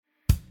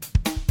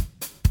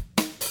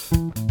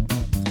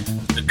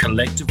The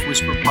Collective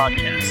Whisper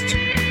Podcast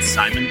with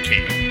Simon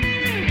K.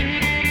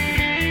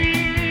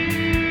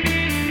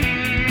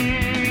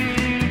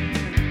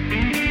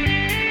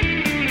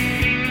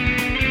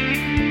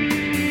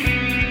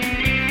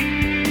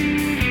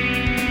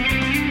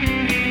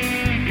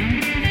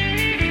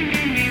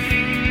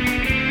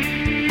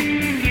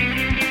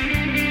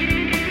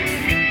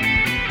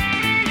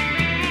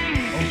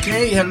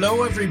 Okay,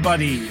 hello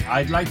everybody.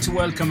 I'd like to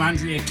welcome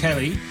Andrea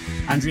Kelly.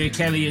 Andrea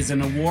Kelly is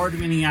an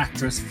award-winning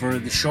actress for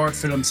the short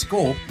film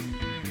Scope,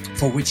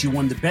 for which she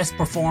won the Best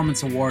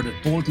Performance Award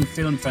at Bolton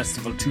Film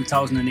Festival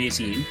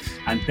 2018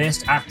 and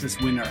Best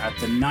Actress winner at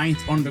the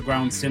 9th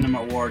Underground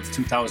Cinema Awards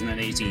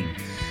 2018.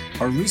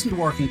 Her recent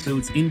work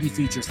includes indie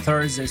features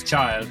Thursday's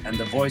Child and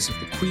the voice of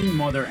the Queen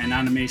Mother in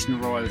Animation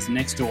Royals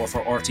Next Door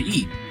for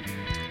RTE.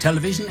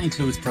 Television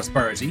includes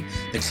Prosperity,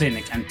 The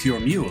Clinic and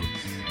Pure Mule.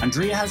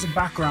 Andrea has a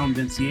background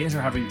in theatre,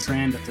 having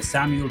trained at the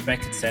Samuel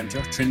Beckett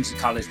Centre, Trinity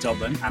College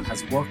Dublin, and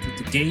has worked with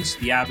the Gate,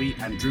 the Abbey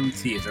and Druid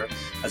Theatre,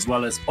 as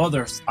well as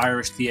other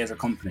Irish theatre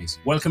companies.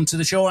 Welcome to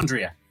the show,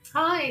 Andrea.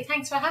 Hi,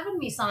 thanks for having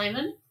me,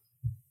 Simon.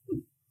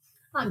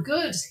 I'm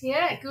good,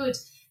 yeah, good.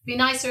 Be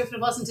nicer if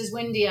it wasn't as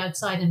windy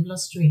outside and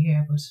blustery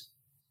here, but...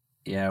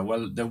 Yeah,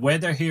 well, the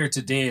weather here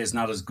today is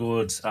not as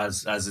good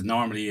as it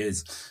normally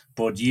is,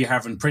 but you're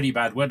having pretty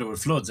bad weather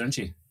with floods, aren't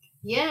you?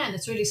 Yeah, and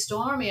it's really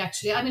stormy,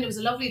 actually. I mean, it was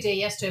a lovely day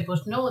yesterday,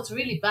 but no, it's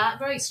really bad,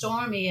 very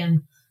stormy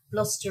and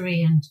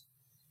blustery and,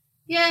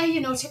 yeah,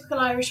 you know, typical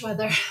Irish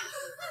weather.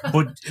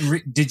 But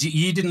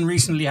you didn't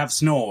recently have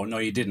snow? No,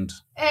 you didn't?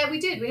 We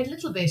did. We had a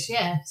little bit,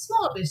 yeah.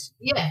 Small bit,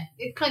 yeah.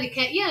 It kind of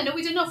came, yeah, no,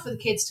 we did enough for the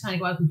kids to kind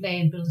of go out and play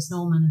and build a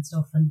snowman and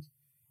stuff and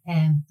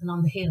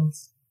on the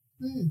hills.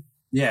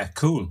 Yeah,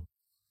 cool.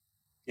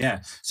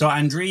 Yeah. So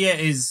Andrea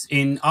is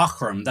in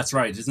Aughrim, that's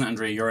right, isn't it,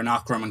 Andrea? You're in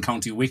Aughrim in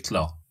County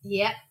Wicklow.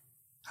 Yeah.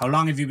 How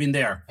long have you been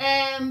there?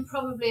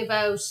 Probably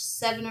about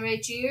 7 or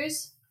 8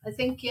 years, I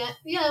think. Yeah,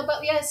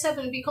 7.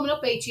 It'll be coming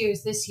up 8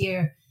 years this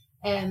year.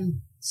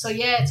 So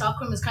yeah,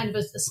 Aughrim is kind of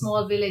a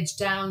small village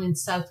down in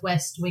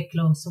southwest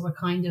Wicklow. So we're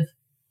kind of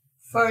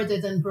further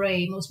than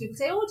Bray. Most people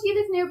say, "Oh, do you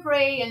live near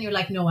Bray?" And you're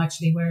like, "No,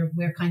 actually,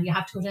 we're kind of, you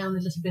have to go down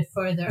a little bit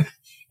further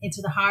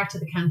into the heart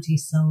of the county."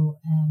 So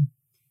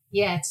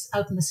yeah, it's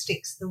out in the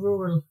sticks, the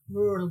rural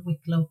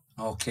Wicklow.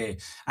 Okay,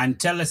 and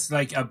tell us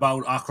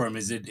about Aughrim.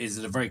 Is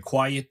it a very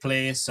quiet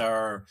place,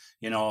 or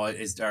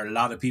is there a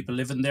lot of people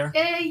living there?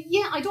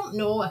 Yeah, I don't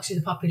know actually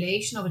the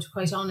population of it, to be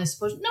quite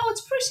honest, but no,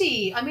 it's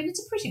pretty. I mean,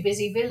 it's a pretty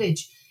busy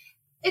village.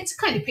 It's a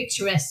kind of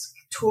picturesque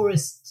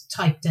tourist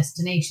type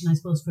destination, I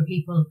suppose, for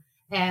people.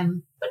 But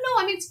no,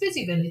 I mean, it's a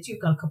busy village.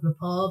 You've got a couple of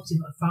pubs,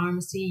 you've got a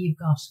pharmacy, you've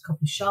got a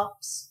couple of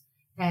shops.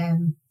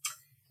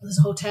 There's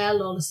a hotel,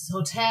 Lawless's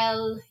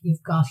Hotel.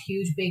 You've got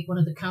huge, big one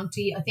of the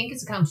county. I think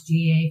it's a county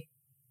GA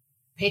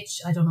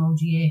pitch. I don't know,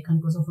 GA kind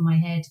of goes over my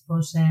head,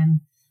 but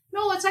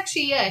no, it's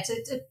actually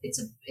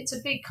it's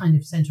a big kind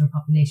of centre of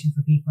population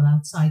for people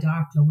outside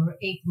Arklow. We're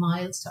 8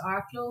 miles to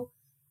Arklow,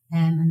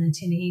 and then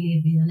Tinahely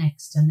would be the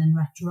next, and then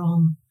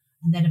Rathdrum,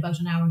 and then about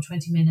an hour and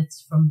 20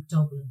 minutes from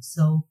Dublin.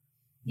 So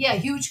yeah,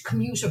 huge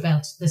commuter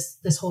belt.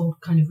 This whole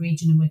kind of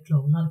region in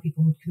Wicklow. A lot of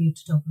people would commute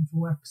to Dublin for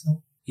work.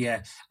 So.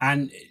 Yeah,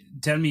 and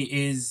tell me,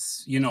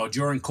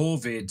 during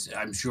COVID,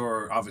 I'm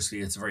sure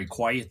obviously it's very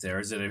quiet there.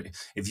 Is it?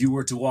 If you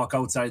were to walk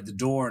outside the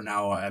door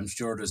now, I'm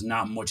sure there's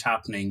not much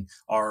happening,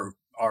 or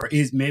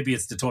maybe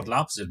it's the total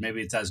opposite.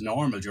 Maybe it's as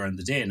normal during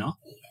the day, no?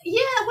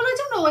 Yeah, well, I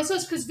don't know. I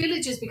suppose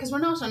because we're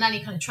not on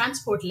any kind of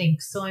transport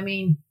links. So I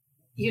mean,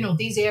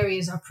 these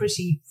areas are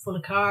pretty full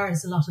of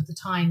cars a lot of the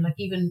time. Like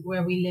even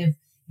where we live,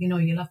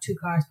 you'll have 2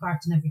 cars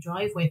parked in every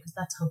driveway because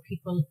that's how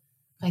people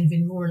kind of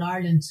in rural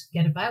Ireland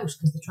get about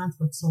because the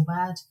transport's so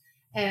bad.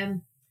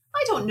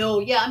 I don't know.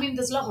 Yeah, I mean,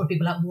 there's a lot more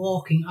people out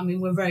walking. I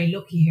mean, we're very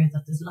lucky here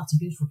that there's lots of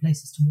beautiful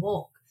places to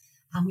walk,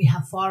 and we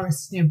have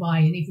forests nearby,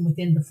 and even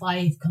within the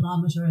 5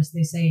 kilometres,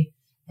 they say.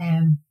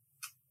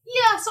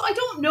 Yeah, so I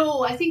don't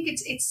know. I think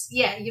it's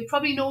you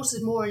probably notice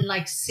it more in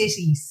like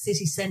city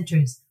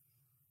centres.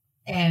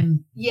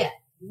 Yeah,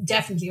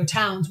 definitely, or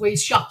towns where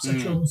shops are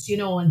closed,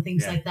 and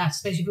things like that.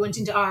 Especially if you went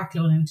into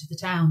Arklow now, into the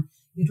town,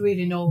 you'd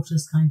really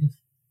notice kind of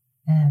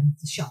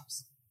the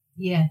shops.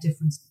 Yeah,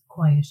 difference,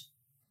 quiet.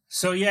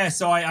 So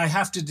I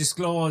have to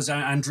disclose,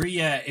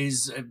 Andrea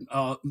is,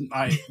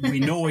 we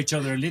know each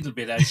other a little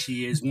bit as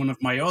she is one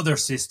of my other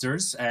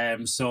sisters. I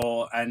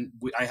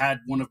had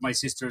one of my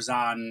sisters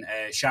on,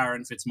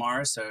 Sharon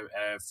Fitzmaurice,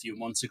 a few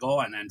months ago,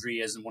 and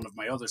Andrea is one of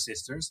my other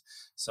sisters.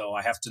 So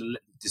I have to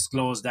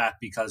disclose that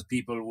because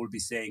people will be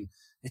saying,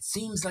 it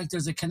seems like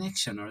there's a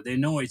connection or they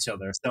know each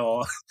other.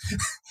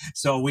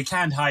 So we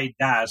can't hide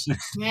that.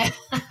 Yeah.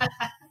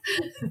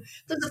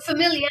 There's a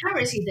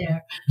familiarity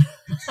there.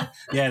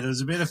 Yeah, there's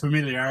a bit of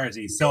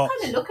familiarity. So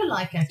they kind of look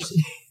alike,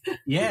 actually.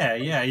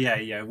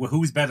 Yeah. Well,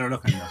 who's better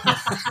looking?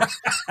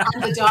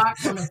 I'm the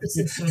dark one of the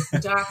sisters, the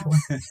dark one.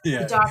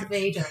 Yeah. The Darth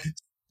Vader.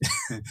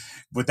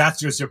 But that's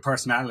just your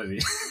personality.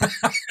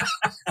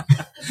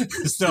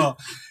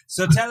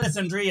 So tell us,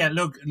 Andrea.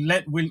 Look,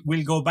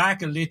 we'll go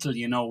back a little.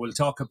 We'll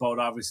talk about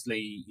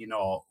obviously,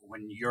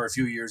 when you're a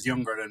few years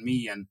younger than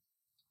me,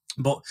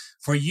 but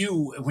for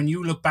you, when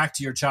you look back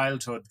to your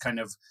childhood, kind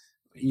of,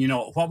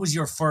 what was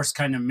your first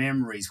kind of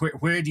memories?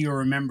 Where do you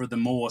remember the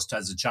most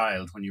as a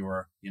child when you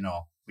were,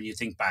 when you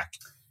think back?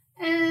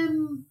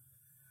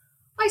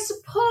 I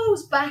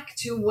suppose back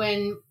to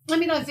when, I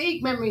have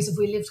vague memories of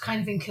we lived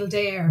kind of in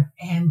Kildare,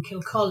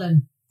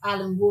 Kilcullen,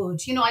 Allen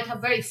Wood. I'd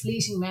have very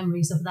fleeting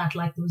memories of that,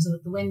 like there was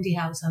the Wendy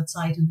house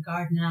outside in the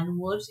garden in Allen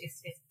Wood, if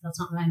that's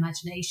not my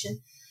imagination.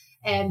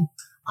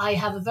 I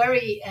have a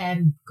very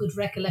good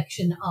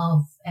recollection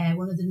of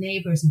one of the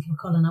neighbours in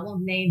Kilcullen. I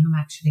won't name him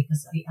actually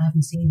because I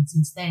haven't seen him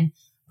since then.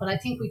 But I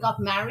think we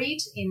got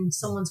married in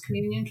someone's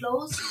communion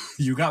clothes.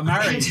 You got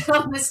married? I went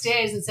down the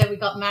stairs and said we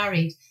got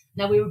married.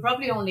 Now, we were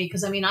probably only,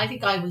 because I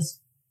think I was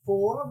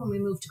 4 when we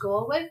moved to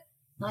Galway,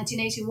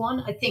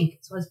 1981, I think.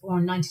 So I was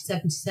born in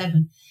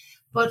 1977.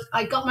 But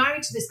I got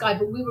married to this guy,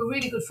 but we were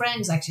really good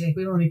friends, actually.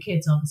 We were only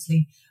kids,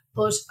 obviously.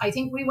 But I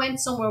think we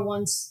went somewhere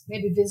once,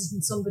 maybe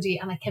visiting somebody,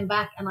 and I came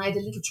back and I had a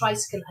little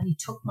tricycle and he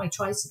took my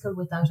tricycle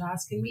without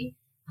asking me.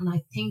 And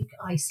I think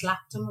I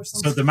slapped him or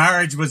something. So the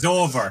marriage was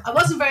over. I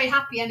wasn't very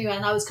happy anyway.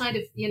 And I was kind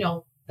of,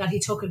 that he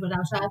took it without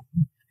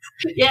asking.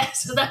 Yeah,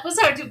 so that was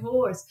our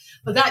divorce.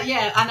 But that,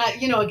 yeah, and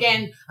I,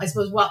 again, I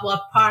suppose what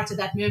part of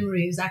that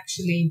memory is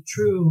actually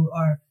true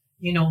or,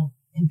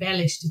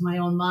 embellished in my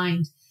own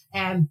mind.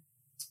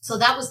 So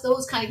that was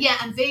those kind of,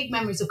 and vague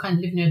memories of kind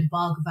of living near the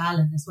Bog of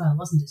Allen as well,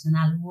 wasn't it, in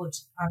Allen Wood?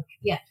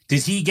 Yeah.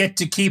 Did he get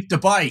to keep the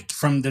bike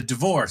from the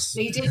divorce?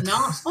 He did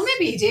not. Well,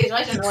 maybe he did.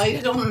 I don't know. I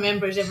don't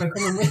remember it ever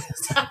coming with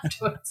us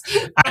afterwards.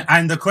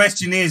 And the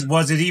question is,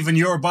 was it even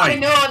your bike? I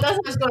know, that's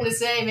what I was going to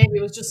say. Maybe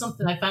it was just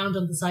something I found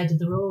on the side of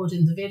the road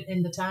in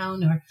the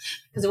town, or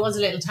because it was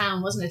a little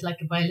town, wasn't it, like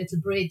by a little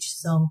bridge.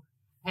 So,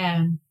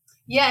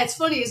 yeah, it's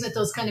funny, isn't it,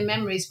 those kind of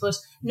memories? But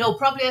no,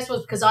 probably I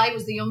suppose because I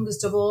was the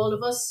youngest of all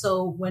of us.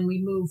 So when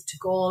we moved to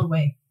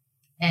Galway,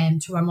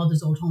 to our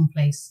mother's old home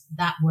place,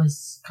 that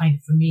was kind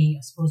of for me,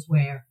 I suppose,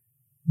 where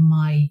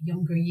my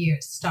younger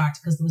years start,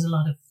 because there was a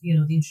lot of,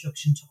 the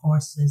introduction to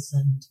horses,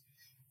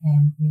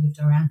 and we lived,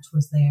 our aunt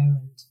was there,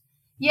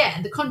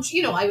 and the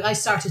country, I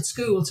started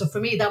school. So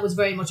for me, that was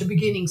very much a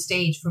beginning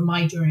stage for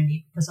my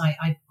journey, because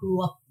I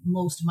grew up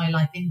most of my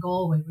life in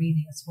Galway,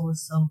 really, I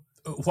suppose. So.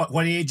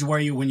 What age were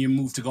you when you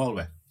moved to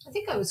Galway? I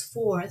think I was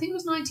 4. I think it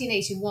was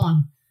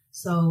 1981.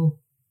 So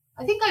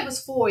I think I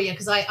was 4,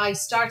 because I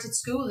started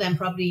school then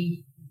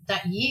probably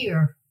that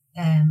year.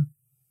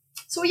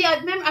 So yeah, I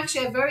remember, actually,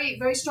 I have very,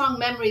 very strong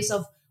memories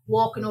of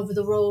walking over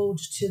the road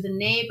to the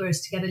neighbours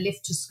to get a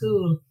lift to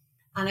school.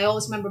 And I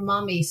always remember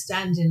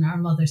our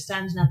mother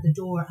standing at the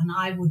door, and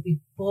I would be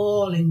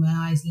bawling my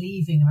eyes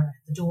leaving her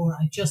at the door.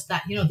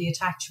 The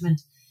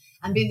attachment.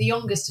 And being the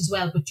youngest as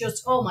well, but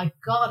just, oh my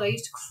God, I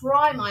used to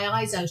cry my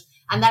eyes out.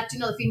 And that,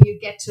 the thing you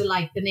get to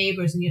like the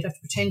neighbours and you'd have to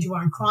pretend you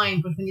weren't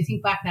crying. But when you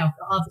think back now,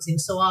 obviously it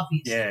was so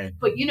obvious. Yeah.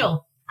 But,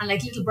 and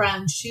like little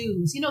brown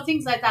shoes,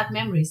 things like that,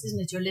 memories,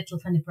 isn't it? Your little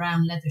kind of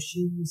brown leather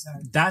shoes.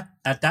 That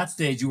at that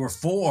stage, you were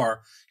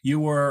 4, you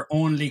were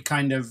only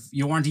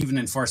you weren't even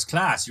in first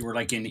class. You were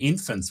like in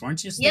infants,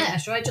 weren't you? Still? Yeah,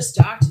 sure. I just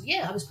started.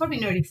 Yeah, I was probably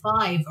nearly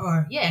 5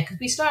 because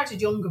we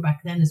started younger back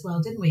then as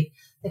well, didn't we?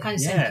 They kind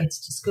of sent kids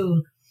to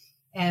school.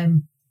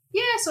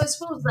 So I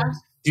suppose that.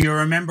 Do you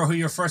remember who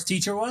your first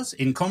teacher was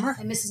in Cummer?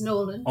 Mrs.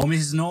 Nolan. Oh,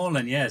 Mrs.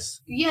 Nolan,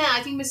 yes. Yeah, I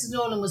think Mrs.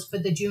 Nolan was for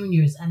the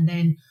juniors, and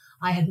then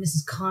I had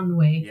Mrs.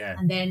 Conway,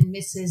 and then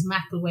Mrs.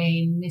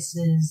 McIlwain,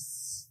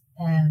 Mrs.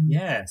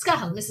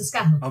 Scahill, Mrs.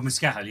 Scahill. Oh, Miss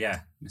Scahill, yeah.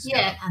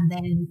 And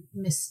then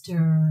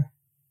Mr.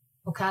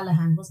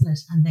 O'Callaghan, wasn't it?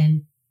 And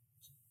then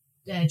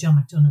John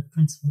McDonough, the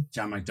principal.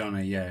 John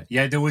McDonough, yeah.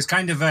 Yeah, there was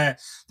kind of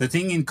the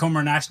thing in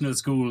Cummer National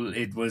School,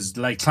 it was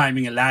like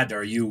climbing a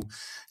ladder. You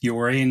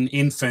were in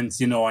infants,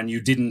 and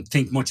you didn't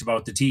think much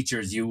about the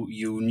teachers. You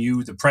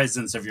knew the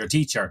presence of your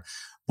teacher.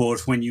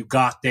 But when you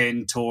got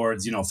then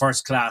towards,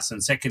 first class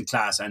and second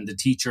class, and the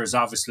teachers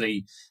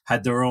obviously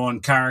had their own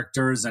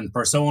characters and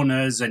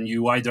personas, and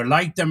you either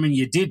liked them and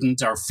you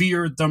didn't, or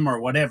feared them or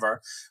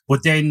whatever.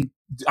 But then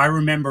I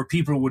remember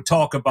people would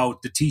talk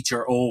about the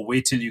teacher, oh,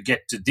 wait till you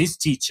get to this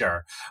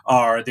teacher,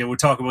 or they would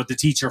talk about the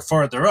teacher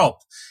further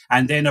up.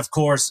 And then, of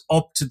course,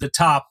 up to the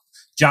top,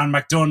 John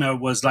McDonough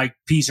was like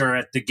Peter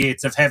at the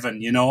gates of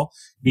heaven,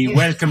 He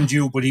welcomed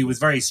you, but he was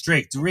very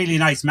strict. Really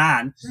nice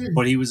man,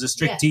 but he was a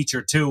strict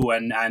teacher too.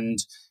 And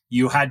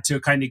you had to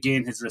kind of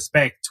gain his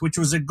respect, which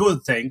was a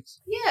good thing.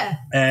 Yeah.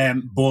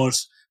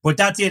 But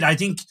that's it. I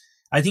think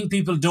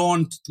people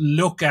don't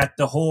look at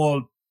the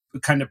whole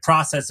kind of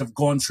process of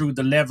going through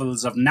the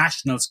levels of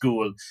national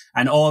school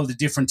and all the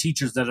different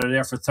teachers that are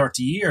there for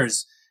 30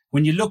 years.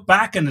 When you look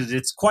back on it,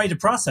 it's quite a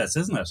process,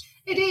 isn't it?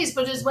 It is,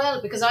 but as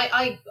well, because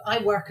I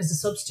work as a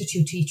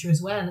substitute teacher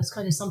as well. It's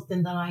kind of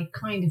something that I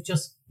kind of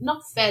just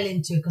not fell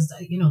into, because,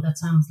 that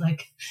sounds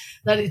like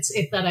that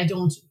that I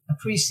don't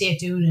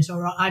appreciate doing it,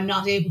 or I'm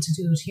not able to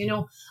do it.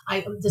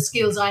 The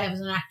skills I have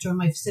as an actor and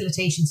my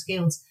facilitation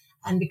skills,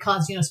 and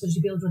because, I suppose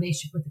you build a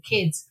relationship with the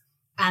kids.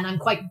 and I'm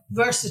quite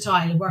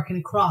versatile working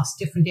across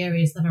different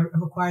areas that are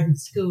required in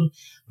school.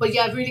 But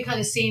yeah, I've really kind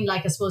of seen,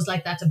 like, I suppose,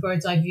 like that, a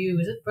bird's eye view.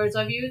 Is it bird's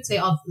eye view? I'd say,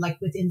 of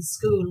like within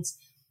schools.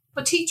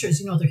 But teachers,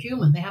 you know, they're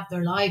human. They have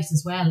their lives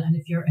as well. And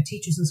if you're a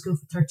teacher's in school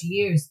for 30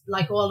 years,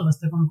 like all of us,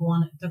 they're going to go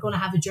on. They're going to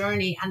have a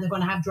journey, and they're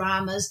going to have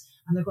dramas,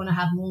 and they're going to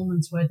have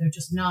moments where they're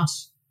just not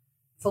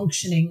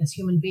functioning as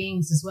human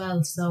beings as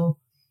well. So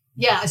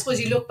yeah, I suppose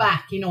you look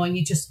back, you know,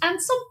 and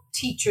some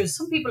teachers,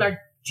 some people are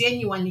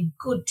genuinely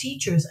good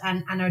teachers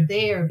and are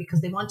there because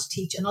they want to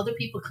teach, and other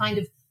people kind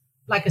of,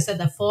 like I said,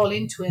 that fall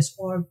into it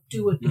or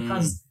do it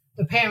because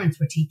their parents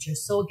were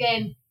teachers. So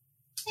again,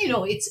 you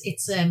know,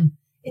 it's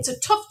a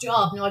tough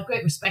job. No, I have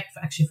great respect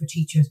for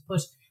teachers,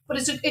 but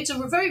it's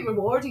a very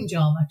rewarding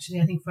job, actually.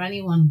 I think for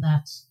anyone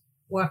that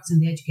works in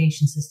the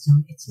education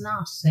system, it's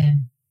not.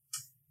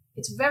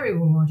 It's very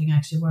rewarding,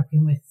 actually,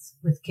 working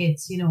with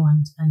kids, you know,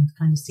 and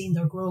kind of seeing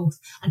their growth.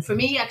 And for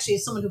me, actually,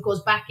 as someone who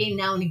goes back in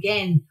now and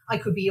again, I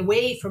could be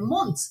away for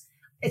months.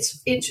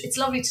 It's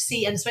lovely to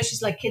see, and especially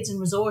like kids in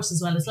resource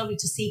as well. It's lovely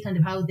to see kind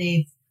of how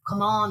they've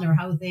come on or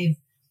how they've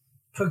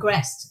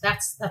progressed.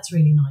 That's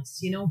really nice,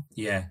 you know.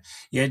 Yeah.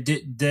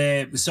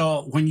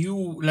 So when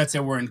you, let's say,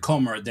 were in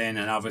Cummer then,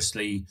 and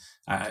obviously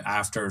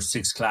after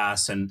sixth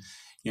class, and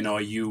you know,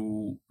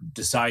 you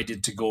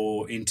decided to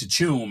go into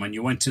Tuam and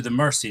you went to the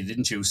Mercy,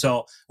 didn't you?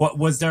 So what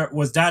was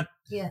that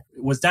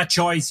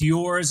choice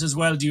yours as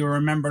well? Do you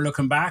remember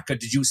looking back, or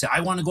did you say,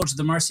 I want to go to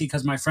the Mercy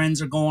because my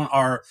friends are going,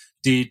 or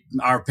did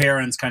our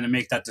parents kind of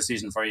make that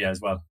decision for you as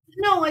well?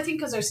 No, I think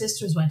because our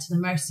sisters went to the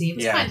Mercy. It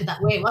was kind of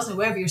that way, wasn't it?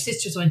 Wherever your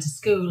sisters went to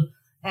school,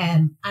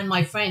 and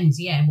my friends,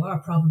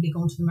 were probably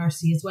going to the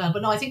Mercy as well.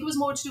 But no, I think it was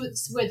more to do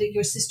with where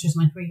your sisters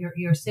went, where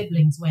your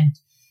siblings went.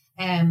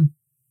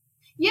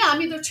 Yeah, I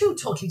mean, they're two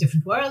totally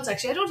different worlds,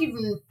 actually.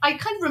 I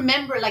kind of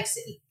remember, like,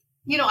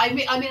 you know, I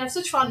mean, I have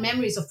such fond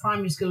memories of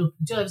primary school.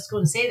 I was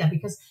going to say that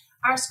because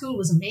our school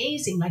was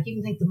amazing. Like,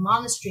 even think the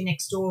monastery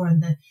next door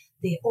and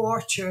the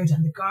orchard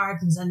and the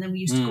gardens. And then we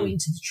used to go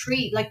into the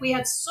tree. Like, we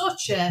had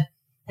such an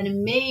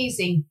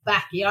amazing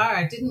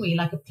backyard, didn't we?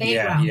 Like a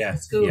playground for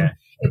school. Yeah.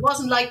 It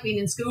wasn't like being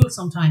in school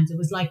sometimes. It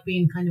was like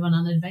being kind of on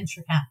an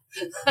adventure camp.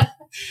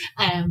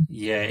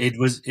 It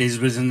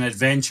was an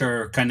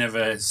adventure kind of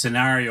a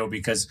scenario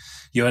because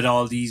you had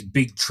all these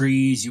big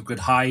trees you could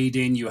hide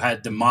in. You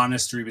had the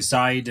monastery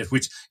beside it,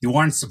 which you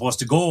weren't supposed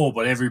to go,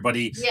 but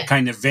everybody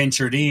kind of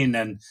ventured in,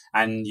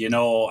 and you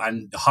know,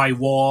 and high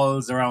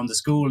walls around the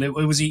school. It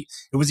was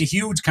a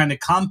huge kind of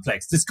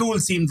complex. The school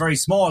seemed very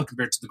small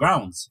compared to the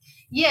grounds.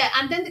 Yeah,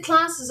 and then the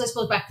classes, I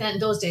suppose, back then in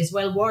those days,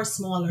 were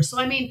smaller. So,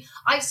 I mean,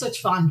 I have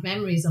such fond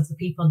memories of the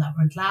people that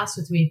were in class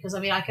with me because, I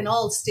mean, I can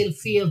all still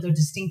feel their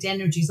distinct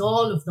energies,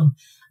 all of them,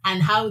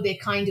 and how they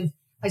kind of,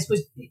 I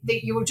suppose,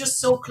 you were just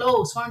so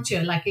close, weren't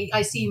you? Like,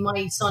 I see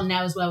my son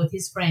now as well with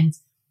his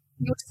friends.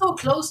 You were so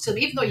close to them,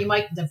 even though you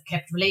mightn't have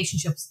kept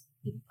relationships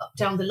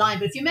down the line.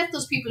 But if you met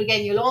those people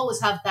again, you'll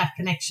always have that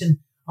connection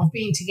of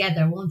being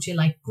together, won't you?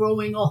 Like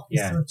growing up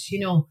as such, you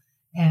know.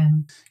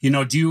 You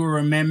know, do you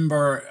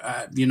remember,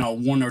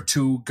 one or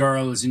two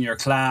girls in your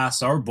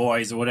class or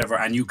boys or whatever,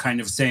 and you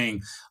kind of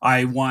saying,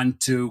 I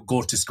want to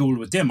go to school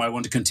with them, I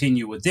want to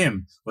continue with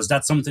them? Was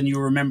that something you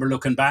remember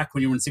looking back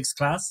when you were in sixth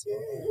class?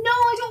 No,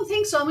 I don't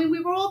think so. I mean, we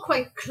were all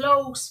quite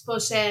close,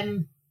 but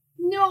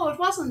no, it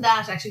wasn't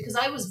that actually, because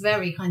I was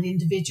very kind of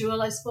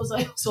individual, I suppose.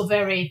 I was so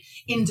very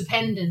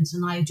independent,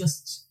 and I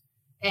just,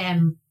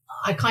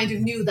 I kind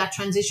of knew that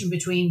transition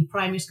between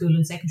primary school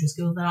and secondary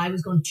school, that I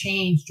was going to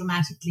change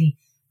dramatically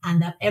and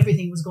that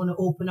everything was going to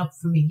open up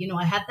for me. You know,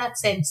 I had that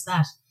sense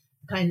that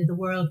kind of the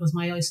world was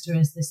my oyster,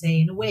 as they say,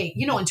 in a way,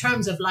 you know, in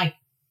terms of like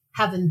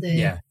having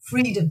the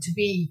freedom to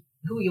be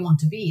who you want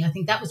to be. I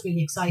think that was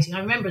really exciting. I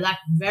remember that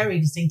very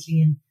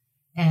distinctly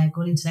in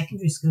going into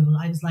secondary school.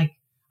 I was like,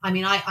 I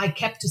mean, I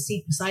kept a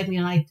seat beside me,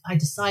 and I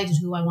decided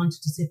who I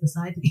wanted to sit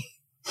beside me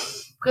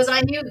because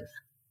I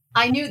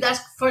knew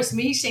that first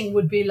meeting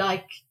would be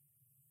like,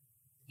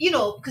 you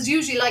know, because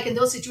usually, like in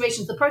those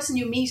situations, the person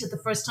you meet at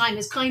the first time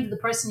is kind of the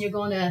person you're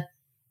going to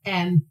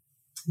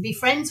be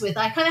friends with.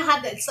 I kind of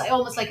had that, it's like,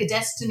 almost like a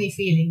destiny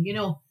feeling, you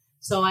know.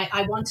 So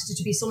I wanted it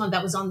to be someone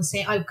that was on the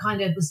same. I kind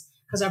of was,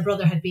 because our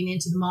brother had been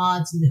into the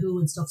Mods and the Who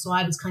and stuff. So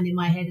I was kind of in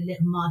my head a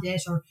little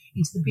Modette or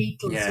into the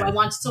Beatles. Yeah. So I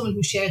wanted someone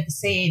who shared the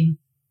same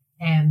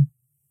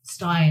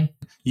style.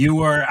 You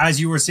were,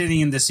 as you were sitting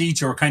in the seat,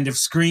 you were kind of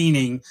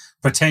screening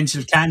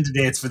potential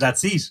candidates for that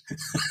seat.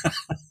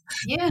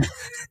 Yeah.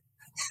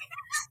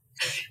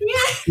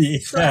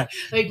 Yeah.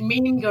 Like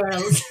Mean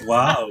Girls.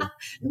 Wow.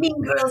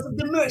 Mean Girls of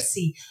the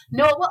Mercy.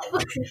 No,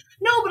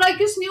 but I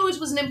just knew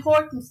it was an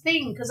important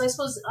thing, because I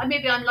suppose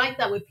maybe I'm like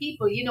that with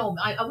people, you know.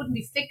 I wouldn't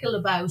be fickle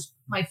about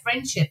my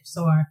friendships,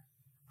 or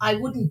I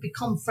wouldn't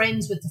become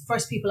friends with the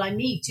first people I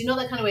meet. You know,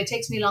 that kind of way. It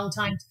takes me a long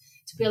time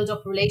to build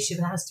up a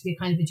relationship. It has to be a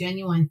kind of a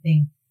genuine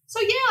thing.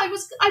 So yeah, I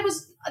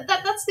was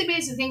that's the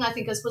amazing thing, I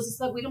think, I suppose, is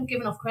that we don't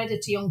give enough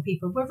credit to young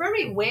people. We're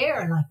very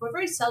aware, like we're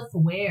very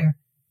self-aware.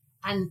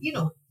 And, you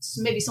know,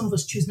 maybe some of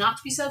us choose not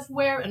to be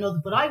self-aware,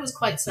 but I was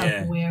quite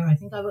self-aware. Yeah. I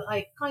think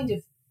I kind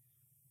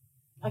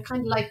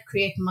of like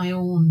creating my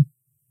own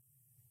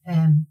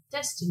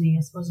destiny,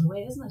 I suppose, in a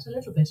way, isn't it? A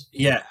little bit.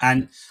 Yeah,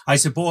 and I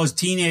suppose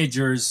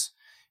teenagers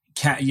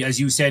can, as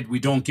you said, we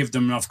don't give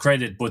them enough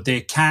credit, but they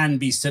can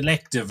be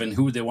selective in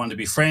who they want to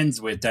be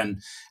friends with,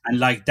 and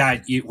like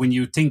that. When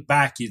you think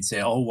back, you'd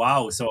say, "Oh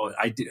wow!" So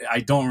I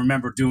don't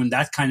remember doing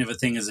that kind of a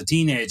thing as a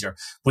teenager.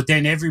 But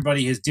then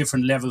everybody has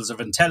different levels of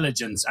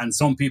intelligence, and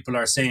some people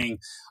are saying,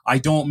 "I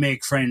don't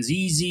make friends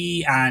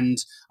easy, and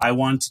I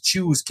want to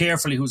choose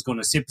carefully who's going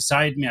to sit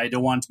beside me. I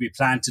don't want to be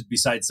planted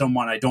beside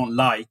someone I don't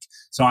like,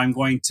 so I'm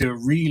going to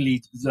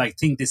really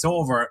think this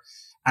over."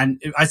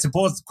 And I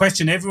suppose the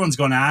question everyone's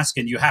going to ask,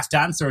 and you have to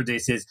answer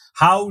this, is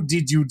how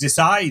did you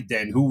decide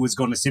then who was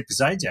going to sit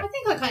beside you? I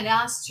think I kind of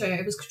asked her.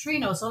 It was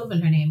Katrina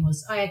O'Sullivan, her name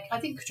was. I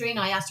think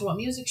Katrina, I asked her what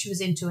music she was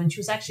into, and she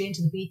was actually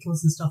into the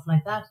Beatles and stuff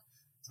like that.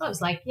 So I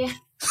was like, yeah.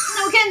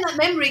 Now, again, that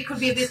memory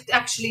could be a bit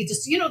actually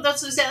just,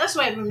 that's what I said. That's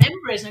why I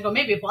remember it. And I go,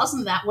 maybe it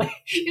wasn't that way.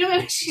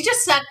 Maybe she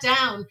just sat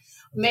down.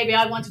 Maybe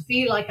I want to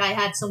feel like I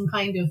had some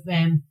kind of,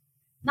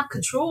 not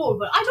control,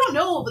 but I don't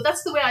know. But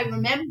that's the way I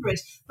remember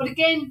it. But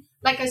again,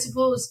 I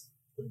suppose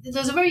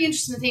there's a very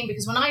interesting thing,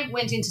 because when I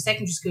went into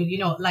secondary school, we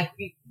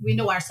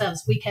know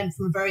ourselves, we came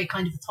from a very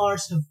kind of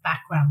authoritative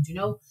background,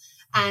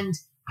 and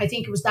I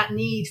think it was that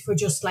need for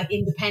just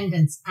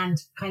independence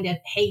and kind of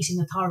hating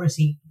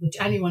authority, which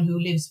anyone who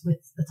lives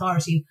with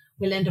authority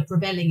will end up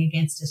rebelling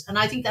against it. And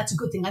I think that's a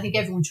good thing. I think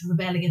everyone should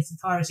rebel against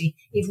authority,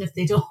 even if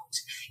they don't,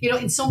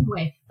 in some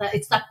way.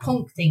 It's that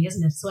punk thing,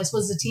 isn't it? So I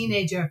suppose as a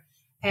teenager,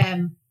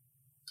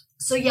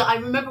 so yeah, I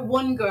remember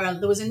one girl,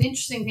 there was an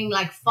interesting thing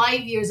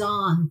 5 years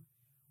on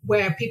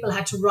where people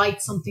had to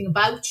write something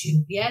about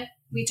you. Yeah.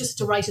 We just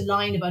had to write a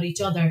line about each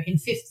other in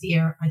fifth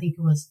year, I think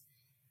it was.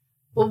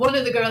 But one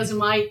of the girls in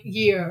my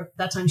year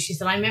that time, she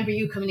said, I remember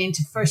you coming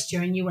into first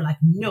year and you were like,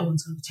 no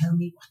one's going to tell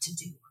me what to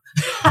do.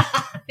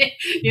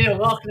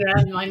 Walking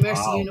around in my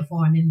Mercy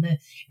uniform in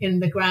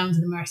the grounds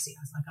of the Mercy.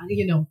 I was like,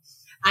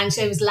 and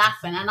she was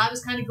laughing, and I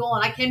was kind of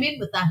going, I came in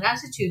with that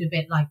attitude a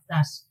bit like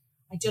that.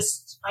 I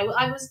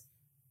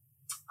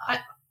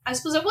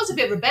suppose I was a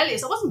bit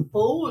rebellious. I wasn't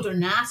bold or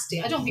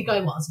nasty. I don't think I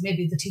was.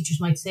 Maybe the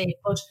teachers might say,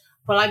 but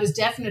I was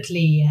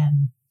definitely,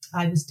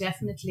 I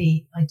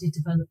did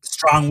develop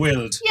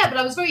strong-willed. Yeah, but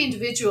I was very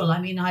individual. I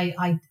mean,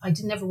 I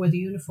didn't ever wear the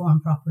uniform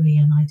properly,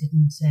 and I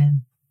didn't.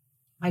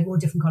 I wore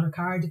different color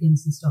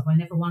cardigans and stuff. I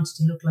never wanted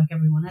to look like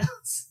everyone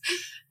else.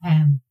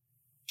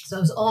 So I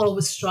was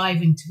always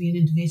striving to be an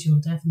individual,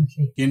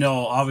 definitely.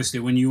 Obviously,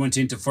 when you went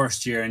into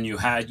first year and you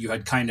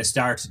had kind of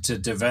started to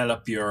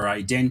develop your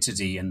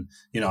identity and,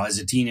 as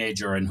a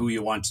teenager and who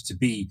you wanted to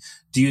be,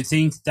 do you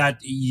think that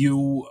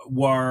you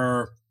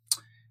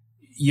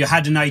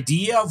had an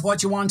idea of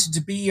what you wanted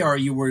to be, or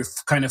you were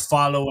kind of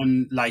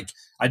following,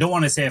 I don't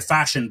want to say a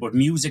fashion, but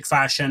music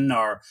fashion,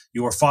 or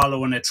you were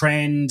following a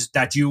trend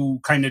that you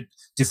kind of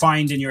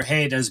defined in your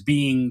head as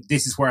being,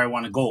 this is where I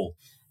want to go?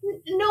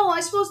 No,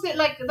 I suppose that,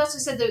 that's what I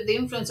said, the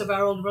influence of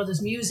our older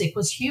brother's music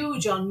was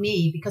huge on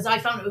me, because I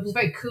found it was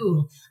very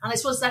cool. And I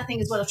suppose that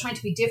thing as well of trying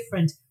to be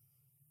different.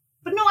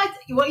 But no,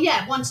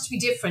 wanted to be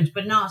different,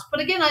 but not. But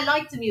again, I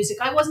liked the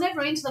music. I was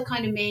never into the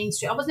kind of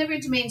mainstream. I was never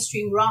into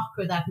mainstream rock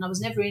or that, and I was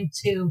never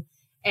into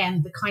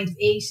the kind of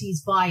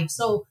 80s vibe.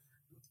 So,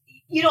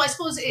 I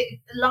suppose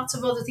lots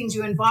of other things,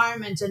 your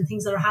environment and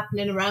things that are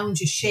happening around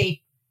you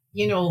shape,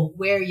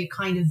 where you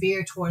kind of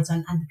veer towards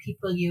and the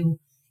people you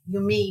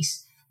meet.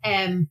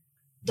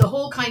 The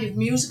whole kind of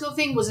musical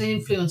thing was an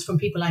influence from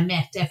people I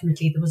met,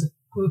 definitely. There was a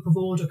group of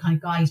older kind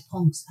of guys,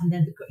 punks, and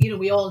then,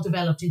 we all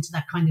developed into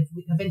that kind of,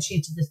 eventually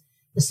into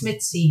the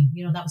Smith scene,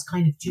 that was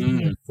kind of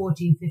junior,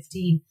 14,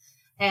 15.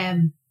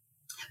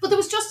 But there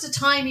was just a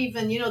time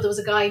even, there was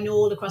a guy,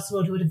 Noel, across the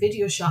road who had a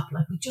video shop,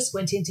 we just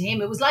went into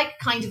him. It was like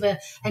kind of an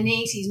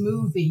 80s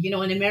movie, in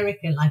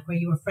America, where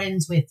you were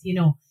friends with,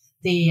 the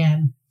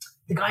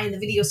guy in the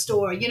video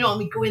store, and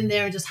we'd go in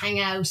there and just hang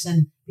out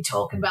and be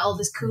talking about all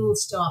this cool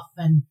stuff.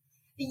 And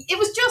it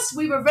was just,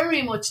 we were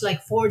very much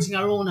forging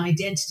our own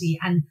identity.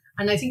 And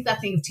I think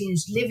that thing of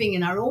teenage living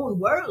in our own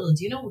world,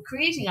 we're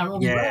creating our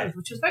own world,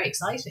 which was very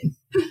exciting.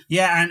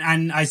 Yeah.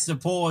 And I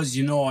suppose,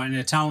 in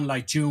a town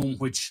like Tuam,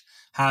 which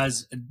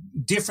has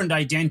different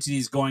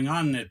identities going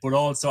on in it, but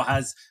also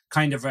has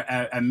kind of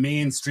a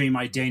mainstream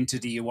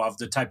identity of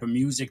the type of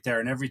music there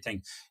and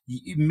everything.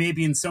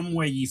 Maybe in some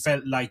way you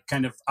felt like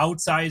kind of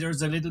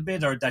outsiders a little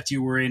bit, or that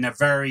you were in a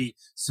very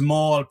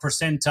small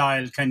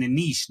percentile kind of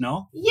niche,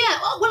 no? Yeah,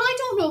 well, I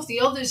don't know if the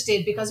others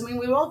did, because, we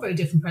were all very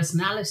different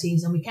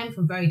personalities and we came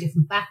from very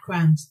different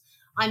backgrounds.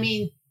 I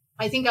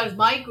think out of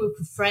my group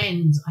of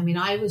friends,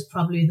 I was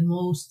probably the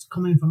most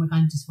coming from a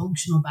kind of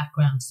dysfunctional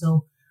background.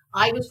 So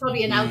I was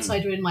probably an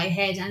outsider in my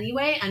head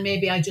anyway, and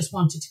maybe I just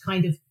wanted to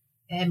kind of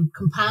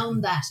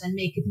compound that and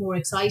make it more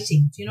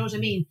exciting. Do you know what I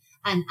mean?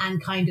 And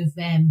kind of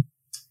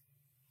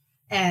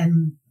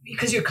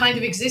because you're kind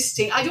of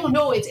existing. I don't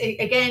know.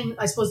 Again,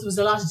 I suppose there was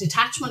a lot of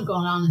detachment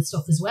going on and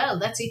stuff as well.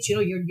 That's it.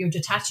 You're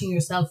detaching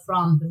yourself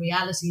from the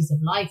realities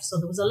of life. So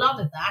there was a lot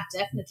of that,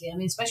 definitely.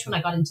 Especially when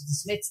I got into the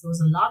Smiths, there was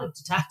a lot of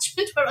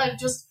detachment where I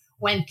just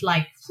went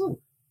full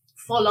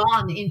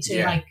on into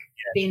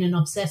being an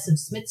obsessive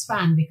Smiths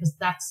fan, because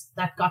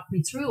that got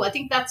me through. I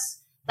think that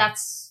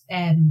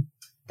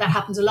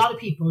happens to a lot of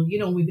people. You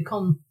know, we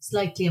become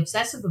slightly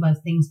obsessive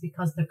about things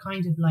because they're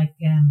kind of like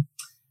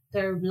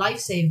they're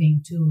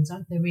life-saving tools,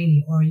 aren't they?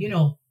 Really, or you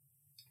know,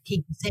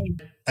 keep the same.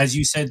 As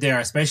you said there,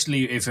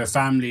 especially if your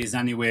family is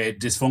anyway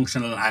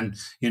dysfunctional, and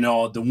you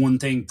know the one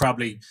thing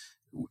probably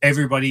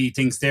everybody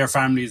thinks their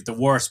family is the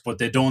worst, but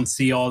they don't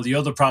see all the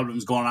other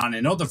problems going on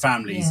in other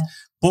families. Yeah.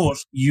 But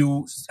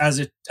you, as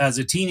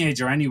a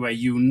teenager anyway,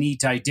 you need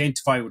to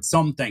identify with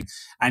something.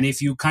 And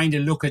if you kind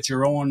of look at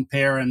your own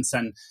parents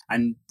and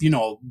you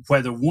know,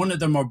 whether one of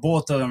them or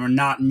both of them are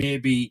not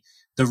maybe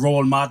the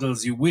role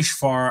models you wish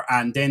for,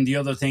 and then the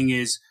other thing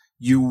is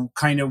you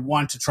kind of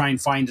want to try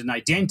and find an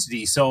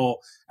identity. So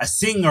a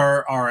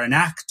singer or an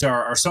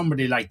actor or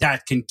somebody like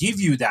that can give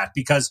you that,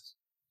 because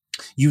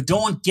you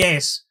don't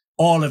get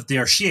all of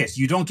their shit.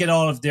 You don't get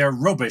all of their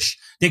rubbish.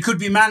 They could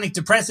be manic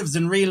depressives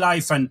in real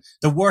life and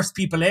the worst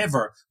people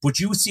ever, but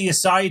you see a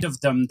side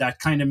of them that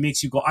kind of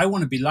makes you go, I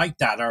want to be like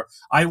that, or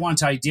I want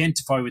to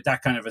identify with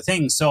that kind of a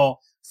thing. So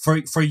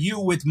for you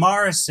with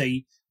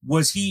Morrissey,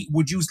 was he,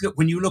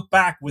 when you look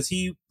back, was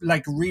he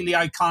like a really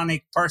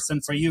iconic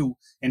person for you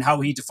in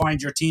how he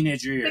defined your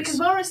teenager years? Because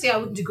Morrissey, I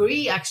wouldn't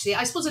agree, actually.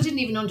 I suppose I didn't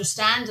even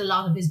understand a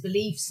lot of his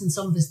beliefs and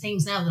some of his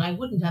things now, that I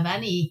wouldn't have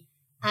any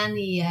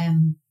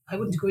I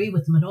wouldn't agree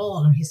with him at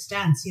all, or his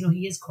stance. You know,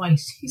 he's quite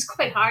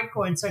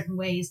hardcore in certain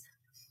ways.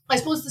 I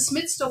suppose the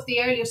Smith stuff, the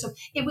earlier stuff,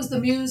 it was the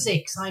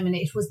music, Simon.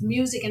 It was the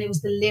music and it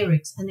was the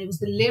lyrics. And it was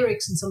the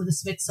lyrics in some of the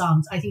Smith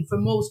songs. I think for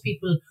most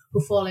people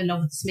who fall in love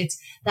with the Smiths,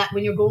 that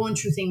when you're going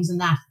through things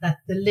and that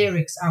the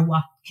lyrics are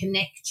what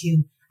connect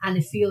you. And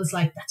it feels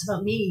like, that's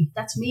about me.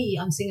 That's me.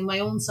 I'm singing my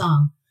own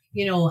song,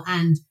 you know,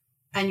 and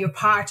you're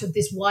part of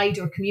this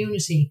wider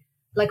community.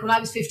 Like when I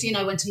was 15,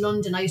 I went to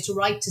London. I used to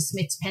write to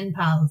Smith's pen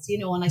pals, you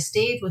know, and I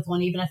stayed with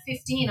one. Even at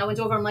 15, I went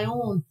over on my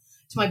own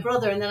to my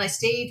brother, and then I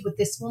stayed with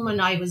this woman.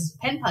 I was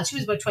pen pal. She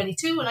was about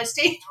 22, and I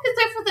stayed with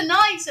her for the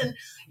night. And,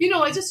 you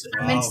know, I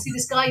meant to see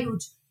this guy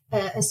who'd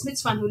a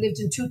Smiths fan who lived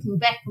in Tooting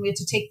Bec, and we had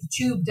to take the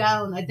tube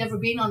down. I'd never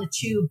been on a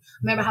tube. I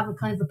remember having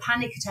kind of a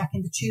panic attack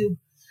in the tube.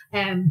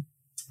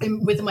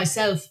 With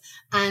myself,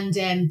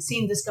 and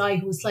seeing this guy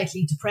who was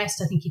slightly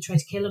depressed. I think he tried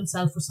to kill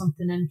himself or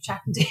something, and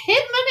chatting to him,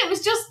 and it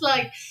was just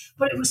like,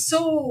 but it was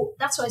so,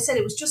 that's what I said,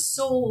 it was just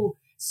so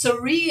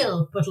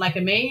surreal, but like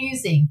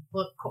amazing,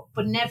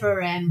 but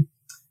never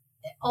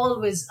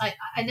always,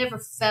 I never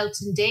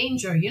felt in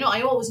danger, you know.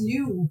 I always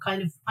knew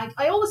kind of,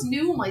 I always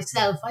knew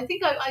myself. I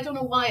think I don't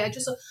know why,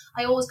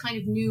 I always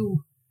kind of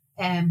knew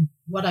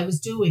what I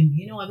was doing,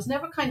 you know. I was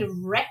never kind of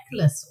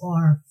reckless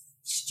or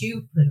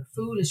stupid or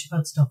foolish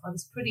about stuff. I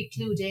was pretty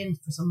clued in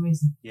for some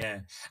reason. Yeah.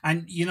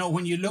 And, you know,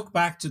 when you look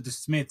back to the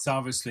Smiths,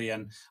 obviously,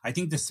 and I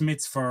think the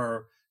Smiths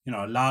for, you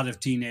know, a lot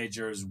of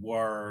teenagers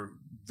were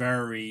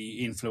very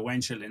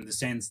influential in the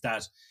sense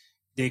that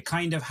they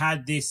kind of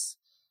had this,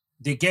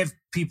 they gave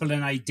people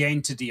an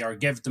identity or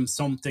gave them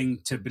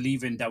something to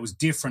believe in that was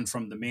different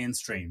from the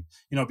mainstream,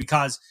 you know,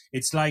 because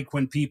it's like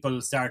when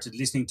people started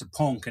listening to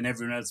punk and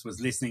everyone else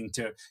was listening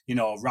to, you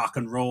know, rock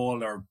and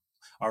roll or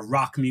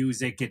rock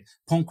music.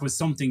 Punk was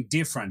something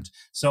different.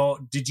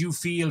 So did you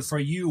feel for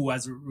you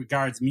as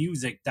regards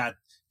music that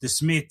the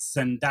Smiths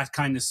and that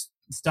kind of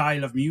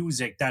style of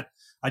music, that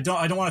I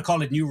don't want to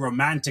call it new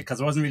romantic, because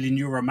it wasn't really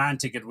new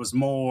romantic. It was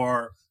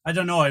more, I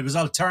don't know, it was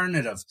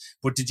alternative.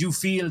 But did you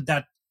feel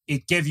that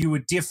it gave you a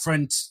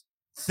different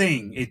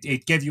thing?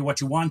 It gave you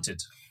what you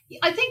wanted?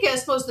 I think, I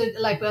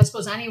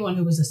suppose anyone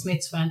who was a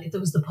Smiths fan,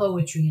 there was the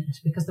poetry in it,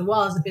 because there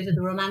was a bit of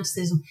the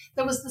romanticism.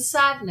 There was the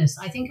sadness.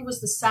 I think it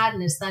was the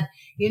sadness that,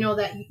 you know,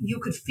 that you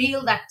could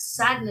feel that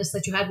sadness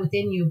that you had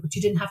within you, but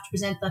you didn't have to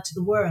present that to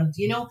the world,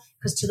 you know,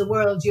 because to the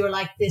world, you're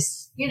like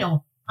this, you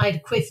know, I had a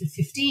quiff at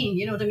 15,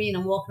 you know what I mean?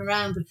 I'm walking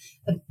around with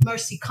a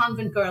Mercy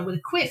convent girl with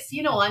a quiff,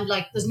 you know, I'm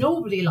like, there's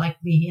nobody like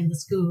me in the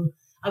school.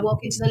 I walk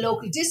into the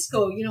local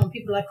disco, you know, and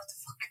people are like, what the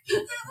fuck?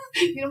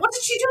 You know, what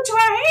did she do to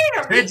her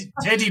hair?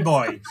 Teddy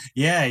boy.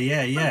 Yeah.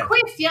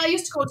 Quiff, yeah. I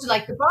used to go to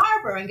like the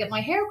barber and get my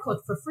hair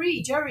cut for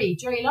free. Jerry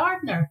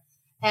Lardner.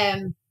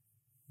 You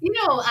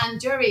know,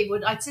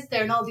 and I'd sit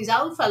there and all these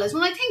old fellas.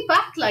 When I think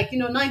back, like, you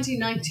know,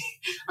 1990,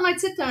 and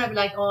I'd sit there and I'd be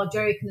like, oh,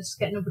 Jerry can just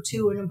get number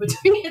 2 or number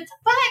 3 at the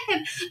back,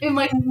 and in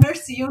my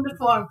Mercy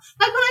uniform.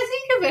 Like, when I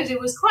think of it, it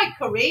was quite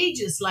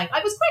courageous. Like,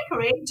 I was quite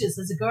courageous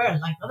as a girl.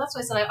 Like, well, that's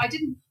why I said I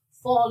didn't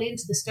fall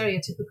into the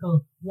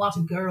stereotypical what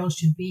a girl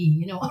should be,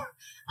 you know,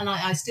 and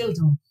I still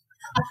don't.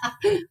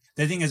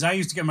 The thing is, I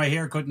used to get my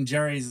hair cut in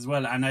Jerry's as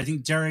well, and I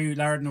think Jerry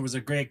Lardner was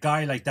a great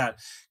guy like that,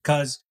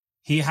 because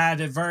he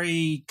had a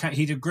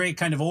great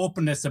kind of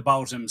openness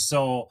about him.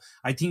 So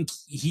I think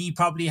he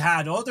probably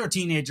had other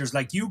teenagers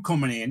like you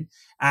coming in,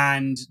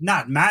 and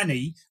not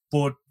many,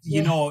 but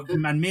you know,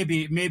 and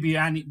maybe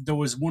there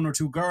was 1 or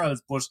 2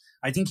 girls, but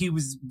I think he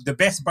was the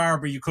best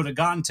barber you could have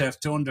gone to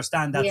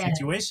understand that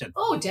situation.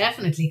 Oh,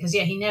 definitely, because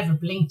he never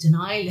blinked an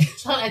eyelid.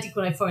 I think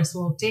when I first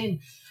walked in,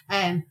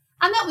 and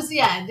And that was,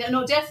 yeah,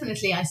 no,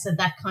 definitely. I said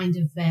that kind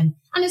of, and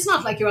it's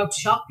not like you're out to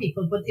shock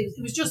people, but it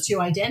was just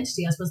your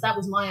identity. I suppose that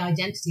was my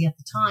identity at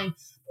the time.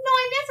 No,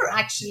 I never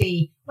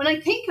actually, when I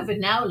think of it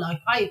now,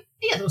 like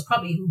there was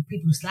probably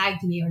people who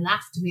slagged me or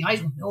laughed at me. I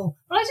don't know.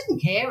 But I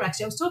didn't care,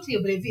 actually. I was totally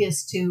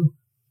oblivious to,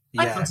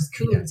 I felt as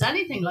cool as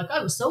anything. Like,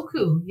 I was so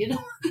cool, you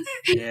know.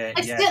 Yeah,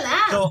 I still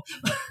am. So,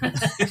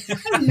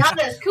 I'm not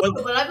as cool,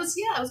 but I was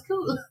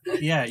cool.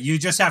 Yeah, you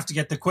just have to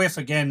get the quiff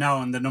again now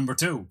on the number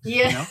 2.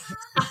 Yeah.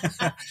 You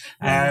know?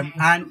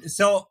 And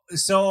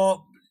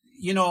so,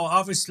 you know,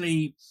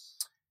 obviously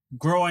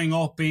growing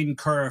up in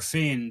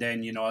Currafin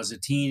then, you know, as a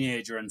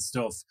teenager and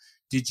stuff,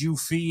 did you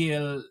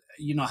feel,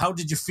 you know, how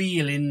did you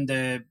feel in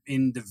the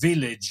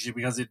village?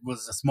 Because it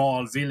was a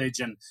small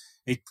village and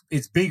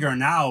it's bigger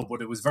now,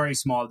 but it was very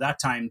small that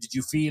time. Did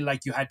you feel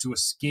like you had to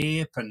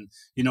escape? And,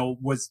 you know,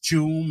 was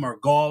Tuam or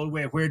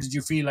Galway, where did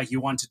you feel like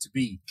you wanted to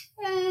be?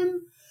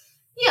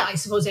 Yeah, I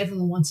suppose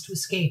everyone wants to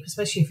escape,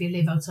 especially if you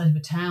live outside of a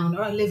town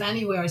or live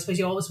anywhere. I suppose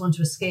you always want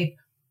to escape.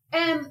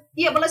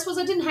 Yeah, well, I suppose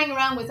I didn't hang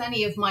around with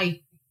any of my,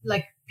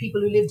 like,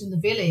 people who lived in the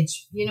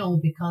village, you know,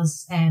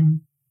 because,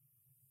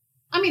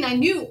 I mean, I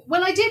knew,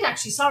 well, I did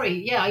actually,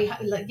 sorry. Yeah,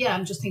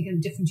 I'm just thinking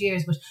of different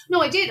years, but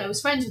no, I did. I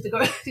was friends with the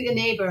girl, a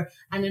neighbour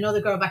and another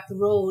girl back the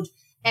road.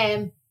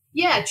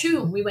 Yeah,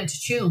 Tuam, we went to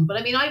Tuam. But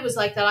I mean, I was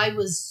like that.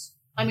 We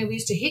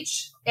used to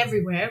hitch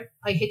everywhere.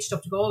 I hitched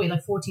up to Galway,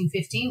 like 14,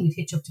 15. We'd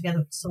hitch up together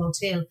to Salt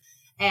Hill.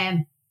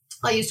 I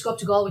used to go up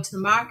to Galway to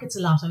the markets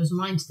a lot. I was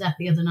reminded of that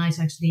the other night,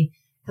 actually,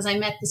 because I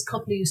met this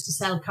couple who used to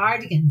sell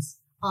cardigans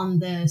on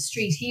the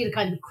street. He had a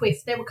kind of a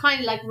quiff. They were kind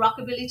of like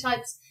rockabilly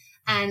types.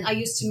 And I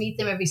used to meet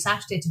them every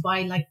Saturday to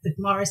buy like the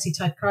Morrissey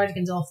type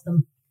cardigans off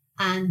them.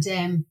 And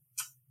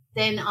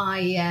then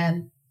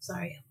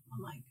sorry,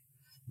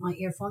 my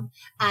earphone.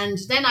 And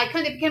then I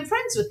kind of became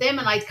friends with them,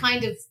 and I'd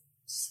kind of,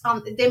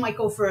 they might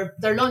go for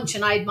their lunch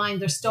and I'd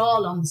mind their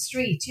stall on the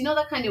street, you know,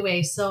 that kind of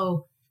way.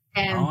 So,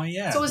 so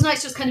it was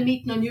nice just kind of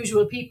meeting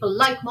unusual people,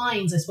 like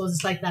minds. I suppose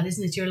it's like that,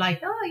 isn't it? You're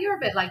like, oh, you're a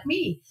bit like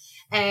me.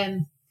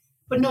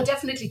 But no,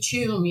 definitely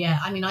Tuam, yeah.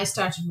 I mean, I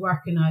started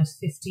working, I was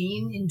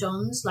 15 in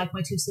Duns, like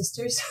my 2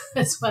 sisters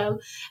as well,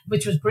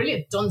 which was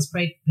brilliant. Duns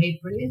paid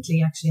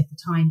brilliantly, actually, at the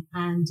time.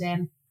 And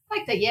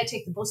like that, yeah,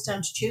 take the bus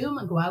down to Tuam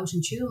and go out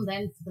in Tuam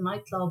then for the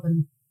nightclub.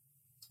 And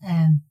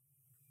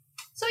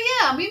so,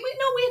 yeah, I mean,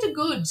 we had a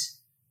good,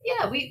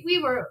 yeah,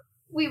 we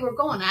were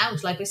going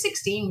out. Like by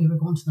 16, we were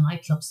going to the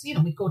nightclubs. You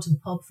know, we'd go to the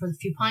pub for a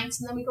few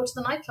pints and then we'd go to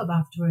the nightclub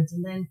afterwards.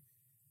 And then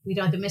we'd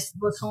either miss the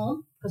bus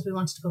home because we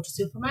wanted to go to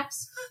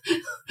Supermax.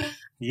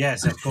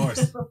 Yes, of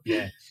course.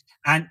 Yeah.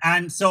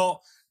 And so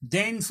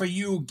then for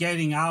you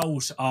getting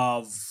out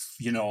of,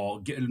 you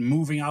know,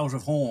 moving out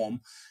of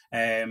home,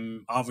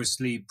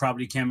 obviously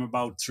probably came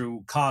about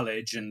through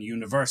college and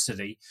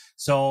university.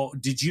 So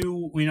did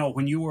you, you know,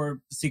 when you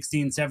were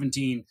 16,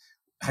 17,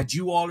 had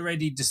you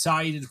already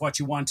decided what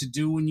you want to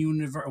do in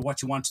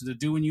what you wanted to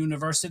do in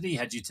university?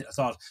 Had you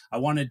thought, I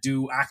want to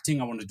do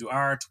acting, I want to do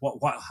art?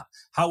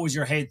 How was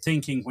your head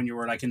thinking when you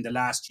were like in the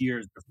last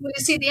years? Well,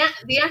 you see,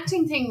 the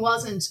acting thing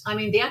wasn't. I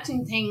mean, the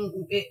acting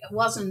thing, it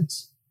wasn't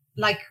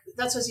like,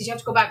 that's what you have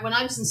to go back. When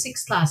I was in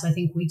 6th class, I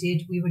think we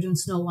were doing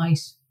Snow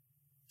White,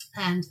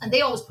 and they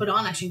always put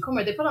on, actually in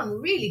Cumber, they put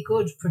on really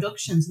good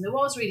productions, and they were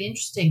always really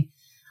interesting.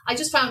 I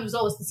just found it was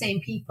always the same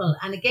people,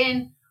 and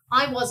again,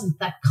 I wasn't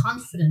that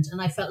confident,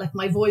 and I felt like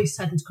my voice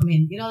hadn't come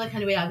in. You know, that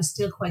kind of way. I was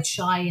still quite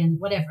shy and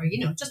whatever,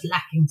 you know, just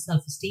lacking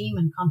self-esteem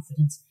and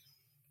confidence.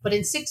 But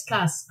in 6th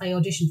class, I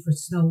auditioned for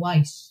Snow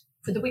White,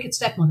 for the Wicked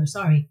Stepmother,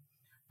 sorry.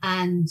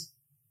 And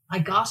I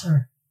got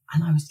her,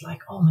 and I was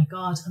like, oh my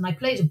God. And I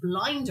played a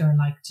blinder,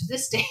 like, to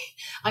this day.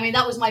 I mean,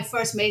 that was my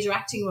first major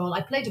acting role.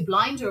 I played a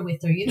blinder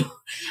with her, you know.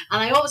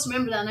 And I always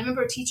remember that. And I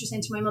remember a teacher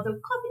saying to my mother,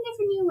 God, we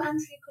never knew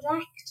Andrea could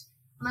act.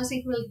 And I was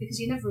thinking, well, because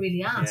you never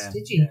really asked,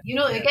 did you? You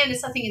know, again,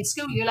 it's that thing in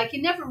school. You're like,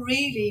 you never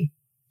really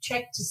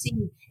checked to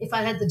see if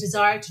I had the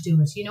desire to do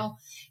it, you know?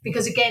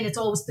 Because again, it's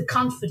always the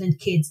confident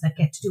kids that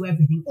get to do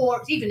everything.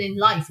 Or even in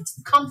life, it's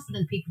the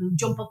confident people who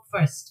jump up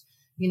first,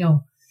 you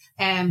know?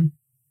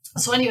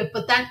 So anyway,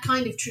 but that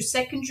kind of through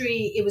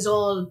secondary, it was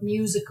all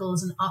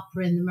musicals and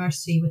opera in the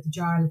Mercy with the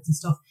Jarlets and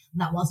stuff.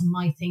 And that wasn't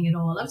my thing at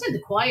all. I was in the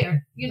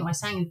choir, you know, I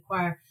sang in the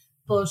choir,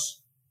 but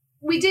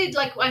we did,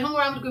 like, I hung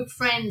around with a group of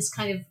friends,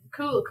 kind of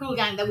cool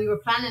gang, that we were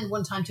planning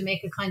one time to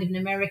make a kind of an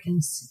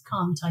American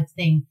sitcom type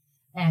thing,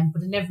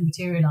 but it never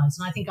materialized.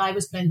 And I think I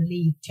was playing the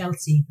lead,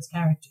 Chelsea, this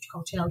character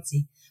called Chelsea.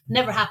 It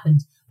never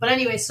happened. But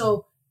anyway,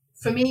 so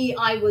for me,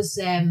 I was,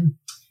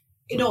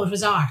 you know, it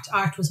was art.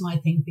 Art was my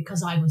thing,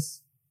 because I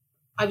was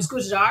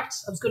good at art.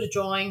 I was good at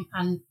drawing,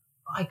 and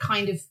I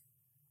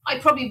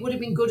probably would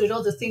have been good at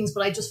other things,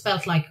 but I just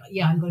felt like,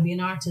 yeah, I'm going to be an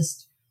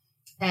artist.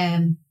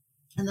 And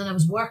then I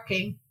was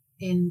working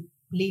in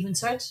Leaving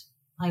Cert.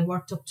 I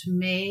worked up to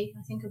May,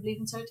 I think, of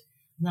Leaving Cert.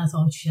 And I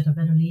thought, shit, I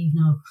better leave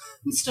now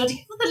and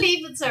study for the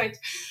Leaving Cert.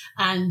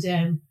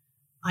 And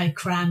I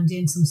crammed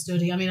in some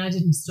study. I mean, I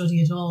didn't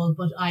study at all,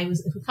 but it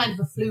was kind of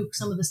a fluke.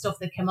 Some of the stuff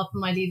that came up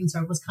in my Leaving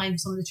Cert was kind of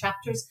some of the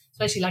chapters,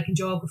 especially like in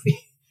geography.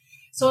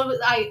 So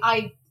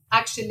I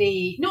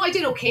Actually, no, I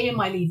did okay in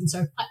my leaving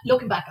cert.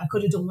 Looking back, I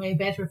could have done way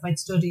better if I'd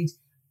studied,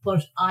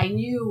 but I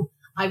knew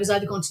I was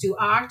either going to do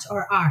art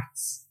or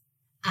arts.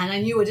 And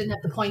I knew I didn't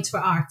have the points for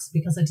arts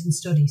because I didn't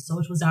study. So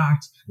it was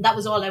art. And that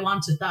was all I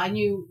wanted. That I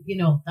knew,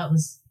 that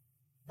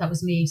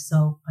was me.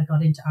 So I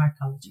got into art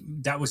college.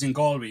 That was in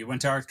Galway. You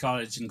went to art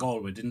college in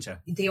Galway, didn't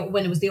you?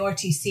 When it was the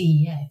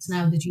RTC, yeah. It's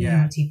now the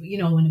GMT.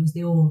 But, when it was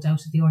the old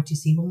out at the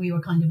RTC, when we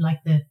were kind of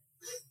like the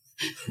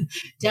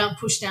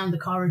pushed down the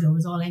corridor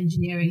was all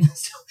engineering and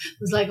stuff. It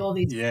was like all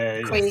these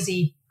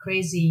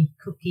crazy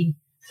cookie.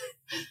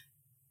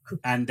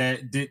 And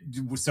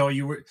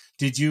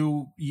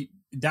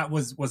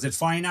was it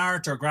fine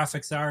art or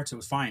graphics art? It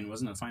was fine,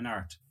 wasn't it? Fine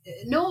art.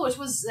 No, it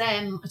was. I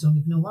don't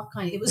even know what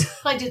kind. It was.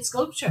 I did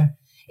sculpture.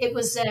 It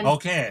was.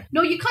 Okay.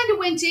 No, you kind of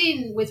went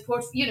in with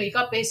you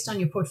got based on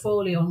your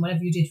portfolio and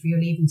whatever you did for your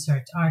leaving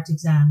cert art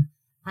exam,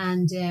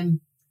 and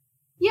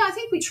I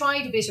think we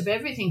tried a bit of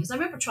everything because I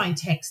remember trying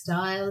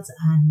textiles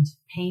and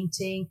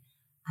painting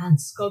and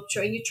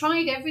sculpture, and you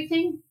tried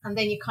everything, and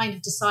then you kind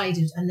of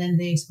decided, and then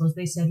they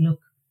said,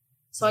 look.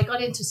 So I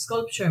got into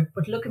sculpture,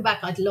 but looking back,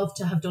 I'd love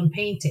to have done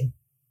painting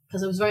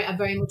because it was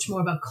very much more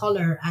about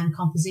color and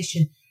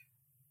composition.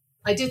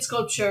 I did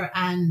sculpture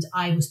and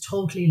I was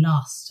totally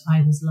lost.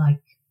 I was like,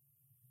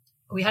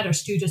 we had our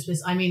studios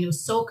with, it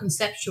was so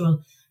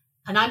conceptual,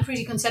 and I'm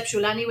pretty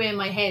conceptual anyway in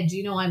my head.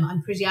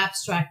 I'm pretty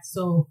abstract.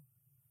 So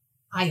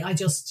I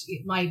just,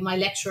 my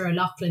lecturer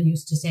Lachlan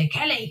used to say,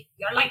 Kelly,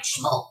 you're like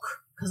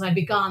smoke, because I'd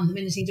be gone the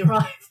minute he'd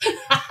arrive.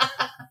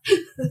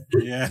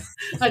 Yeah.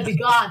 I'd be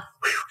gone.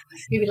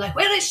 He'd be like,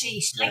 where is she?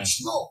 She's like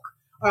smoke.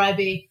 Or I'd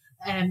be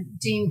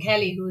Dean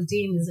Kelly, who was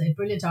Dean, is a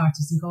brilliant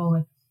artist in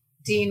Galway.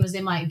 Dean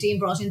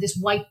brought in this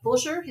white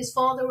butter. His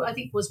father, I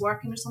think, was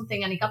working or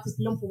something, and he got this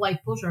lump of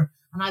white butter,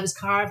 and I was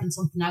carving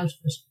something out of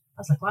it.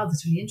 I was like, wow,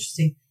 that's really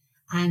interesting.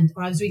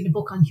 Or I was reading a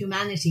book on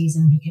humanities,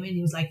 and he came in,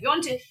 he was like, if you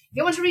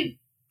want to read,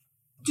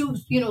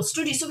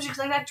 study subjects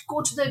like that,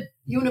 go to the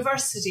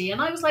university.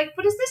 And I was like,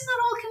 but is this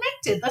not all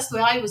connected? That's the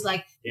way I was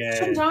like,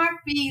 shouldn't art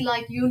be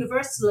like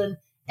universal and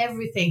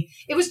everything?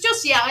 It was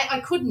just,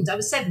 I couldn't. I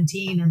was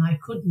 17 and I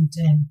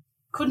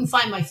couldn't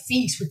find my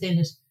feet within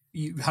it.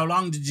 How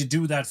long did you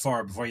do that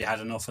for before you had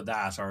enough of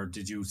that? Or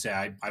did you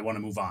say, I want to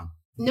move on?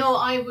 No,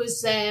 I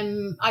was,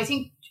 I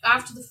think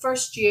after the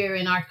first year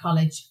in art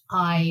college,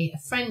 a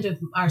friend of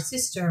our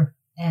sister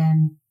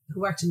who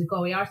worked in the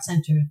Galway Art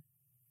Centre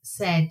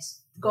said,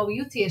 the Galway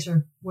Youth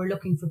Theatre were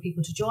looking for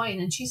people to join.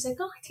 And she said,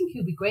 I think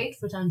you'd be great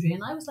for it, Andrea.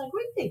 And I was like,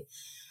 really?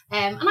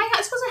 And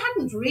I suppose I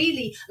hadn't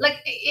really,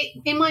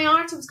 in my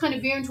art, I was kind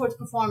of veering towards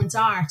performance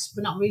art,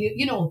 but not really,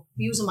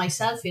 using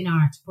myself in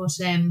art. But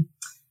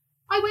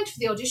I went for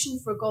the audition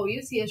for Galway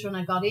Youth Theatre and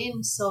I got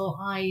in. So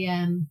I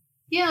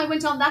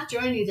went on that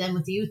journey then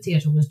with the Youth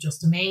Theatre. Was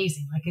just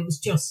amazing. It was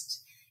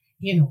just,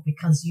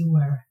 because you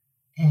were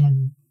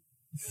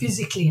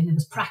physically and it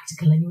was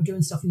practical and you were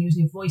doing stuff and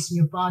using your voice and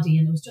your body,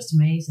 and it was just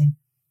amazing.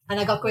 And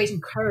I got great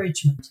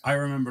encouragement. I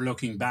remember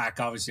looking back,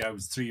 obviously I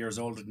was 3 years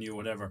older than you,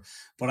 whatever,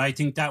 but I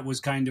think that was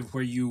kind of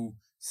where you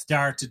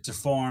started to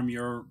form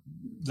your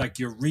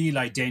real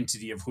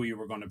identity of who you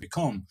were going to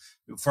become,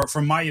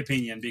 from my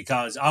opinion,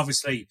 because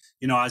obviously,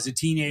 as a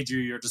teenager,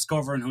 you're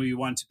discovering who you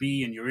want to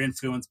be and you're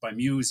influenced by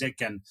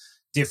music and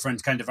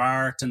different kind of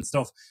art and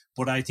stuff.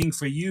 But I think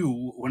for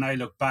you, when I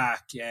look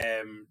back,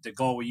 the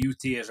Galway Youth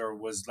Theatre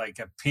was like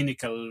a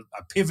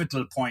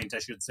pivotal point, I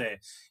should say,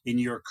 in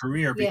your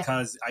career,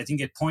 because I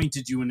think it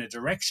pointed you in a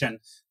direction,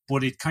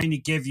 but it kind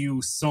of gave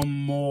you some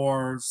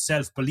more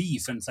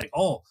self-belief. And it's like,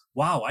 oh,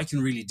 wow, I can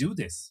really do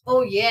this.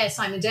 Oh, yes,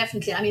 Simon,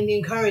 definitely. The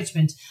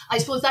encouragement. I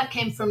suppose that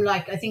came from,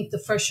 I think the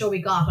first show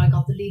we got, I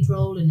got the lead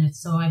role in it.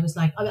 So I was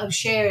I was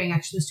sharing,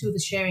 actually, there's two of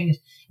us sharing it.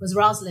 It was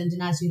Rosalind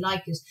and As You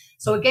Like It.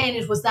 So again,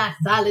 it was that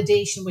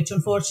validation, which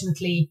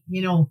unfortunately,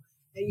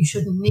 you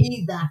shouldn't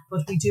need that,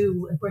 but we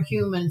do, we're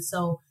human.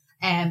 So,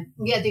 the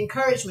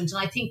encouragement. And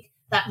I think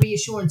that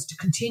reassurance to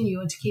continue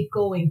and to keep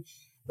going.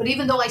 But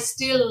even though I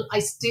still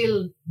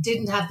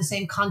didn't have the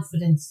same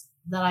confidence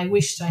that I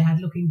wished I had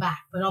looking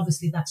back, but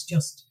obviously that's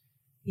just,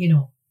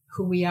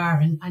 who we are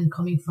and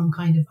coming from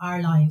kind of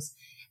our lives.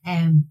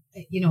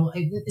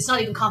 It's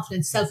not even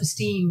confidence,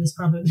 self-esteem is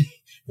probably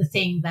the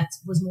thing that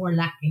was more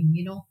lacking,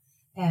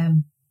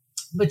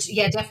 But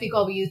yeah, definitely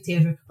Galway Youth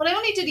Theatre. But I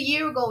only did a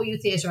year of Galway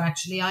Youth Theatre,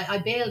 actually. I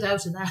bailed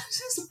out of that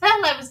as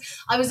well.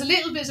 I was a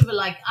little bit of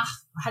I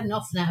had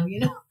enough now,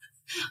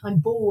 I'm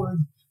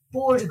bored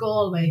of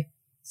Galway.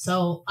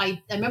 So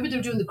I remember they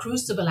were doing the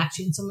Crucible,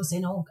 actually, and someone was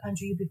saying, oh,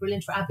 Andrew, you'd be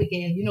brilliant for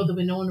Abigail, the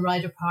Winona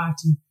Ryder part.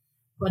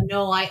 But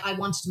no, I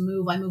wanted to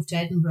move. I moved to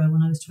Edinburgh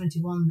when I was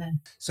 21 then.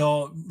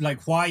 So,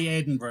 why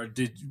Edinburgh?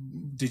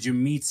 Did you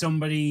meet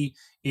somebody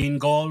in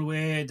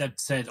Galway that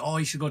said, oh,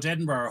 you should go to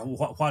Edinburgh?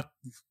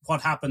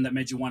 What happened that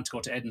made you want to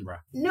go to Edinburgh?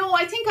 No,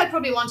 I think I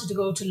probably wanted to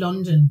go to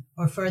London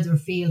or further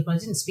afield, but I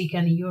didn't speak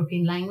any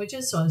European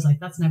languages. So I was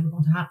like, that's never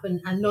going to happen.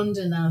 And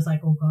London, I was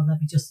like, oh God, that'd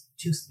be just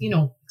too,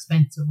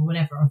 expensive or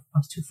whatever. I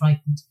was too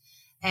frightened.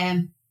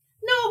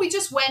 No, we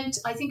just went,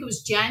 I think it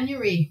was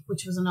January,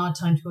 which was an odd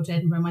time to go to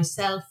Edinburgh,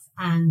 myself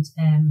and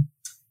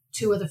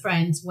two other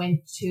friends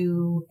went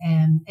to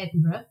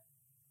Edinburgh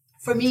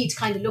for me to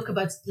kind of look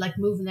about like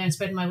moving there and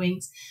spreading my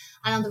wings.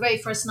 And on the very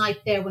first night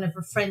there, one of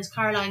her friends,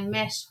 Caroline,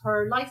 met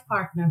her life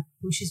partner,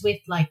 who she's with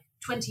like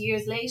 20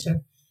 years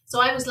later.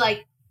 So I was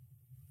like,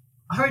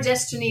 her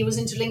destiny was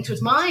interlinked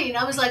with mine.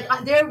 I was like,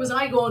 there was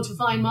I going to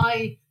find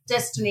my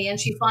destiny, and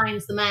she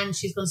finds the man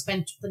she's going to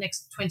spend the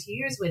next 20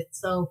 years with.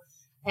 So,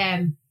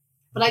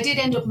 but I did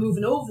end up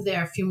moving over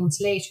there a few months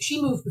later.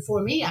 She moved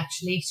before me,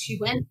 actually. She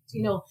went,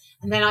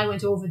 and then I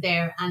went over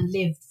there and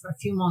lived for a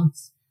few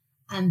months,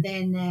 and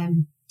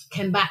then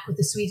came back with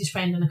a Swedish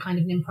friend on a kind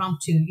of an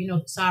impromptu,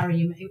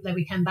 that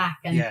we came back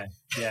and yeah.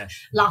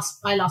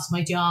 I lost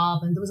my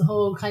job, and there was a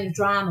whole kind of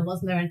drama,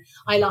 wasn't there? And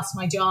I lost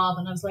my job,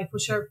 and I was like, well,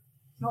 sure,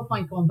 no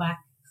point going back.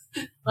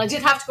 But I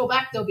did have to go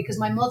back though, because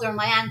my mother and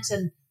my aunt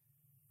and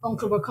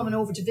uncle were coming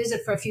over to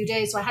visit for a few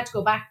days. So I had to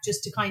go back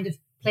just to kind of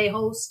play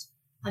host.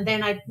 And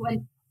then I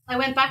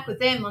went back with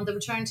them on the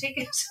return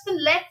ticket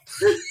and left.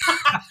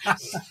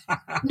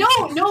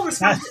 No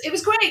responsibility. It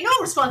was great. No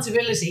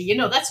responsibility.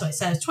 That's what I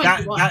said.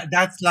 21.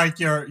 That's like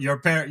your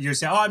parent. You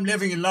say, "Oh, I'm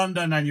living in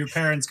London," and your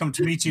parents come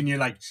to meet you, and you're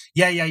like,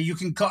 "Yeah, you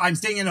can come. I'm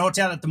staying in a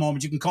hotel at the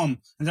moment. You can come."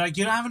 And they're like,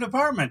 "You don't have an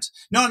apartment?"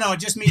 No,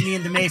 just meet me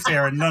in the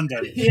Mayfair in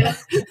London. Yeah.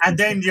 And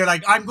then you're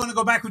like, "I'm going to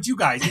go back with you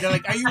guys." And they're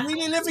like, "Are you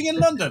really living in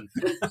London?"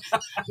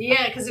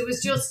 Yeah, because it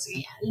was just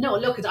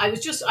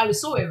I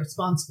was so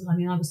irresponsible. I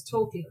mean, I was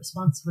totally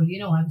irresponsible.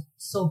 I was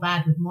so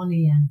bad with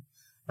money and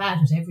bad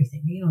with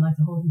everything, like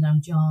the holding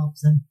down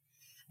jobs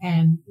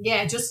and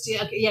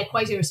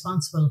quite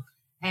irresponsible.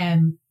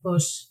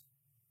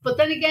 But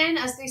then again,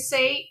 as they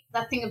say,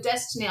 that thing of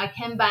destiny, I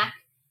came back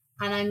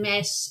and I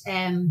met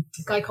a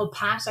guy called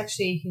Pat.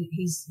 Actually,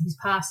 he's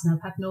passed now,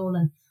 Pat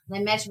Nolan. And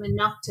I met him in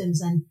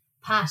Noctons, and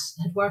Pat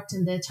had worked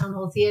in the Town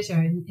Hall Theatre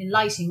in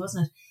lighting,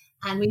 wasn't it?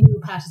 And we knew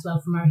Pat as well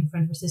from our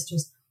friend of her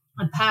sisters.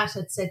 And Pat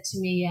had said to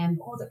me,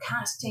 they're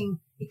casting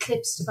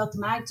Eclipsed about the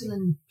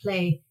Magdalene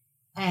play,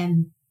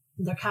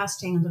 they're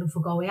casting and they're looking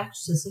for Galway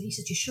actresses. So he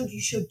said, you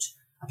should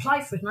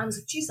apply for it. And I was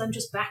like, geez, I'm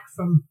just back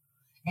from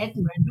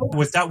Edinburgh.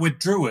 Was that with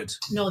Druid?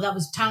 No, that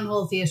was Town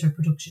Hall Theatre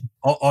production.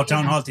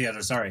 Town Hall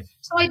Theatre, sorry.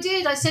 So I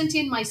sent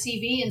in my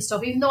CV and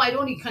stuff, even though I'd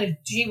only kind of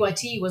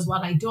GYT was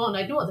what I'd done.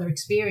 I'd no other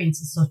experience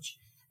as such.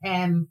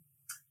 I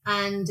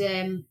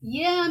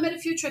made a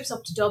few trips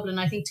up to Dublin,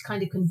 I think, to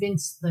kind of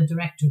convince the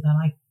director that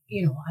I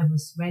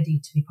was ready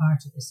to be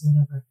part of this or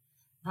whatever.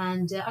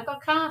 And I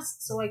got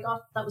cast. So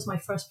that was my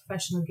first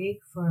professional gig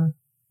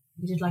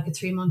we did like a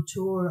 3-month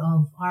tour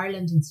of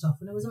Ireland and stuff.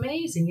 And it was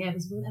amazing. Yeah, it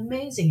was an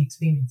amazing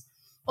experience.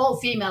 All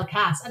female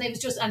cast. And it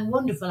was and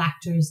wonderful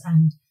actors.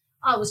 And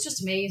it was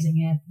just amazing.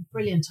 Yeah,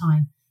 brilliant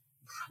time.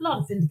 A lot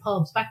of in the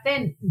pubs. Back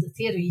then in the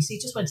theatre, you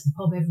just went to the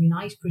pub every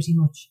night pretty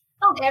much.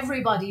 Not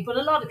everybody, but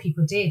a lot of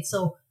people did.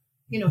 So,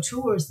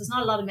 tours, there's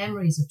not a lot of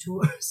memories of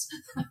tours.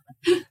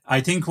 I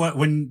think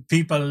when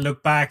people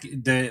look back,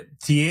 the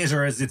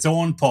theatre is its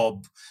own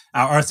pub.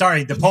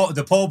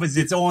 The pub is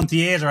its own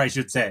theatre, I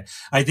should say.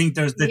 I think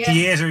there's the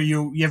theatre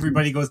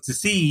everybody goes to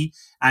see,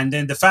 and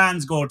then the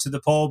fans go to the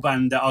pub,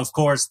 and of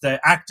course the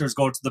actors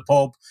go to the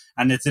pub,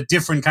 and it's a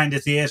different kind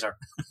of theatre.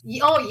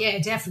 Oh yeah,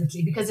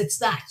 definitely, because it's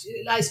that,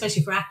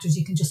 especially for actors,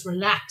 you can just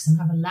relax and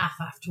have a laugh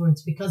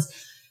afterwards, because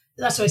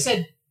that's what I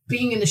said.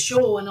 Being in a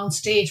show and on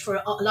stage for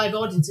a live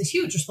audience is a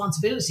huge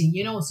responsibility,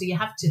 so you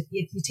have to,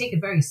 you take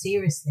it very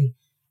seriously.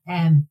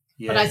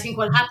 But I think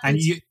what happened,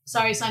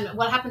 sorry, Simon,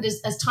 what happened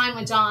is as time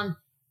went on,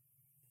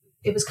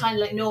 it was kind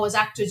of like, no, as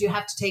actors, you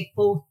have to take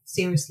both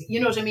seriously. You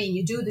know what I mean?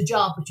 You do the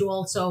job, but you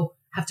also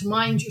have to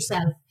mind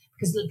yourself,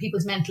 because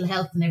people's mental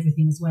health and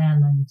everything as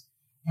well. And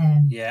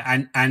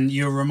and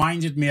you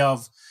reminded me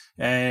of,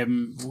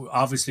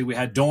 obviously we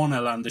had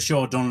Donal on the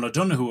show, Donal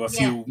O'Donoghue,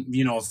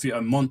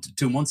 a month,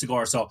 2 months ago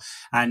or so,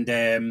 and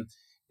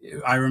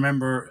I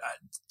remember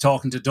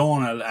talking to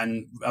Donal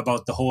and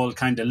about the whole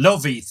kind of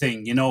lovey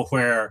thing,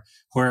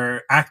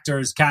 where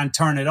actors can't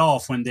turn it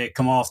off when they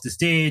come off the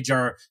stage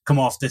or come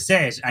off the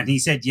set. And he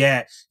said,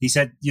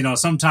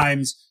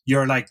 sometimes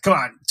you're like, come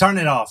on, turn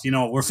it off,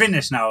 we're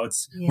finished now.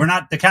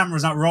 The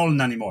camera's not rolling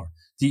anymore.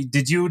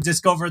 Did you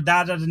discover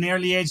that at an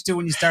early age too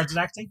when you started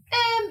acting?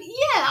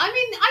 Yeah, I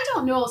mean, I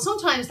don't know.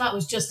 Sometimes that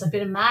was just a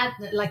bit of mad,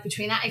 like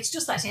it's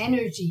just that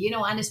energy,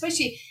 and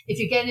especially if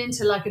you get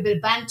into like a bit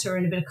of banter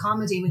and a bit of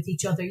comedy with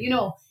each other,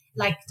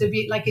 like there'd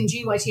be like in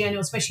GYT, I know,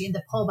 especially in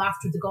the pub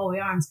after the Galway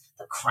Arms,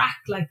 the crack,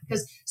 like,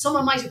 because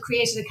someone might have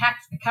created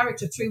a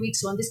character 3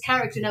 weeks ago, and this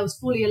character now is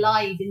fully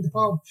alive in the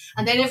pub,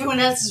 and then everyone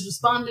else is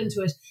responding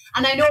to it.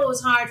 And I know it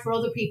was hard for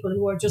other people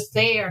who are just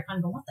there kind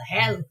of going, what the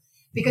hell?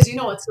 Because,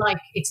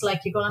 it's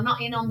like you're going, I'm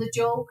not in on the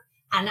joke.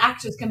 And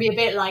actors can be a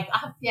bit like,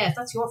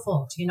 that's your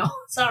fault,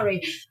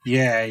 sorry.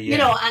 Yeah.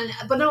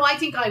 But no, I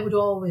think I would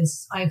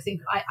always, I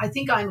think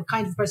I'm a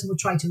kind of person who would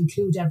try to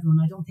include everyone.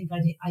 I don't think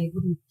I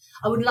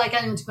wouldn't like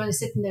anyone to kind of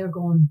sitting there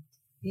going,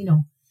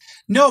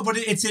 No, but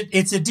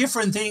it's a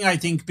different thing, I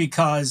think,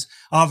 because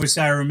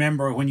obviously I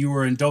remember when you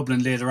were in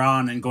Dublin later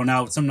on and going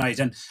out some night.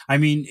 And I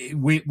mean,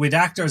 with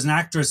actors and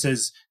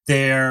actresses,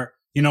 they're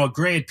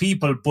great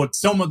people, but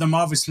some of them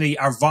obviously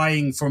are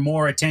vying for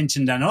more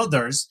attention than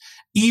others,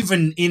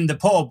 even in the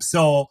pub.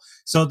 So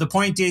the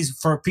point is,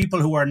 for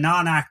people who are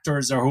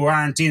non-actors or who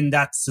aren't in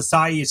that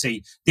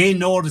society, they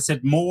notice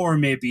it more.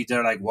 Maybe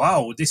they're like,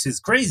 wow, this is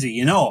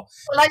crazy, Well,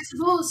 I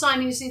suppose,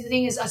 Simon, you see, the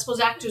thing is, I suppose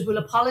actors will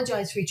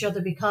apologise for each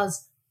other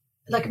because,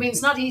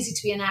 it's not easy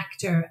to be an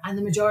actor, and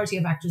the majority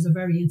of actors are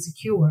very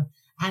insecure.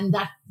 And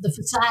that the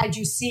facade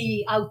you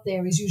see out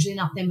there is usually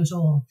not them at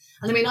all.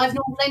 And I've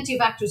known plenty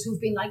of actors who've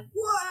been like,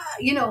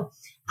 "What?"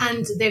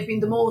 And they've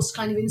been the most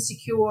kind of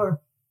insecure,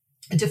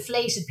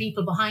 deflated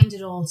people behind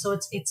it all. So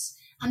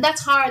and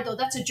that's hard though.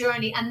 That's a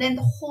journey. And then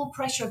the whole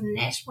pressure of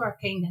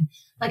networking, and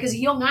as a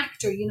young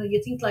actor,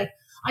 you think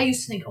I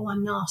used to think, oh,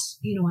 I'm not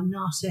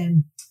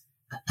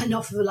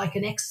enough of what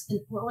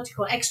do you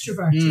call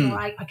extrovert?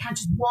 I can't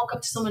just walk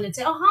up to someone and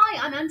say, oh,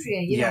 hi, I'm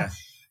Andrea, know.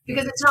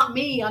 Because it's not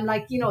me. I'm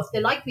like, if they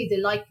like me, they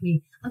like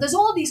me. And there's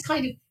all these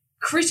kind of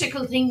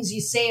critical things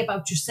you say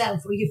about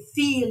yourself or you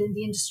feel in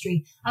the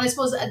industry. And I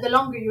suppose the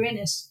longer you're in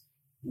it,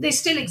 they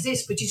still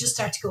exist, but you just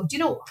start to go, do you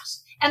know what?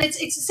 And it's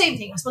the same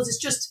thing. I suppose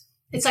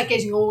it's like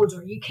getting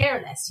older. You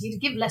care less. You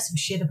give less of a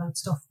shit about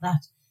stuff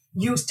that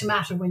used to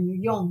matter when you're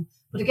young.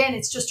 But again,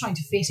 it's just trying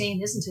to fit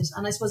in, isn't it?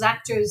 And I suppose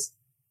actors,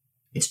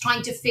 it's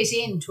trying to fit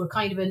into a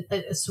kind of a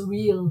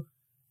surreal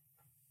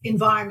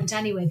environment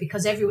anyway,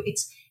 because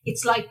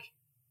it's like,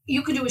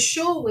 you could do a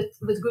show with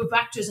a group of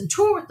actors and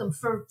tour with them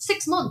for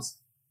 6 months.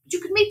 But you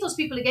could meet those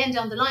people again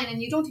down the line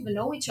and you don't even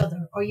know each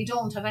other, or you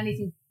don't have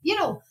anything,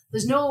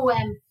 there's no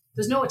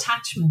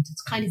attachment.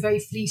 It's kind of very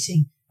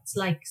fleeting. It's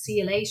like, see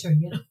you later,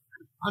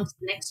 on to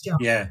the next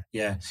job. Yeah.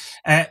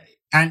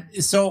 And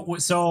so,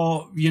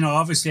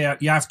 obviously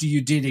after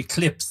you did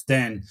Eclipse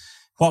then,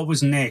 what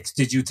was next?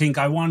 Did you think,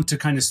 I want to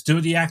kind of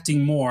study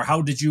acting more?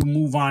 How did you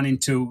move on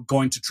into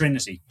going to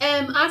Trinity?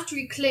 After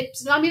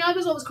Eclipse, I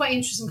was always quite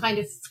interested in kind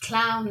of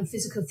clown and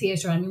physical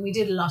theatre. We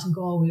did a lot in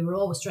Galway. We were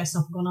always dressing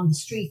up and going on the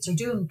streets or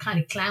doing kind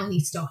of clowny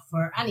stuff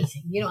or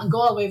anything. And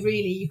Galway,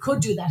 really, you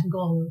could do that in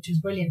Galway, which was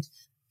brilliant.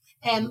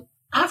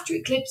 After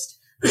Eclipse,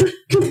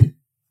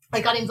 I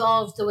got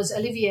involved. There was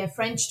Olivier, a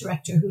French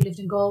director who lived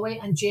in Galway,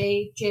 and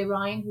Jay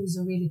Ryan, who's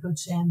a really good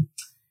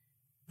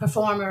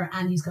performer,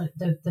 and he's got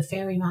the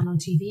Ferryman on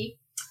TV,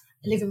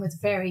 Living with the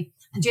Fairy.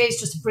 And Jay's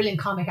just a brilliant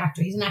comic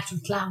actor. He's an actor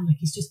of clown,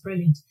 he's just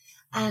brilliant.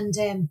 And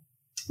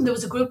there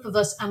was a group of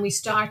us, and we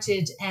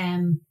started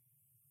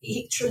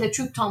Le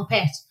Troupe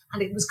Tempête,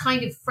 and it was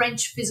kind of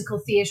French physical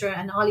theatre,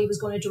 and Ollie was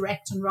going to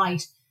direct and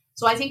write.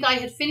 So I think I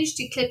had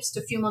finished Eclipsed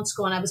a few months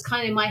ago, and I was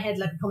kind of in my head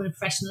like becoming a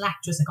professional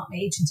actress. I got my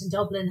agent in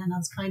Dublin, and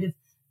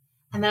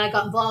and then I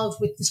got involved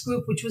with this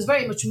group, which was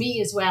very much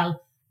me as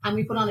well. And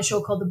we put on a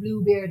show called The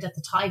Bluebeard at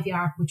the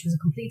Tyviark, which was a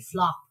complete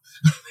flop.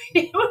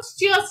 It was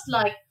just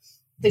like,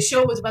 the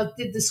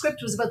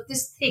script was about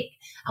this thick,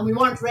 and we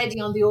weren't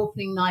ready on the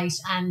opening night,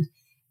 and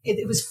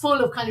it was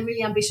full of kind of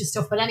really ambitious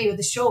stuff. But anyway,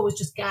 the show was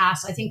just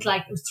gas. I think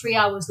it was 3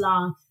 hours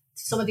long.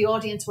 Some of the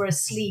audience were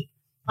asleep.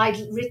 I'd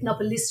written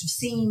up a list of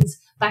scenes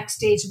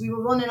backstage. We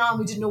were running on.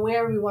 We didn't know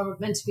where we were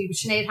meant to be with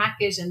Sinead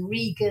Hackett and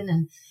Regan,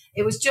 and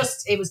it was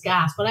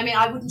gas. But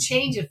I wouldn't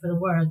change it for the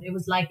world. It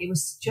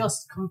was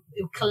just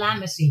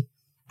calamity.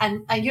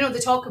 And they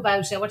talk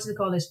about, what do they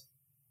call it?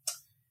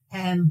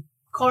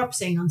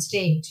 Corpsing on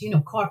stage.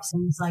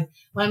 Corpsing is like,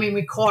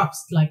 we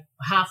corpsed like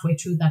halfway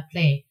through that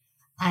play.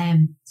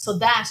 So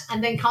that,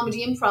 and then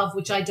comedy improv,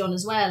 which I'd done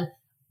as well.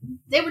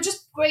 They were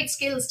just great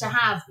skills to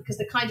have, because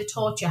they kind of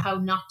taught you how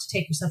not to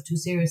take yourself too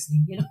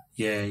seriously,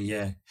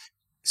 Yeah.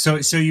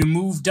 So you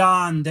moved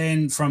on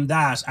then from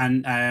that,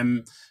 and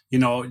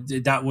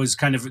that was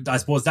kind of, I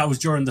suppose that was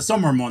during the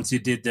summer months you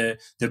did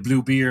the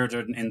Bluebeard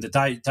in the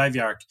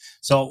Tyviark.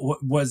 So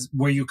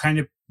were you kind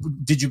of,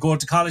 did you go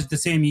to college the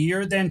same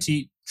year then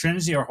to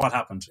Trinity, or what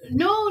happened?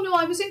 No,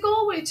 I was in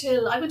Galway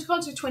I went to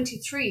college at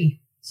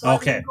 23. So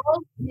okay.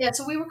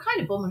 So we were kind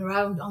of bumming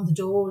around on the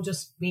dole,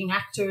 just being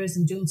actors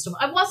and doing stuff.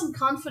 I wasn't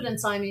confident,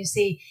 Simon, you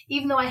see.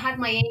 Even though I had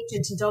my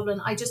agent in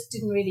Dublin, I just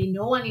didn't really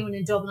know anyone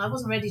in Dublin. I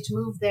wasn't ready to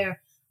move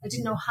there. I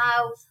didn't know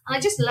how. And I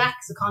just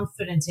lacked the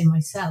confidence in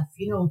myself,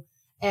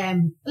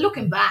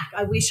 Looking back,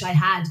 I wish I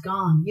had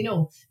gone,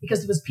 because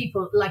there was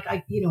people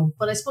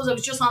but I suppose I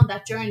was just on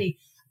that journey.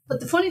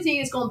 But the funny thing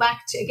is, going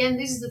back to, again,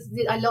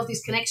 I love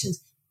these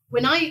connections.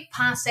 When I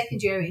passed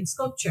second year in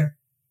sculpture,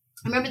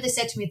 I remember they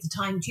said to me at the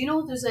time, do you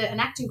know there's an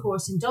acting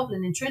course in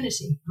Dublin in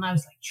Trinity? And I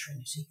was like,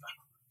 Trinity, like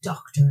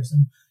doctors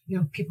and,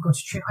 people go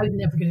to Trinity. I would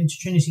never get into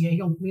Trinity. A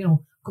young,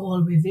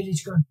 Galway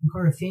village girl from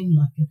Corrafin,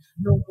 like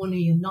no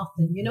money and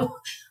nothing,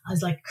 I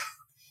was like,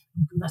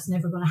 that's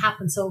never going to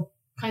happen. So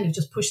kind of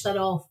just pushed that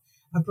off.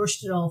 I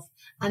brushed it off.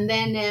 And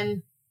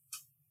then,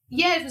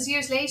 it was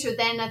years later.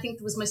 Then I think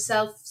it was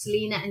myself,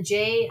 Selena and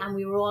Jay, and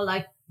we were all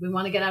like, we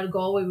want to get out of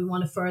Galway. We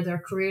want to further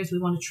our careers. We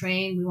want to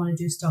train. We want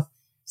to do stuff.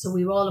 So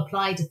we all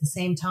applied at the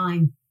same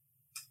time.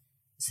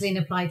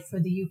 Selena applied for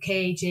the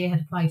UK, Jay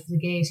had applied for the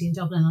Gaiety in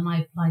Dublin, and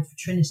I applied for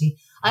Trinity.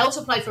 I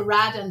also applied for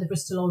RADA and the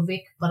Bristol Old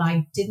Vic, but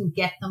I didn't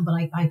get them. But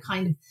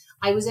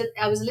I was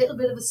a little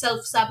bit of a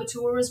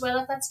self-saboteur as well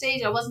at that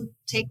stage. I wasn't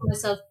taking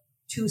myself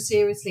too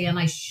seriously, and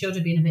I should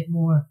have been a bit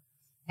more,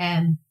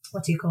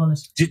 what do you call it?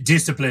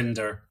 Disciplined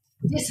or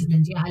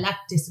Disciplined. Yeah, I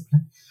lacked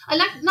discipline.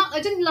 I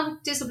didn't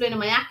lack discipline in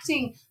my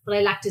acting, but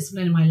I lacked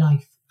discipline in my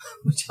life,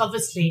 which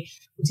obviously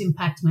would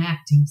impact my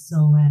acting.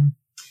 So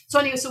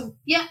anyway, so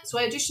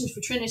I auditioned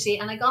for Trinity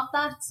and I got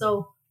that.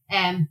 So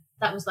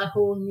that was that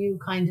whole new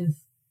kind of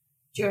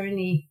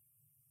journey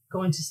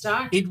going to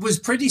start. It was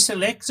pretty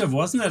selective,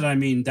 wasn't it? I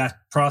mean, that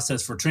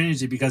process for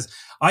Trinity, because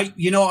I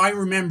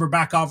remember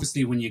back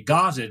obviously when you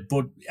got it,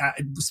 but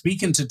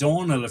speaking to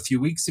Donal a few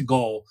weeks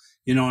ago,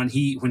 and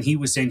when he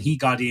was saying he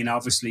got in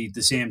obviously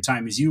the same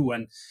time as you,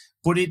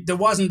 but there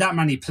wasn't that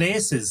many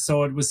places,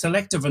 so it was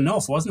selective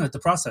enough, wasn't it, the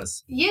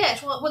process? Yeah,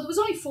 well, there was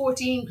only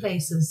 14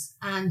 places,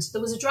 and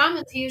there was a drama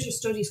and theatre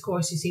studies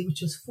course, you see,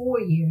 which was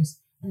 4 years,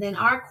 and then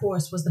our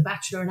course was the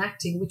Bachelor in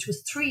Acting, which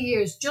was 3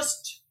 years,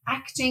 just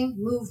acting,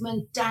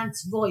 movement,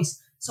 dance,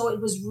 voice. So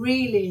it was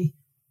really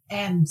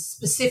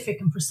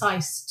specific and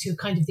precise to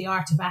kind of the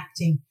art of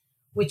acting,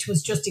 which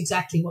was just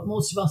exactly what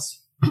most of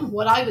us,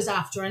 what I was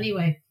after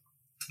anyway.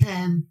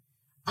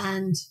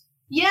 And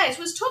yeah, it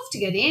was tough to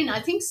get in. I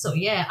think so.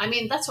 Yeah. I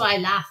mean, that's why I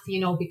laugh,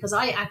 because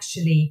I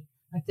actually,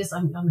 like this,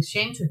 I'm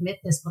ashamed to admit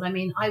this, but I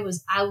mean, I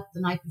was out the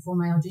night before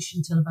my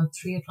audition till about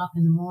 3:00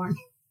 in the morning.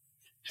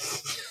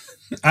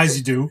 As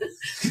you do.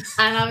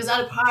 And I was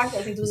at a party,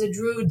 I think there was a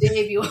Drew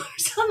debut or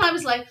something. I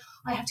was like,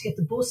 I have to get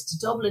the bus to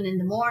Dublin in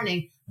the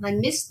morning. And I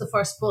missed the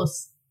first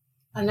bus.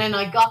 And then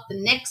I got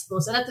the next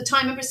bus. And at the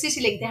time, remember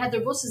CityLink, they had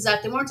their buses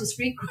out. They weren't as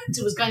frequent.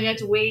 It was kind of, you had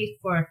to wait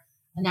for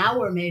an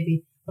hour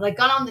maybe. But I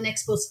got on the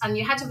next bus and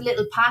you had to have a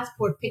little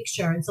passport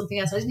picture and something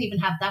else. I didn't even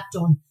have that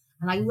done.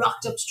 And I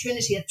rocked up to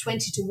Trinity at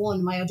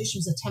 1:50. My audition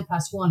was at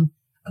 1:10,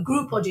 a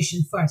group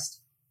audition first.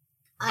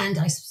 And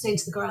I was saying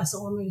to the girl, I said,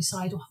 I'm really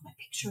sorry, I don't have my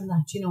picture in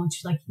that, and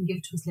she's like, you can give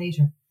it to us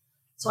later.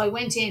 So I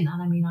went in and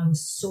I mean, I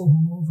was so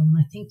hungover. And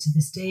I think to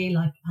this day,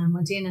 I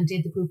went in and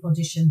did the group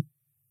audition.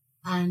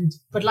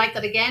 But like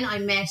that again, I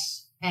met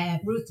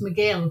Ruth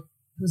McGill,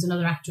 who's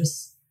another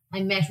actress.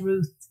 I met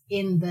Ruth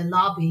in the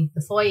lobby,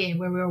 the foyer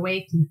where we were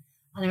waiting.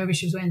 And I remember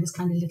she was wearing this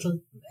kind of little,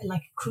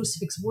 like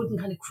wooden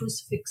kind of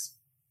crucifix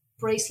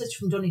bracelet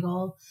from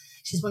Donegal.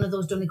 She's one of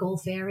those Donegal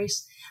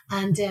fairies.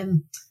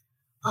 And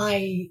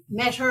I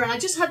met her and I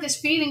just had this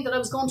feeling that I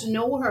was going to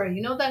know her,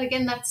 that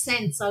again, that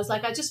sense. I was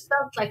like, I just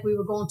felt like we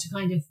were going to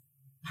kind of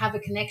have a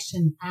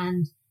connection.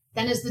 And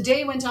then as the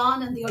day went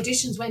on and the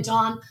auditions went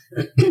on,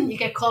 you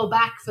get called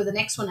back for the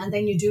next one. And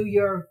then you do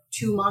your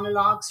 2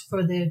 monologues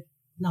for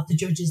not the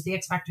judges, the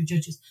X Factor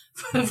judges,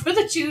 for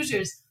the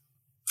tutors.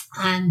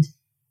 And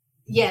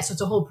yeah, so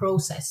it's a whole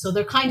process. So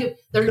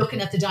they're looking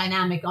at the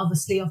dynamic,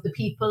 obviously, of the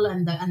people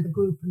and the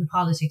group and the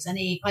politics. And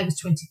I was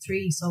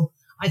 23, so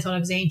I thought I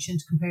was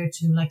ancient compared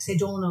to, like, say,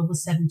 Donal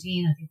was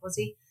 17, I think, was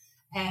he?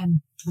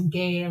 And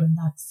Gail and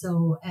that.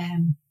 So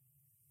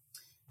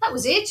that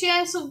was it,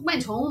 yeah. So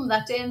went home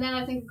that day, and then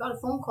I think got a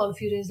phone call a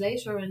few days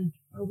later or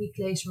a week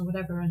later or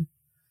whatever. And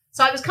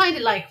so I was kind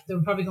of like, they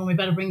were probably going, we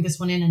better bring this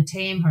one in and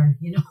tame her,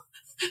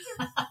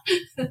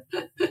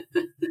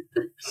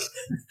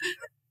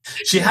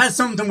 She has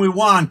something we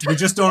want. We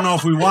just don't know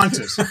if we want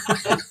it.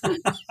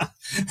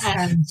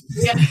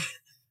 Yeah.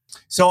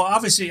 So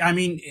obviously, I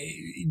mean,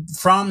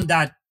 from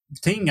that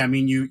thing, I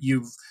mean,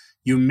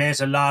 you met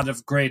a lot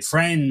of great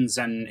friends,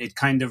 and it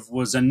kind of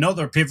was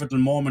another pivotal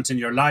moment in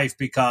your life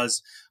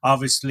because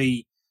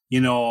obviously,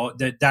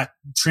 that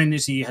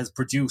Trinity has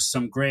produced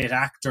some great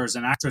actors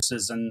and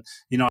actresses, and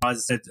as I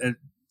said,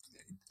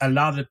 a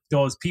lot of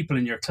those people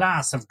in your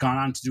class have gone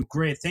on to do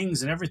great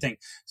things and everything.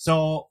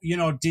 So,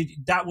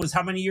 that was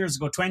how many years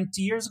ago?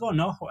 20 years ago?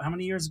 No, how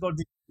many years ago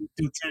did you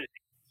do Trinity?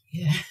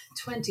 Yeah,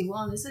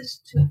 21, is it?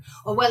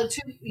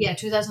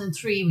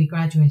 2003 we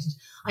graduated.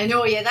 I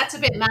know, yeah, that's a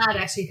bit mad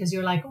actually, because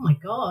you're like, oh my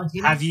God.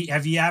 Have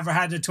you ever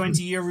had a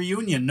 20-year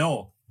reunion?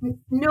 No.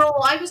 No,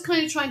 I was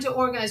kind of trying to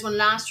organise one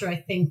last year,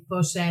 I think,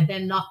 but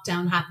then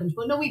lockdown happened.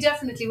 But no, we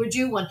definitely were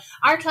due one.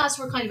 Our class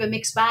were kind of a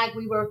mixed bag.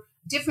 We were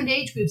different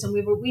age groups, and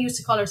we used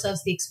to call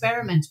ourselves the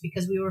Experiment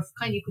because we were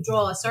you could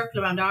draw a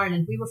circle around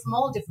Ireland. We were from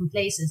all different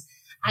places.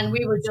 And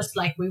we were just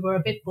like, we were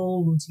a bit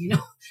bold,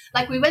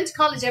 like we went to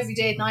college every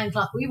day at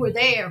 9:00. We were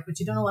there, but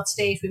you don't know what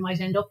state we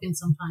might end up in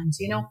sometimes,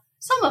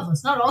 some of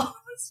us, not all of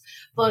us,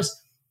 but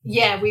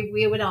yeah,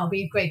 we would all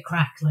be great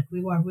crack. Like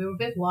we were a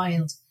bit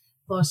wild,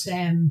 but,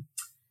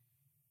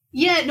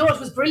 yeah, no,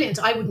 it was brilliant.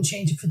 I wouldn't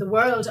change it for the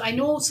world. I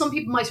know some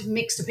people might have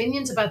mixed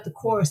opinions about the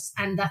course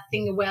and that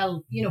thing.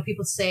 Well,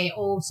 people say,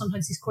 oh,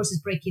 sometimes these courses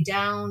break you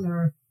down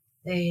or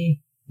they,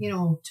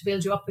 to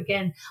build you up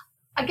again.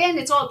 Again,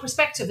 it's all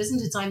perspective,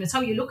 isn't it, Simon? It's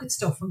how you look at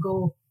stuff and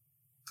go.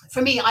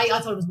 For me, I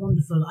thought it was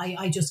wonderful.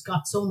 I just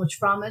got so much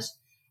from it.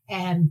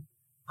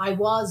 I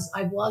was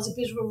a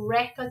bit of a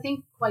wreck, I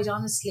think, quite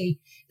honestly,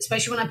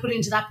 especially when I put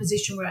into that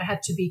position where I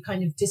had to be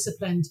kind of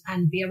disciplined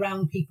and be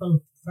around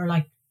people for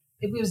like,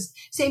 it was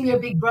same year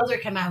Big Brother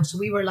came out. So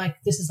we were like,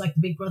 this is like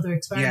the Big Brother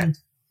experiment.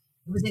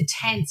 Yeah. It was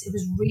intense. It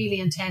was really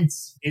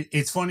intense.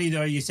 It's funny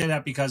though you say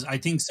that because I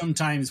think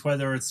sometimes,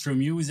 whether it's through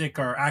music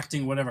or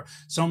acting, whatever,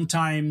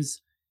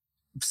 sometimes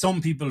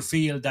some people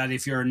feel that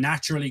if you're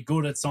naturally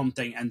good at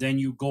something and then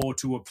you go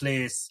to a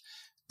place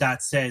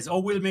that says, oh,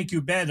 we'll make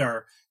you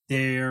better,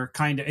 they're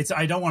kind of,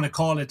 I don't want to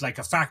call it like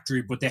a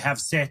factory, but they have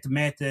set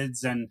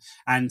methods,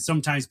 and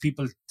sometimes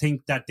people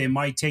think that they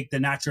might take the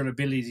natural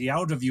ability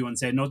out of you and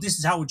say, no, this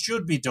is how it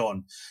should be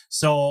done.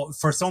 So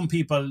for some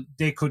people,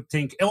 they could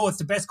think, oh, it's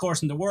the best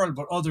course in the world,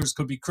 but others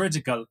could be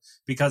critical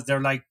because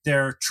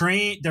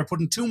they're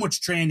putting too much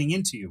training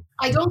into you.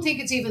 I don't think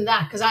it's even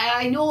that, because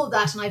I know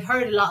that, and I've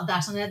heard a lot of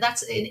that, and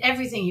that's in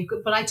everything you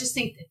could, but I just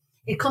think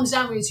it comes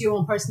down to your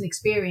own personal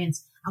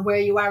experience and where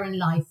you are in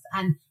life.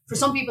 And for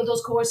some people,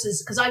 those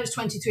courses, because I was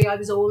 23, I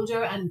was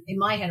older, and in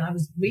my head, I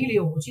was really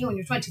old. You know, when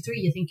you're 23,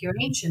 you think you're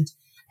ancient.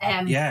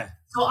 Yeah.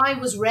 So I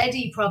was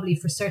ready probably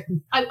for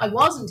certain, I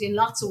wasn't in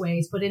lots of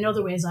ways, but in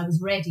other ways I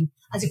was ready.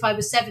 As if I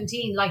was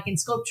 17, like in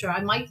sculpture,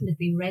 I mightn't have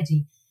been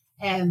ready.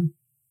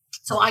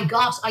 So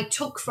I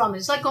took from it.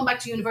 It's like going back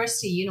to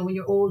university, you know, when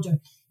you're older,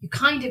 you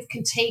kind of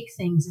can take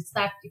things. It's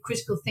that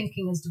critical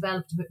thinking has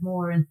developed a bit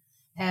more. And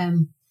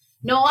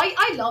no,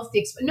 I love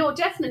no,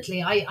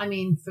 definitely. I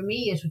mean, for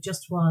me, it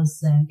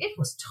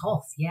was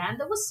tough. Yeah. And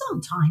there was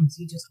sometimes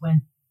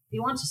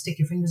you want to stick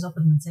your fingers up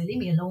at them and say, leave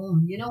me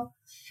alone, you know,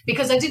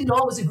 because I didn't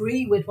always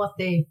agree with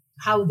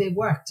how they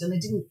worked, and I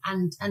didn't,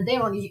 and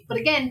they're only, but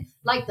again,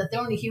 like that,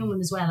 they're only human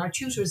as well. Our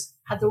tutors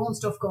had their own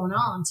stuff going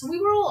on. So we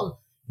were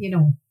all, you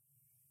know,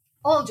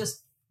 all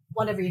just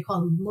whatever you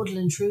call them,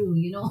 muddling through,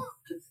 you know.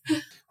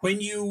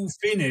 When you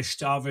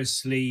finished,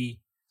 obviously,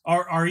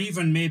 or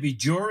even maybe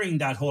during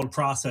that whole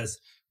process,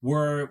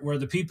 were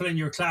the people in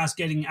your class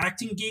getting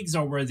acting gigs,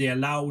 or were they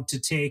allowed to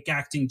take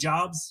acting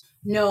jobs?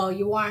 No,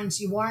 you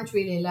weren't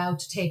really allowed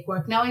to take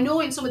work. Now, I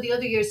know in some of the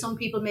other years, some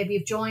people maybe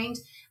have joined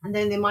and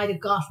then they might have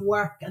got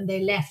work and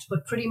they left,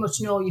 but pretty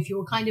much no, if you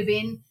were kind of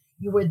in,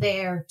 you were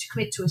there to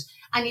commit to it.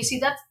 And you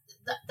see,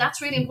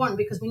 that's really important,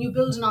 because when you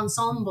build an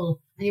ensemble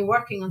and you're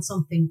working on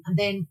something and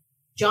then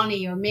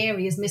Johnny or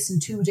Mary is missing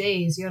 2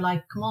 days, you're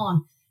like, come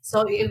on.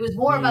 So it was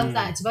more about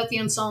that. It's about the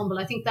ensemble.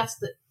 I think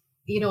that's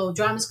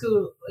drama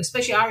school,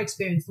 especially our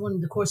experience,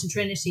 the course in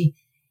Trinity,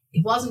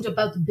 it wasn't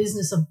about the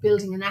business of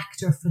building an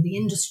actor for the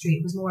industry.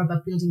 It was more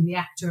about building the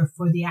actor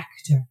for the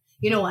actor,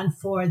 you know, and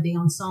for the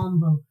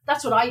ensemble.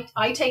 That's what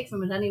I take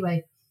from it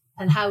anyway,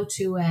 and how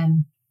to,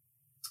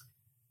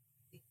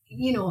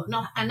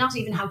 not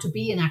even how to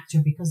be an actor,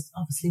 because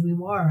obviously we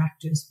were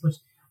actors, but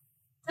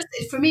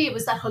for me, it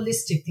was that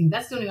holistic thing.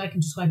 That's the only way I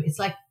can describe it. It's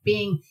like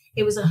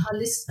it was a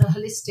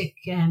holistic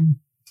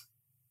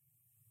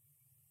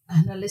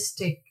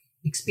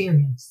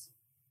experience.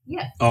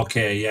 Yeah.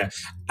 Okay, yeah.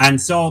 And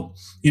so,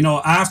 you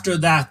know, after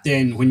that,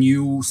 then when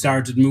you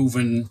started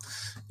moving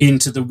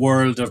into the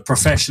world of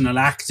professional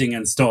acting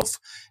and stuff,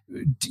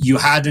 you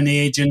had an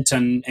agent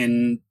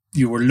and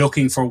you were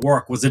looking for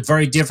work. Was it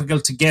very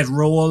difficult to get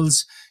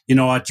roles? You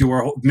know, you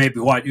were maybe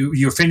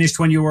you finished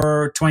when you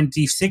were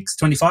 26,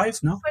 25,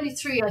 no?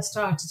 23 I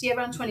started. Yeah,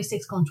 around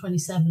 26, going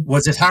 27.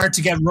 Was it hard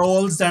to get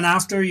roles then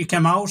after you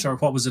came out, or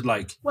what was it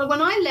like? Well,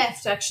 when I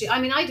left, actually,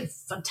 I mean, I had a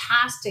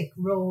fantastic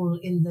role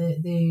in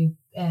the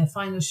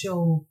final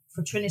show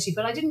for Trinity,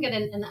 but I didn't get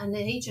an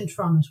agent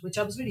from it, which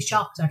I was really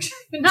shocked,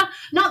 actually. Not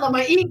that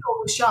my ego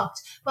was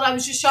shocked, but I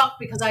was just shocked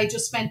because I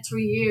just spent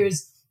 3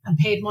 years and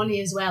paid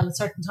money as well at a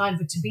certain time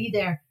for to be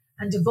there,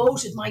 and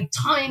devoted my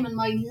time and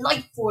my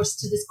life force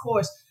to this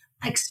course,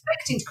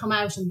 expecting to come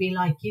out and be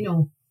like, you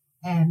know,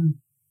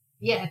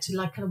 to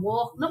like kind of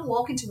not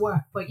walk into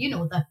work, but, you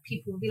know, that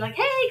people would be like,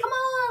 hey, come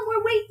on,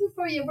 we're waiting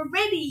for you. We're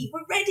ready.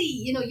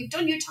 You know, you've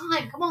done your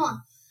time. Come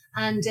on.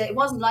 And it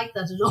wasn't like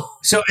that at all.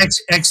 So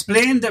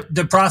explain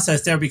the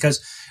process there,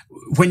 because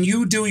when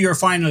you do your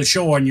final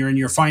show and you're in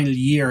your final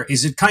year,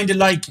 is it kind of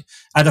like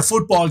at a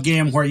football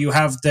game where you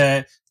have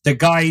the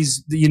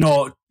guys, you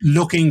know,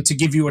 looking to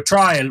give you a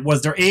trial?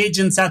 Was there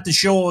agents at the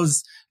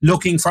shows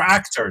looking for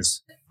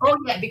actors? Oh,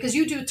 yeah, because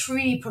you do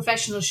 3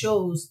 professional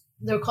shows.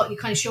 They're called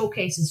kind of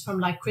showcases from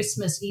like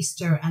Christmas,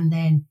 Easter, and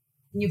then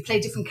you play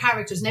different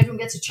characters, and everyone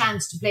gets a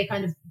chance to play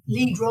kind of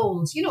lead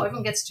roles. You know,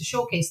 everyone gets to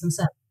showcase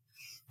themselves.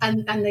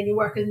 And then you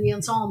work in the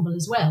ensemble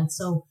as well.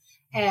 So,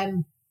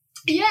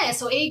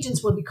 so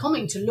agents will be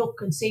coming to look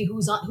and see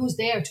who's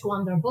there to go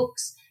on their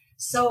books.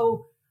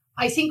 So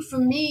I think for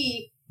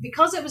me,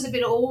 because I was a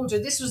bit older,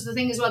 this was the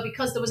thing as well,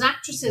 because there was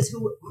actresses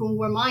who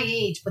were my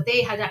age, but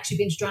they had actually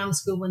been to drama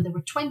school when they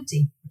were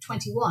 20 or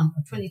 21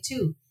 or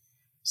 22.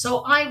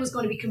 So I was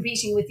going to be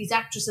competing with these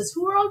actresses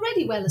who were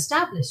already well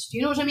established.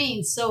 You know what I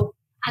mean? So,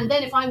 and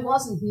then if I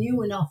wasn't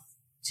new enough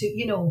to,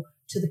 you know,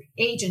 to the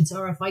agents,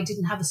 or if I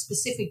didn't have a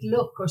specific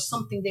look or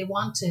something they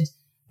wanted,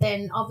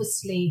 then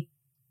obviously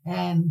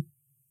I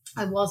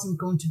wasn't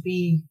going to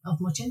be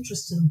of much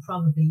interest to them,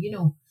 probably, you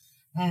know.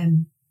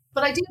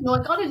 But I did know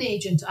I got an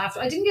agent after.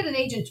 I didn't get an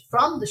agent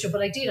from the show,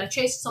 but I did. I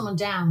chased someone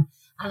down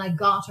and I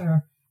got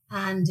her.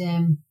 And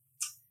again,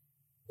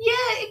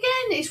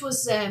 it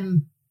was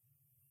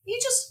you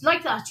just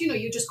like that, you know,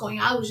 you're just going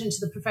out into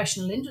the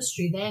professional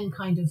industry, then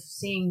kind of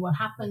seeing what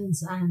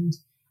happens. And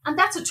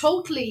that's a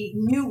totally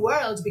new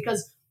world,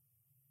 because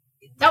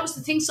that was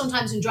the thing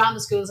sometimes in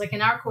drama schools, like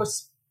in our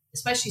course,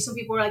 especially some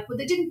people were like, well,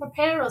 they didn't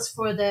prepare us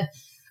for the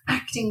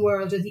acting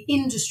world or the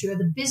industry or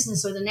the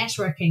business or the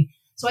networking.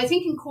 So I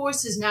think in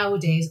courses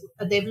nowadays,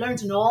 they've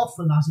learned an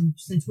awful lot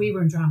since we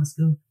were in drama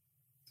school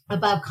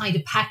about kind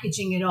of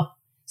packaging it up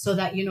so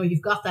that,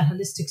 you've got that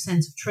holistic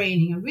sense of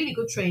training and really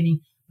good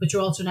training, but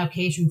you're also now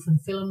catering for the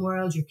film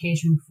world. You're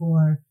catering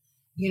for,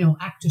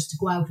 actors to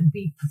go out and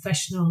be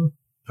professional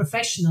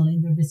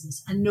in their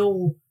business and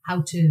know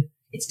how to,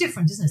 it's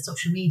different, isn't it?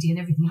 Social media and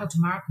everything, how to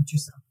market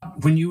yourself.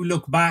 When you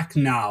look back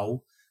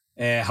now,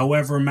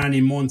 however many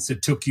months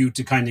it took you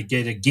to kind of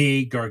get a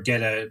gig or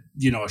get a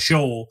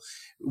show,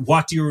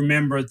 what do you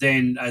remember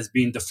then as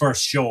being the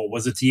first show?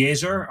 Was it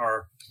theatre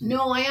or?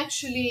 No, I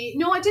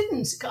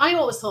didn't. I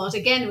always thought,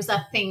 again, it was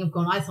that thing of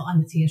going, I thought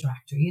I'm a theatre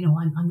actor,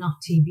 I'm not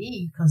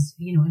TV because,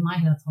 in my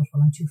head I thought,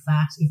 well, I'm too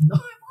fat, even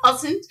though I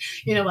wasn't,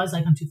 I was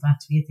like, I'm too fat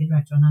to be a theatre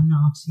actor and I'm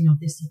not,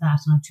 this or that,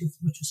 and I'm too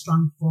much of a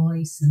strong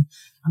voice and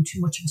I'm too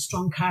much of a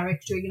strong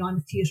character, I'm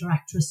a theatre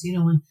actress,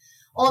 and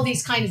all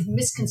these kind of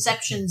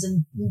misconceptions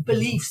and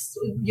beliefs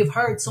you've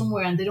heard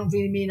somewhere and they don't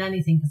really mean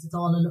anything because it's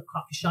all a look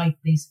cocky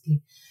shite,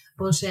 basically.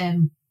 But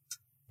then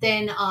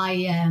I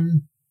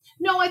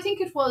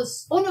think it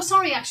was, I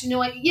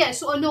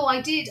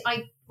did.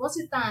 I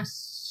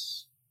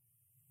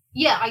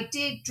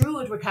did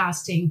Druid were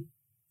casting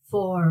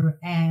for,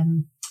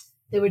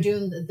 they were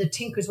doing the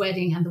Tinker's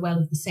Wedding and the Well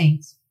of the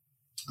Saints.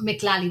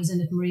 Mick Lally was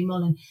in it, Marie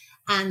Mullen.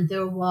 And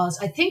there was,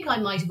 I think I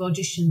might have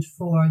auditioned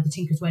for the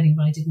Tinker's Wedding,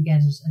 but I didn't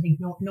get it. I think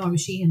Norma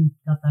Sheehan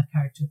got that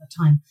character at that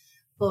time.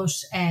 But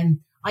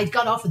I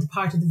got offered the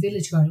part of the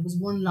village girl. It was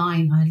one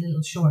line. I had a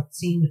little short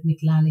scene with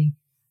Mick Lally.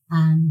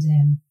 And,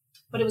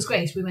 but it was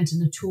great. We went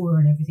on a tour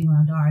and everything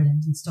around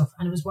Ireland and stuff.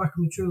 And it was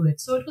working with Druid.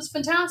 So it was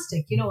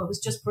fantastic. It was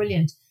just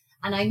brilliant.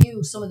 And I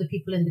knew some of the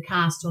people in the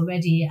cast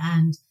already.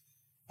 And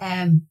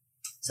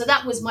so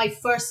that was my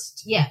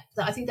first,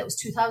 I think that was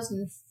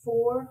 2004.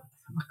 Oh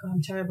my God,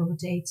 I'm terrible with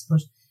dates.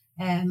 But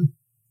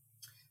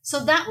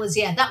so that was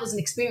an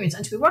experience.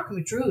 And to be working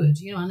with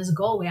Druid, and as a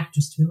Galway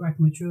actress to be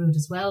working with Druid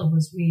as well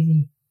was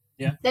really...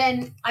 Yeah.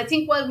 Then I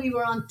think while we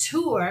were on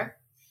tour,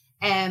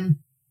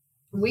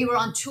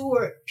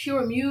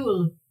 Pure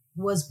Mule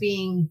was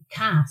being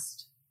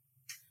cast.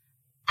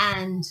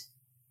 And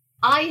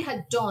I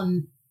had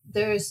done,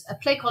 there's a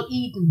play called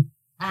Eden,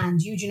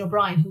 and Eugene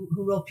O'Brien,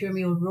 who wrote Pure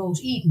Mule, wrote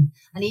Eden.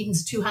 And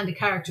Eden's a two-handed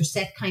character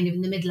set kind of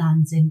in the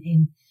Midlands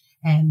in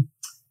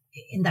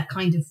that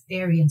kind of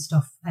area and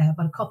stuff,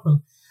 about a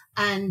couple.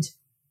 And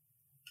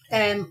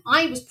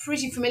I was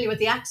pretty familiar with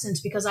the accent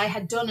because I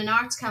had done an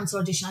Arts Council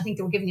audition. I think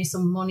they were giving you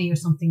some money or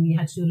something. You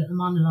had to do a little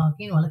monologue,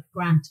 like a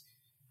grant.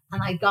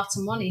 And I got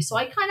some money. So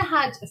I kind of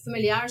had a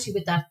familiarity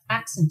with that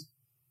accent.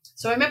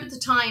 So I remember at the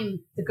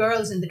time, the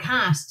girls in the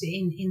cast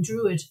in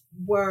Druid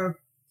were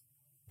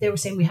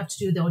saying we have to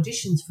do the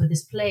auditions for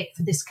this play,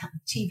 for this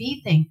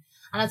TV thing.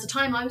 And at the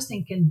time I was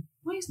thinking,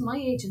 why isn't my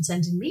agent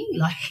sending me?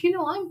 And I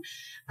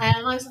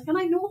was like, and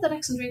I know that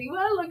accent really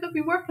well. I've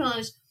been working on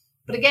it.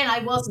 But again, I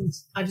was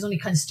only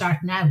kind of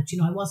starting out, I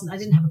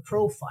didn't have a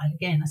profile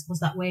again, I suppose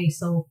that way.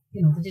 So,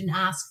 they didn't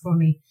ask for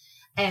me.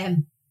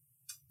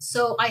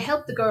 So I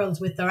helped the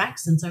girls with their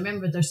accents. I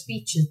remember their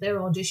speeches,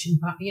 their audition,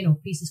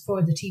 pieces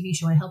for the TV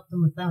show. I helped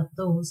them with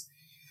those.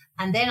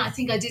 And then I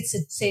think I did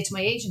say to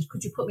my agent,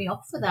 could you put me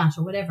up for that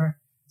or whatever?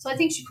 So I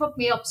think she put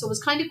me up. So it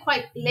was kind of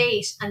quite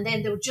late. And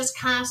then they were just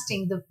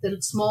casting the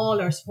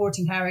smaller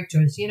supporting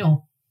characters,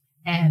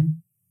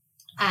 and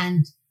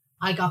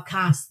I got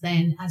cast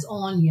then as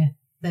Anya,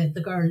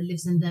 the girl who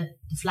lives in the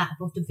flat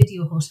above the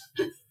video hut.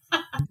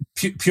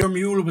 Pure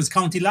Mule was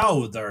County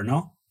Louth there,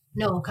 no?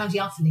 No, County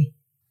Offaly.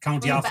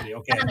 County Offaly,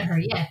 okay.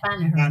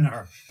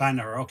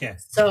 Banagher, okay.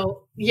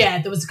 So,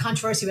 there was a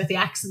controversy about the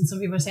accents. Some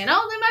people were saying,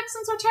 oh, them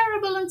accents are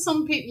terrible. And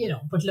some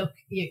people, but look,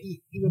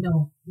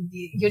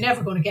 you're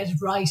never going to get it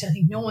right. I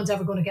think no one's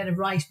ever going to get it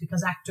right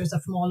because actors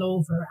are from all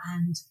over.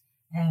 And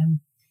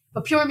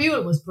but Pure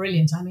Mule was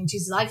brilliant. I mean,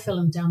 Jesus, I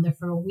filmed down there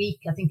for a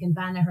week, I think, in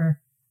Banagher.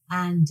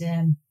 And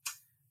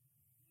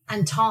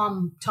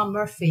Tom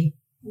Murphy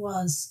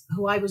was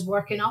who I was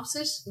working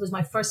opposite. It was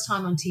my first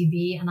time on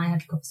TV, and I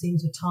had a couple of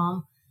scenes with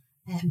Tom.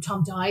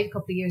 Tom died a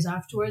couple of years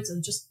afterwards,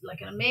 and just like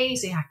an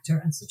amazing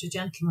actor and such a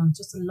gentleman,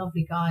 just a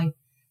lovely guy.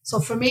 So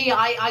for me,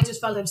 I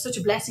just felt it was such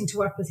a blessing to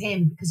work with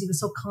him because he was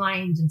so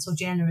kind and so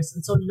generous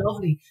and so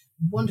lovely,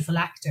 wonderful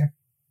actor.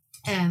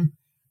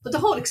 But the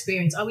whole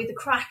experience, with the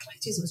crack,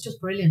 it was just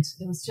brilliant.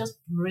 It was just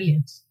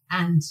brilliant.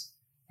 And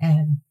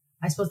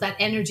I suppose that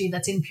energy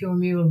that's in Pure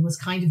Mule was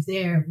kind of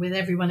there with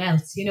everyone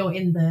else,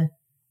 in the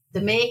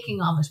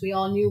making of it. We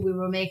all knew we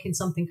were making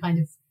something kind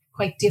of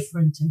quite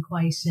different and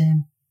quite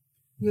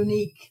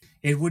unique.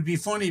 It would be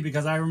funny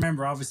because I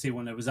remember obviously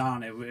when it was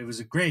on, it was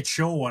a great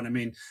show, and I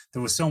mean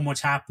there was so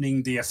much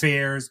happening, the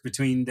affairs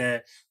between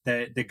the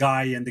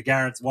guy and the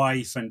guard's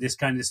wife and this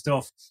kind of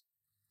stuff.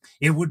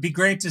 It would be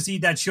great to see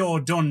that show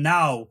done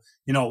now,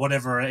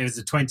 whatever it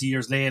was, 20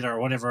 years later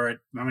or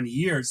whatever, how many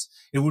years.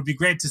 It would be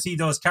great to see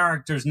those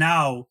characters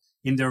now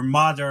in their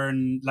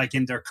modern, like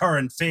in their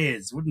current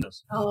phase, wouldn't it?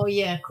 Oh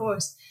yeah, of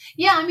course.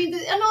 Yeah, I mean,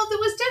 I know there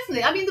was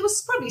definitely. I mean, there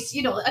was probably,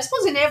 I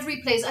suppose in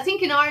every place. I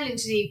think in Ireland,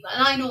 and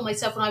I know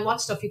myself when I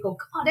watch stuff, you go,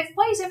 "God,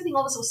 why is everything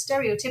always so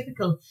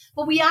stereotypical?"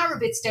 But we are a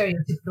bit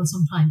stereotypical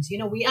sometimes.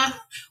 We are.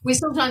 We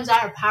sometimes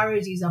are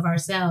parodies of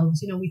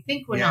ourselves. We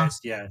think we're not.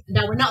 Yeah.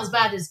 Now we're not as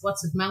bad as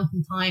what's it,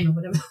 Mountain Time or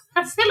whatever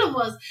that film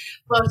was,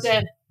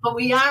 but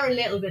we are a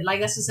little bit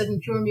like, as I said in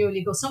Pure Mule.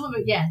 You go, some of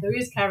it, yeah, there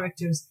is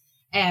characters.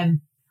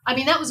 I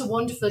mean, that was a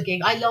wonderful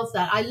gig. I love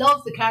that. I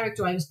love the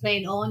character I was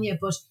playing, Anya,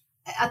 but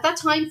at that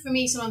time for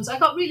me, sometimes I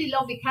got really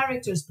lovely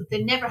characters, but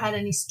they never had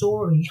any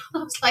story.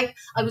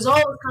 I was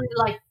always kind of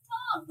like,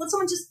 oh, will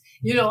someone just,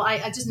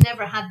 I just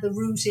never had the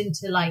route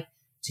into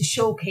to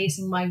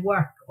showcasing my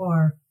work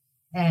or,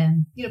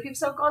 people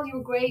say, oh God, you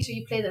were great or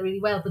you played that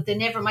really well, but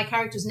my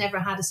characters never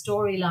had a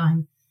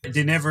storyline.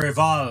 They never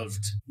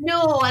evolved.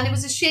 No, and it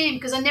was a shame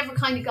because I never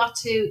kind of got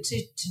to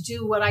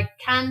do what I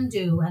can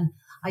do. And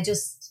I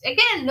just,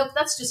 again, look,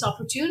 that's just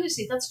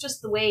opportunity. That's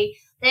the way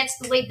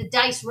the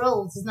dice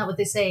rolls. Isn't that what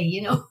they say,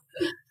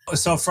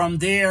 So from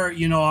there,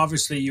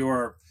 obviously you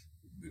were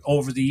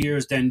over the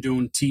years then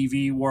doing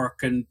TV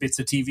work and bits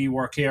of TV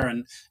work here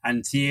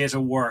and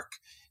theatre work.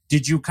 I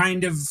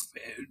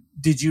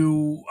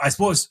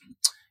suppose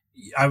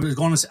I was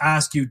going to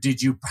ask you,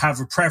 did you have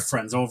a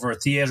preference over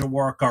theatre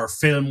work or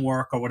film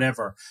work or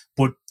whatever?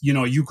 But,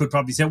 you could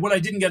probably say, well, I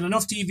didn't get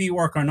enough TV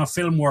work or enough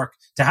film work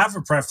to have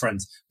a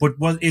preference. But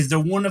is there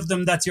one of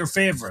them that's your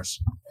favourite?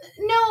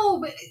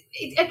 No, but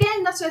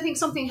again, that's why I think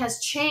something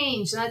has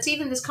changed. And it's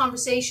even this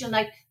conversation,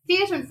 like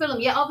theatre and film,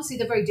 yeah, obviously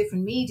they're very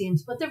different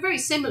mediums, but they're very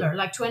similar.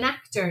 Like to an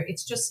actor,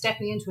 it's just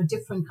stepping into a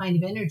different kind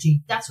of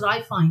energy. That's what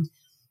I find.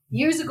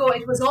 Years ago,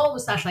 it was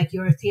always that, like,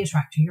 you're a theatre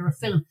actor, you're a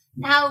film.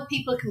 Now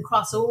people can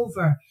cross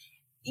over.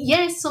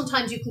 Yes,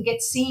 sometimes you can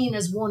get seen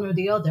as one or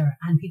the other,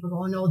 and people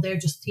go, oh, no, they're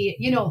just theatre.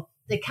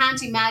 They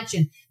can't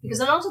imagine. Because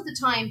a lot of the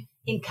time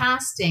in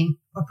casting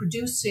or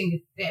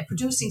producing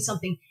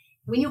something,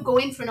 when you go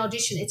in for an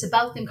audition, it's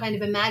about them kind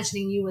of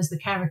imagining you as the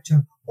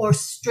character, or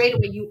straight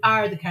away you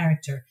are the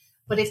character.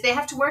 But if they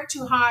have to work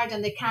too hard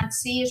and they can't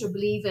see it or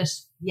believe it,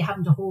 you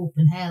haven't a hope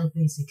in hell,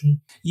 basically.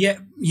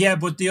 Yeah.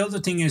 But the other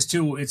thing is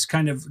too, it's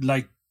kind of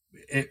like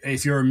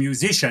if you're a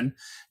musician,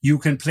 you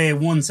can play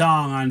one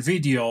song on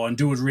video and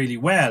do it really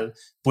well.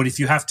 But if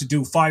you have to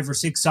do 5 or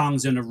 6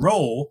 songs in a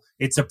row,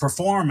 it's a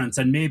performance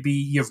and maybe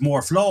you have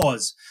more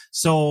flaws.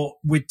 So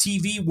with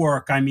TV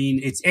work, I mean,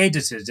 it's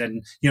edited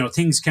and,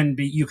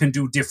 you can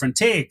do different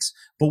takes.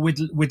 But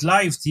with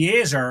live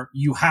theatre,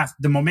 you have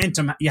the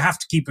momentum, you have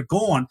to keep it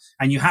going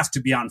and you have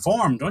to be on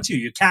form, don't you?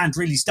 You can't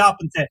really stop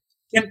and say,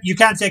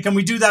 can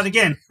we do that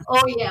again?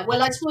 Oh, yeah.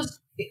 Well, I suppose...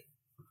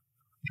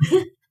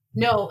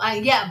 No,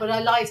 but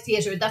I live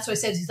theatre. That's what I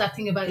said. Is that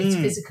thing about it's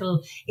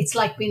physical. It's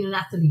like being an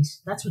athlete.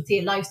 That's what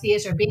live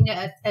theatre. Being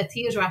a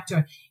theatre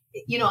actor.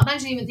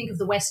 Imagine even think of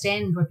the West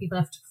End where people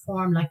have to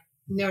perform like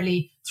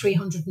nearly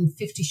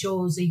 350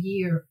 shows a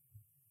year.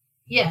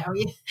 Yeah, or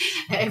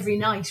every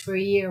night for a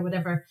year, or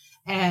whatever.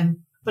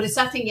 But it's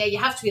that thing. Yeah, you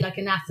have to be like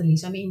an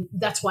athlete. I mean,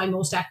 that's why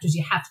most actors,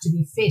 you have to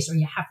be fit or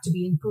you have to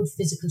be in good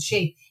physical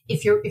shape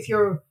if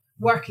you're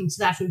working to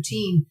that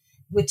routine.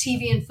 With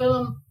TV and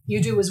film,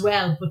 you do as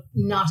well, but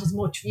not as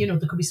much. There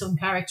could be some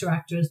character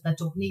actors that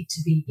don't need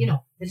to be,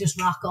 they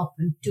just rock up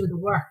and do the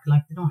work.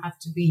 Like they don't have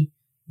to be,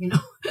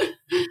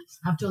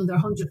 have done their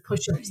 100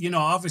 push-ups.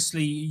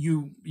 Obviously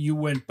you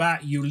went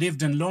back, you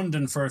lived in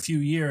London for a few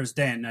years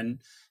then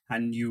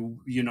and you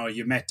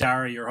met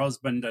Dara, your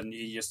husband, and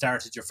you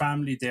started your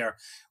family there.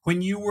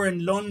 When you were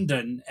in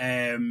London,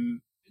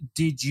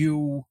 did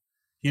you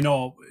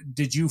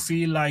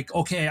feel like,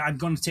 okay, I'm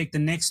going to take the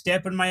next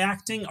step in my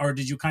acting? Or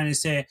did you kind of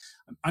say,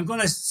 I'm going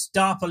to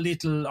stop a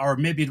little, or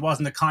maybe it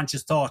wasn't a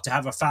conscious thought to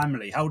have a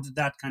family? How did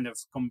that kind of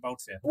come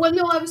about for you? Well,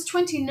 no, I was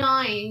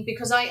 29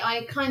 because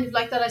I kind of,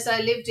 like that I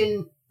said,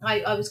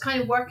 I was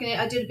kind of working it.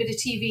 I did a bit of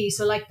TV.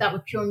 So like that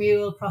with Pure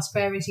Mule,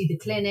 Prosperity, The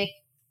Clinic.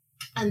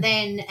 And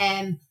then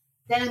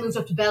I moved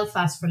up to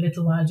Belfast for a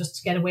little while just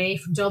to get away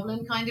from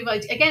Dublin, kind of. I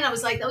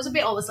was like, that was a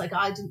bit always like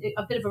a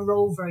bit of a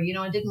rover,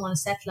 I didn't want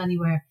to settle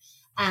anywhere.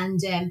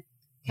 And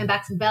came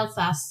back from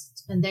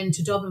Belfast and then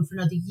to Dublin for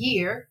another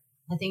year,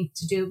 I think,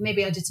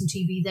 maybe I did some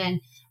TV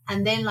then.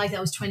 And then I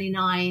was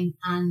 29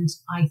 and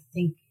I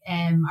think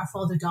our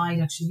father died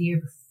actually the year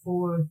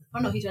before. Oh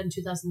no, he died in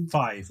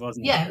 2005,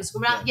 wasn't it? Yeah, it was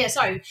around,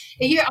 sorry.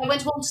 A year, I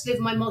went home to live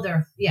with my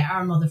mother,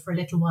 our mother, for a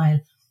little while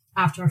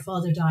after our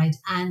father died.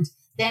 And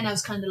then I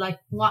was kind of like,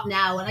 what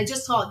now? And I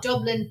just thought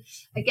Dublin,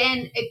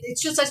 again,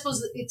 it's just, I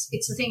suppose it's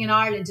the thing in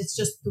Ireland, it's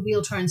just the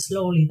wheel turns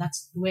slowly.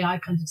 That's the way I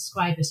kind of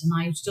describe it. And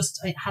I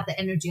had the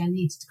energy I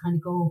needed to kind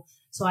of go.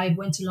 So I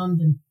went to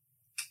London.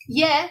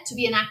 Yeah, to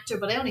be an actor,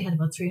 but I only had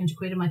about 300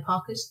 quid in my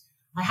pocket.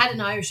 I had an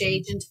Irish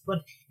agent, but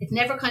it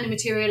never kind of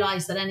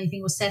materialised that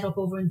anything was set up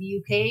over in the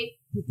UK.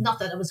 Not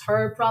that it was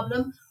her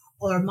problem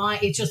or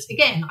it just,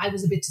 again, I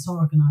was a bit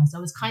disorganised. I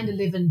was kind of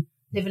living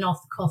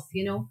off the cuff,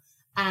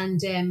 and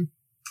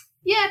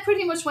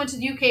pretty much went to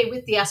the UK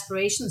with the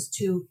aspirations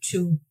to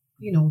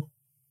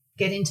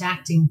get into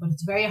acting, but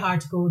it's very hard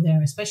to go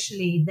there,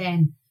 especially then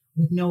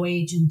with no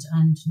agent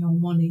and no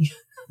money.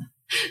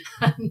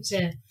 And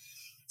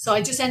so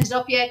I just ended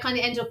up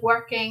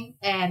working,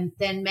 and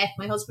then met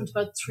my husband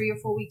about 3 or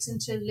 4 weeks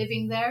into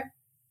living there.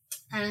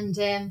 And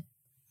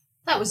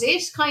that was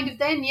it kind of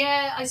then.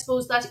 Yeah, I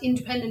suppose that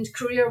independent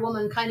career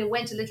woman kind of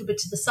went a little bit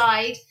to the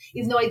side,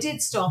 even though I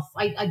did stuff.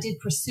 I did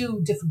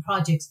pursue different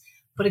projects.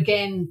 But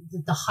again,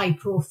 the high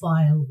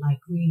profile,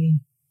 like really,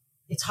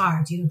 it's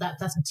hard. You know,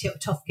 that's a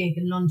tough gig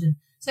in London.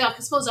 So I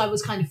suppose I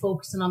was kind of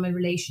focusing on my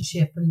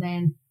relationship. And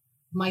then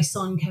my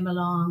son came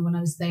along when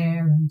I was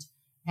there. And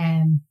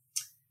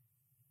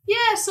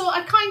so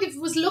I kind of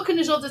was looking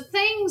at other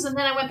things. And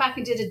then I went back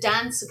and did a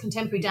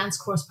contemporary dance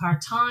course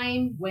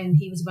part-time when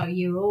he was about a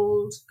year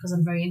old, because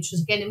I'm very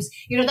interested. Again, it was,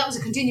 you know, that was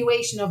a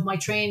continuation of my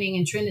training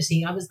in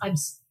Trinity. I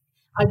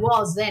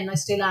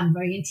still am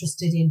very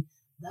interested in,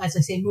 as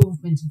I say,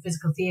 movement and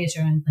physical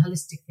theatre and the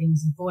holistic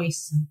things and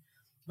voice. And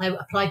I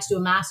applied to do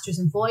a master's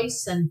in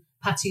voice, and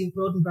Patsy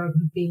Rodenberg,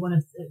 who'd be one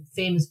of the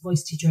famous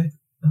voice teachers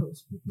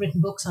who's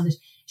written books on it,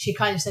 she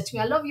kind of said to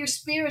me, I love your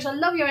spirit, I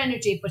love your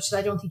energy, but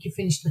I don't think you're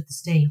finished with the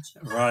stage.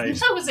 Right. And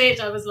that was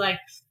it. I was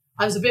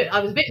a bit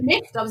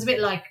miffed. I was a bit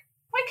like,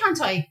 why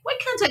can't I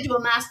do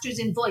a master's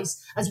in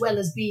voice as well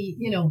as be,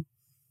 you know,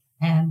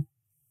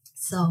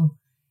 so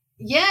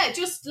yeah,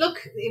 just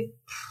look,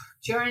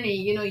 journey,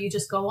 you know, you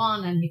just go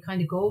on and you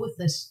kind of go with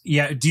it.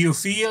 Yeah. Do you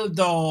feel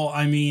though,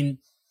 I mean,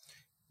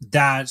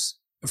 that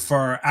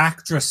for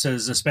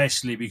actresses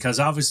especially, because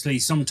obviously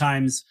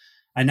sometimes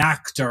an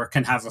actor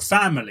can have a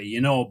family,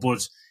 you know,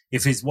 but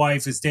if his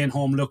wife is staying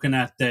home looking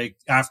at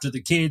after the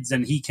kids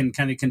and he can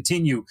kind of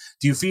continue,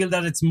 do you feel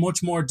that it's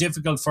much more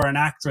difficult for an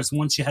actress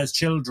once she has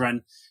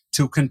children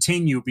to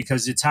continue,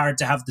 because it's hard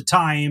to have the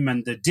time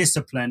and the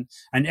discipline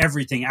and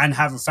everything and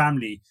have a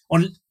family?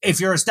 If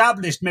you're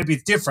established, maybe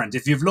it's different.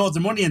 If you've loads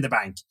of money in the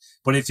bank,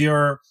 but if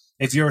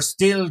you're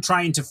still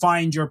trying to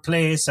find your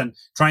place and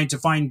trying to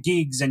find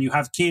gigs and you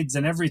have kids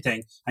and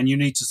everything and you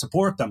need to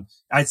support them,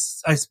 I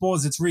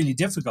suppose it's really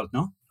difficult,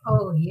 no?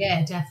 Oh,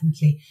 yeah,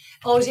 definitely.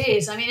 Oh, it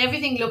is. I mean,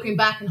 everything looking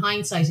back in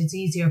hindsight, it's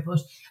easier.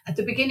 But at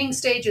the beginning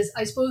stages,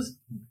 I suppose,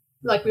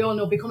 like we all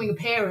know, becoming a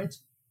parent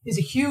is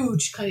a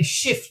huge kind of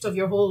shift of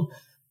your whole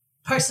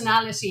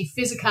personality,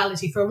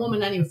 physicality. For a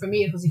woman anyway, for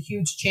me, it was a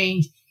huge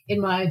change in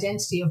my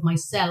identity of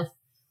myself,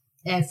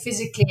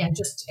 physically and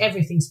just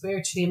everything,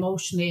 spiritually,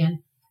 emotionally.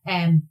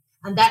 And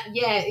that,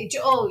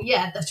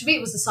 that to me,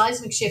 it was a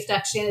seismic shift,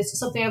 actually. And it's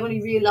something I've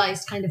only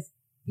realized kind of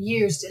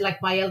years,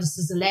 like my eldest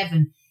is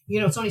 11. You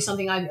know, it's only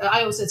something I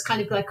always say, it's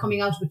kind of like coming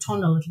out of a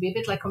tunnel. It'll be a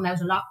bit like coming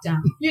out of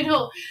lockdown, you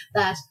know,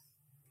 that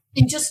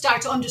you just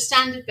start to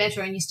understand it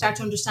better, and you start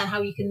to understand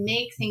how you can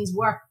make things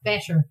work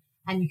better,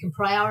 and you can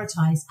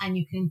prioritize, and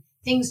you can,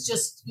 things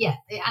just, yeah.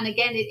 And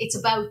again, it's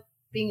about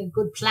being a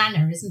good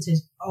planner, isn't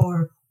it?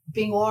 Or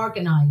being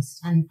organized.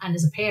 And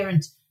as a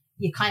parent,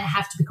 you kind of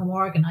have to become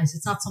organized.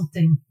 It's not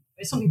something,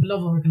 some people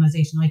love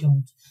organization, I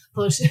don't.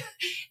 But,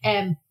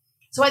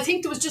 so I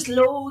think there was just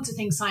loads of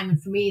things, Simon,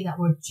 for me that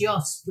were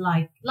just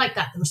like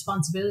that, the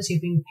responsibility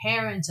of being a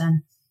parent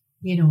and,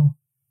 you know,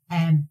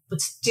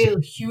 but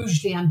still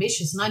hugely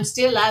ambitious. And I'm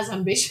still as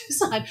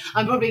ambitious.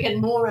 I'm probably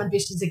getting more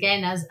ambitious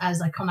again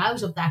as I come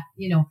out of that,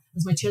 you know,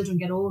 as my children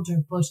get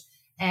older. But,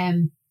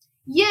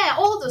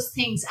 all those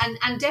things.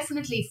 And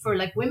definitely for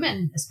like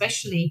women,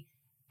 especially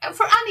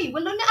for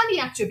any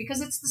actor, because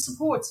it's the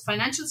support,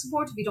 financial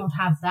support if you don't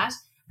have that.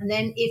 And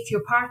then if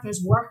your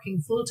partner's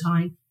working full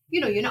time, you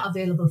know, you're not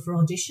available for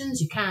auditions.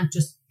 You can't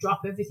just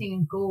drop everything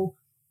and go.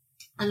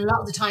 And a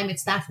lot of the time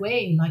it's that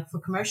way. Like for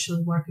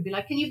commercial work, it'd be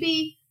like, can you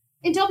be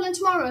in Dublin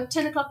tomorrow at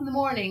 10 o'clock in the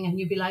morning? And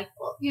you'd be like,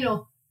 oh, you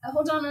know,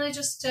 hold on. And I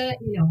just,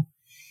 you know,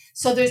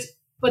 so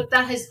but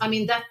that has, I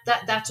mean,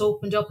 that's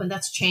opened up and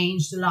that's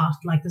changed a lot.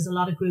 Like there's a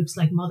lot of groups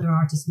like Mother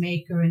Artist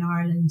Maker in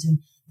Ireland, and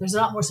there's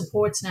a lot more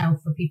supports now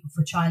for people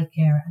for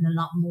childcare, and a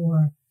lot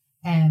more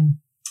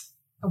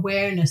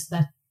awareness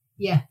that,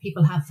 yeah,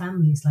 people have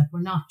families. Like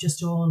we're not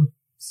just all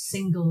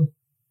single,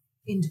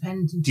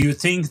 independent. Do you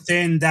think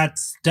then that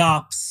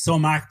stops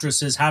some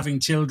actresses having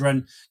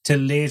children till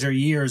later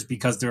years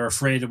because they're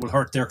afraid it will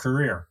hurt their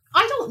career?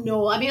 I don't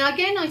know. I mean,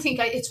 again, I think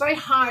it's very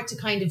hard to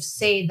kind of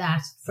say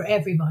that for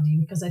everybody,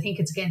 because I think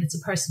it's a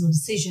personal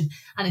decision,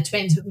 and it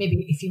depends.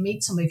 Maybe if you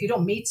meet somebody, if you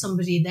don't meet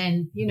somebody,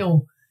 then, you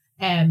know,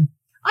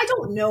 I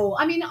don't know.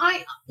 I mean,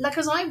 I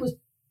was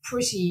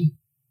pretty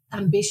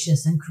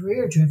ambitious and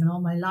career driven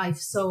all my life.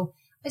 So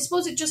I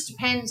suppose it just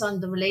depends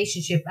on the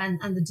relationship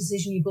and the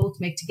decision you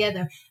both make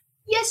together.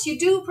 Yes, you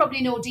do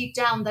probably know deep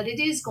down that it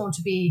is going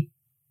to be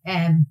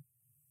a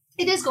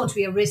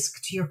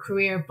risk to your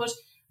career.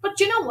 But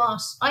you know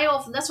what?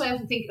 That's why I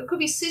often think I could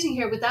be sitting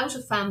here without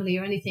a family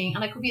or anything,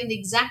 and I could be in the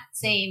exact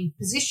same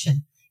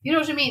position. You know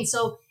what I mean?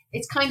 So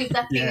it's kind of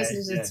that thing,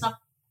 isn't it? Yeah. It's not,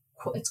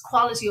 it's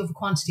quality over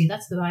quantity.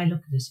 That's the way I look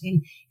at it.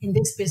 In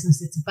this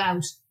business, it's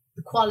about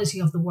the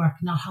quality of the work,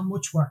 not how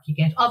much work you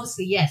get.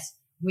 Obviously, yes,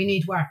 we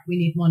need work, we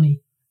need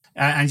money.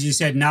 And you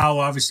said now,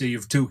 obviously, you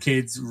have two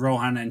kids,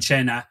 Rohan and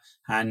Shenna,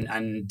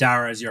 and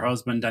Dara is your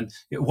husband. And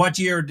what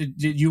year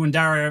did you and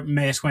Dara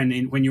meet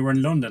when you were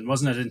in London?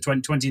 Wasn't it in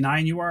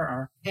 2029 you were?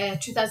 Or?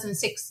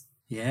 2006.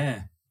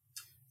 Yeah.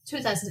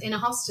 2000 in a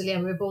hostel. Yeah,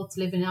 we were both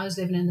living. I was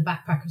living in the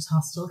backpackers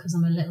hostel because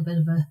I'm a little bit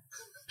of a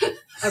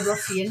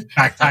ruffian.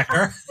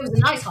 Backpacker. It was a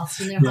nice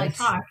hostel near Hyde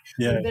Park.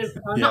 Yeah.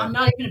 I'm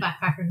not even a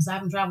backpacker because I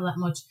haven't travelled that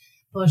much.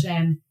 But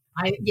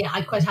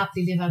I'd quite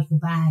happily live out of a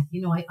bag.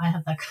 You know, I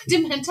have that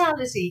kind of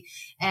mentality.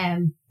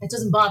 It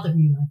doesn't bother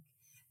me,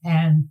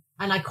 and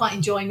I quite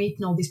enjoy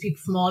meeting all these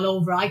people from all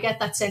over. I get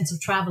that sense of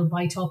travel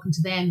by talking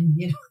to them,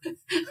 you know.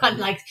 And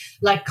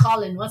like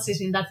Colin, what's it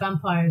in that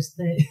Vampires?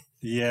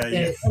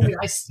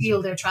 I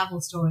steal their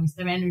travel stories,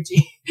 their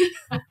energy.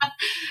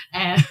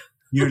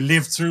 You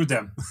lived through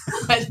them.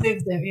 I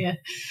lived them, yeah.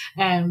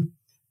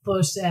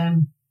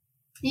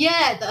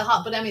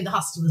 The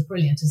hostel was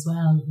brilliant as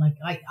well. Like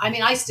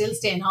I still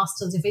stay in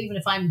hostels even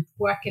if I'm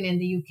working in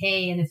the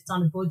UK and if it's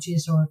on a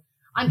budget, or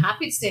I'm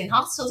happy to stay in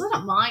hostels. I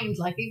don't mind.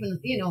 Like even,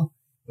 you know,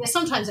 yeah,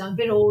 sometimes I'm a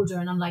bit older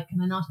and I'm like,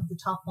 can I not have the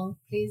top bunk,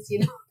 please? You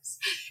know,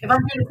 if I'm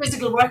doing a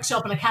physical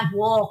workshop and I can't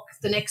walk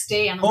the next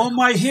day, and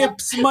my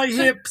hips.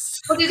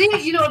 But it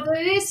is, you know,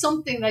 there is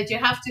something that you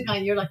have to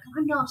you're like,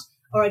 I'm not.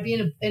 Or I'd be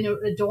in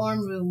a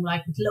dorm room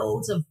like with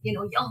loads of, you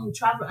know, young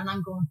travelers, and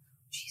I'm going,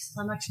 Jesus,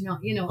 I'm actually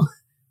not, you know,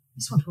 I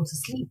just want to go to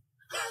sleep.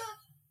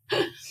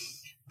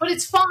 But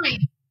it's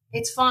fine.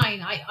 It's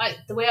fine. I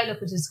the way I look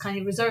at it is kind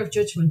of reserved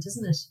judgment,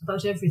 isn't it?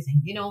 About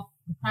everything, you know.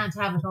 We can't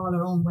have it all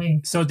our own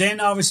way. So then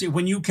obviously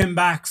when you came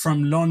back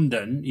from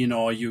London, you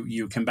know,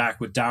 you came back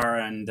with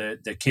Dara and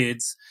the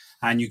kids,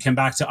 and you came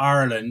back to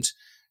Ireland,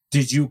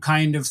 did you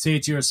kind of say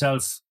to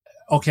yourself,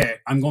 okay,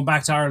 I'm going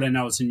back to Ireland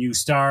now, it's a new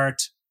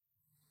start.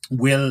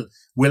 Will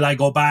I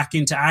go back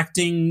into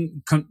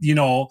acting, you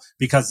know,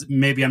 because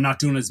maybe I'm not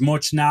doing as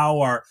much now?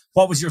 Or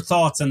what was your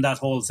thoughts on that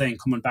whole thing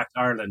coming back to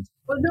Ireland?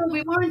 Well, no,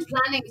 we weren't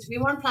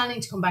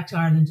planning to come back to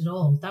Ireland at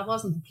all. That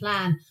wasn't the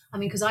plan. I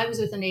mean, because I was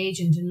with an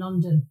agent in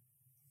London.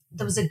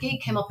 There was a gig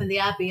came up in the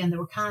Abbey and they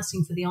were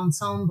casting for the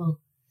ensemble.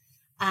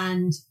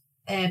 And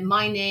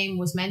my name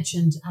was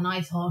mentioned. And I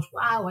thought,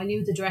 wow, I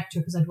knew the director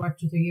because I'd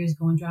worked with her years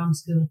ago in drama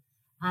school.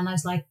 And I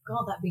was like,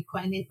 God, that'd be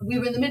quite... We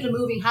were in the middle of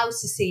moving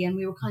house, you see, and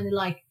we were kind of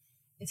like,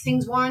 if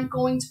things weren't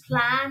going to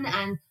plan,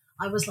 and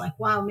I was like,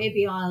 wow,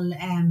 maybe I'll go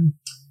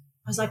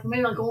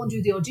and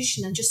do the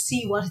audition and just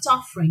see what it's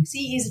offering.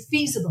 See, is it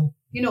feasible,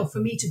 you know, for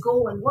me to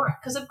go and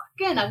work? Because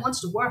again, I wanted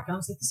to work. I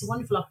was like, this is a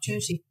wonderful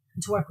opportunity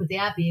to work with the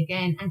Abbey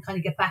again and kind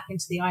of get back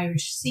into the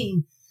Irish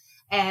scene.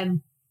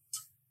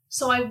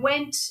 So I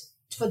went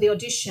for the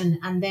audition,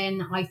 and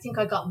then I think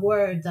I got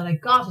word that I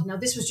got it. Now,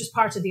 this was just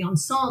part of the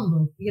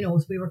ensemble, you know,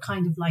 we were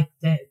kind of like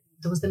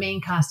there was the main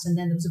cast, and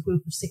then there was a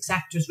group of 6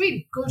 actors,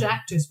 really good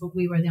actors, but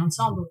we were the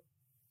ensemble.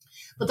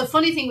 But the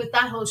funny thing with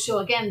that whole show,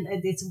 again, I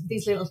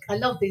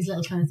love these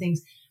little kind of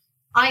things.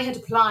 I had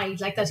applied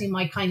like that in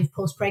my kind of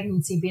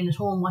post-pregnancy, being at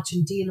home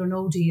watching Deal or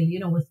No Deal, you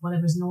know, with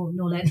whatever's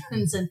Noel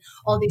Edmonds and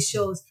all these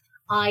shows.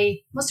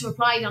 I must have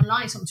applied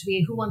online something to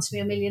be Who Wants to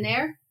Be a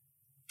Millionaire?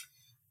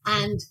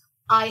 And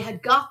I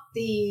had got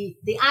the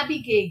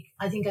Abbey gig.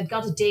 I think I'd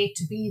got a date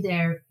to be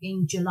there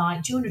in June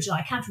or July.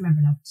 I can't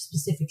remember now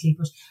specifically,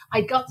 but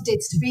I got the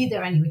dates to be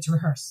there anyway to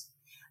rehearse.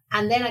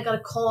 And then I got a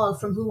call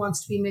from Who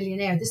Wants to Be a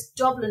Millionaire. This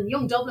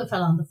young Dublin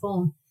fella on the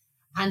phone.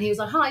 And he was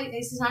like, hi,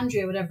 this is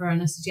Andrea, whatever.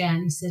 And I said, yeah.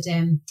 And he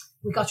said,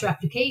 we got your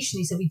application.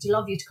 He said, we'd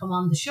love you to come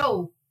on the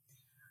show.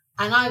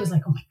 And I was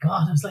like, oh my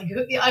God. I was like,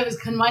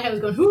 in my head I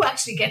was going, who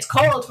actually gets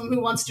called from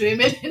Who Wants to Be a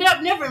Millionaire?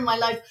 I've never in my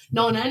life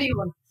known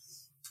anyone.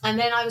 And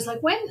then I was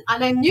like, when?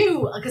 And I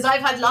knew, because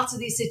I've had lots of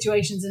these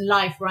situations in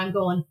life where I'm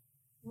going,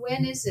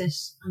 when is it?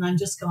 And I'm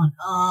just going,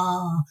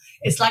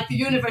 it's like the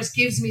universe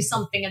gives me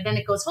something. And then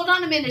it goes, hold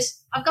on a minute.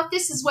 I've got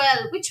this as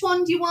well. Which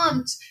one do you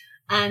want?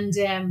 And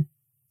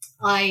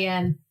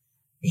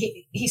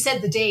he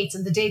said the dates,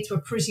 and the dates were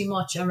pretty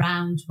much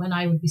around when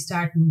I would be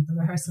starting the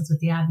rehearsals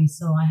with the Abbey.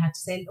 So I had to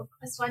say, look,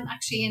 so I'm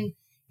actually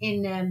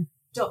in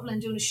Dublin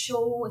doing a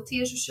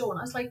theatre show. And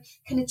I was like,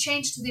 can it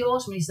change to the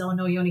autumn? And he said, oh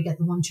no, you only get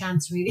the one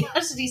chance really.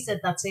 That's what he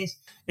said, that's it.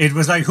 It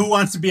was like, who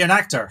wants to be an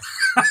actor?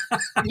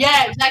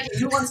 Yeah, exactly.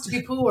 Who wants to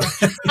be poor?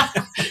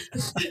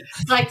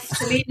 It's like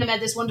Selena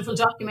made this wonderful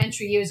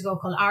documentary years ago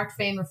called Art,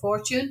 Fame or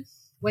Fortune,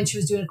 when she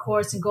was doing a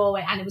course in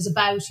Galway, and it was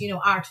about, you know,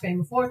 art,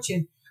 fame or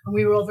fortune. And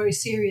we were all very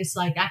serious,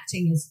 like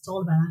acting it's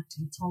all about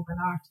acting, it's all about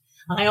art.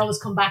 And I always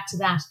come back to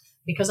that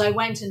because I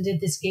went and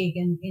did this gig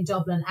in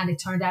Dublin, and it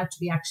turned out to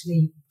be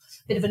actually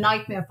bit of a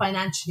nightmare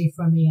financially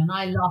for me, and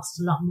I lost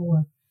a lot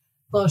more.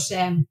 But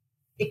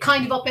it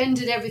kind of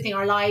upended everything,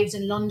 our lives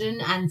in London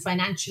and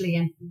financially,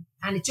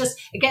 and it just,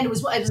 again, it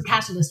was a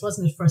catalyst,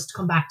 wasn't it, for us to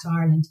come back to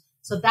Ireland.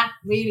 So that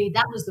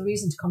was the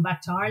reason to come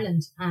back to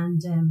Ireland,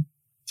 and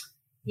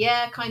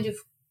kind of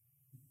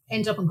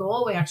ended up in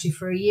Galway actually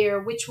for a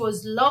year, which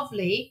was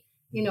lovely,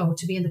 you know,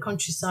 to be in the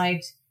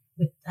countryside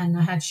and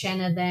I had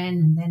Shenna then,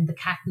 and then the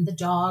cat and the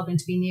dog, and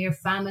to be near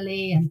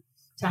family and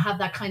to have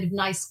that kind of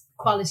nice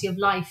quality of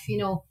life, you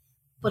know,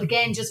 but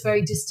again, just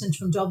very distant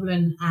from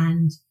Dublin.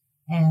 And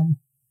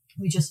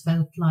we just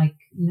felt like,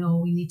 no,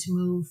 we need to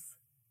move.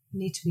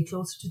 need to be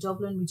closer to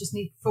Dublin. We just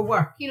need for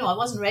work. You know, I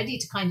wasn't ready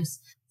to kind of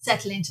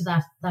settle into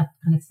that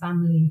kind of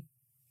family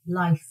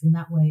life in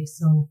that way.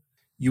 So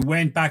you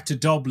went back to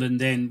Dublin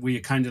then, were you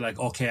kind of like,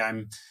 okay,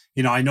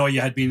 I know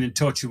you had been in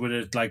touch with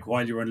it like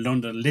while you were in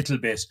London a little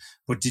bit,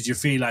 but did you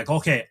feel like,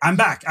 okay, I'm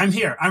back, I'm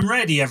here, I'm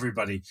ready,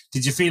 everybody?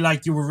 Did you feel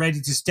like you were ready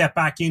to step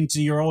back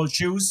into your old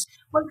shoes?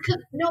 Well,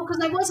 no, because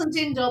I wasn't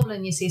in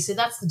Dublin, you see, so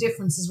that's the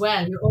difference as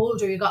well. You're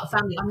older, you got a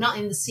family. I'm not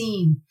in the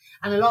scene.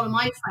 And a lot of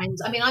my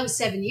friends, I mean, I was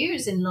 7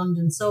 years in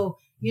London, so,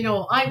 you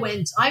know, I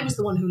was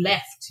the one who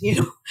left, you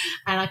know,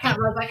 and I can't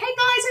write like, hey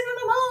guys,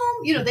 I'm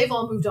home. You know, they've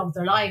all moved on with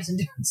their lives and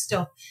doing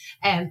stuff.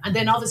 And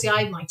then obviously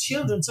I had my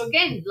children. So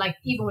again, like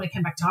even when I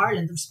came back to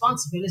Ireland, the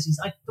responsibilities,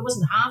 there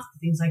wasn't half the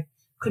things I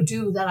could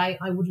do that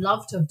I would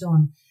love to have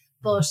done.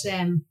 But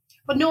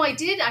no, I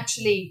did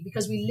actually,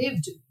 because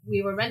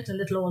we were renting a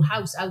little old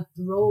house out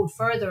the road,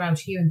 further out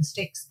here in the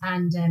sticks.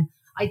 And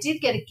I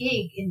did get a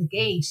gig in the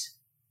Gate.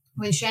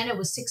 When Shanna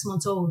was 6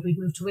 months old, we'd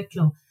moved to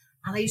Wicklow.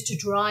 And I used to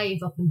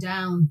drive up and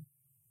down.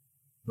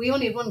 We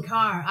only had one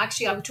car.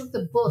 Actually, I took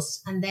the bus,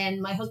 and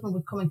then my husband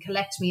would come and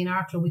collect me in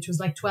Arklow, which was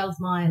like 12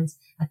 miles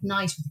at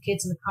night with the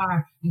kids in the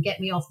car, and get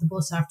me off the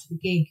bus after the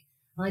gig.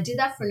 And I did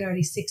that for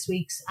nearly 6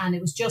 weeks, and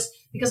it was just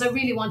because I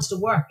really wanted to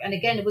work. And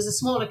again, it was a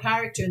smaller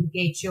character in the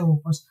Gate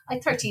show, but I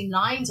had 13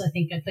 lines, I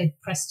think. I played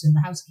Preston,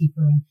 the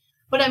housekeeper.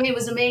 But I mean, it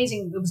was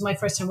amazing. It was my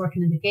first time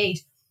working in the Gate.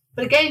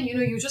 But again, you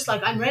know, you're just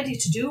like, I'm ready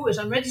to do it.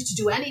 I'm ready to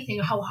do anything.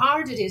 How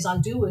hard it is, I'll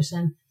do it.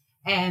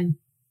 And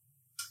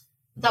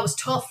that was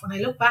tough. When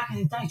I look back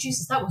and think,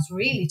 Jesus, that was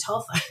really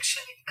tough,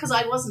 actually, because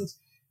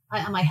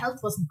my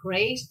health wasn't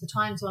great at the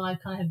time. So I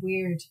kind of had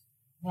weird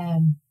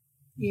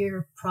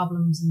ear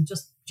problems and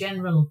just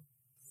general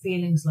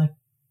feelings like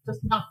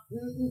just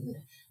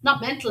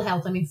not mental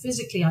health. I mean,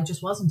 physically, I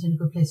just wasn't in a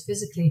good place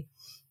physically.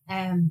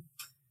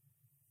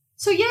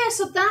 So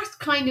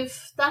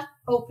that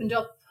opened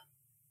up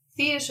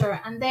theatre.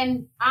 And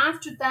then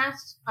after that,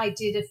 I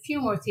did a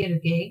few more theatre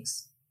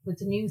gigs with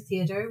the New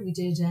Theatre. We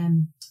did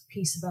a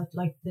piece about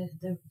like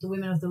the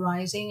women of the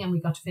rising, and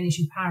we got to finish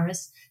in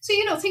Paris. So,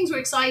 you know, things were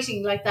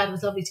exciting like that. It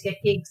was lovely to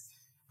get gigs.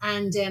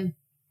 And then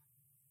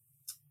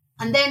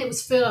it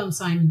was film,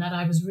 Simon, that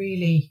I was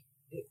really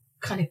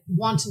kind of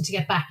wanting to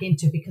get back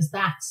into, because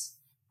that's,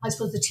 I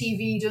suppose,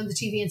 doing the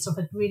TV and stuff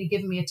had really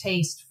given me a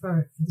taste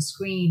for the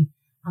screen,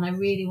 and I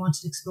really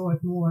wanted to explore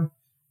it more.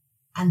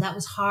 And that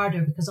was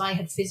harder because I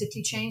had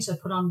physically changed. I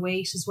put on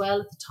weight as well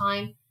at the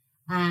time.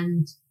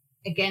 And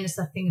again, it's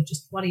that thing of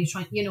just, what are you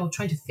trying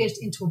to fit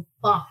into a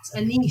box,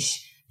 a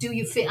niche. Do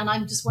you fit? And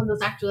I'm just one of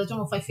those actors, I don't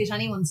know if I fit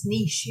anyone's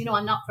niche. You know,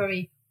 I'm not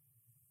very,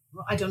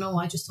 I don't know,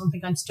 I just don't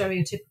think I'm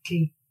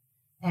stereotypically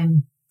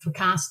for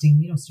casting,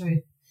 you know,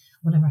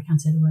 whatever, I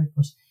can't say the word,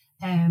 but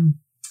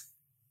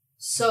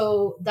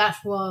so that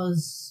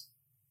was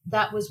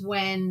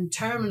when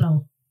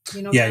Terminal,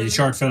 you know. Yeah, your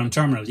short film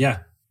Terminal, yeah.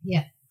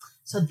 Yeah.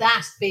 So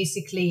that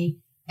basically,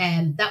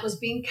 that was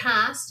being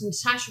cast, and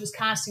Natasha was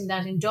casting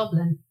that in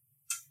Dublin.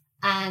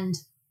 And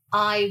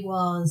I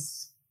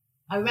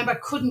remember I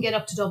couldn't get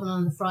up to Dublin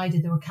on the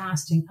Friday they were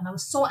casting, and I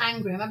was so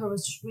angry. I remember I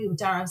was just really with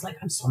Dara. I was like,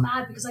 I'm so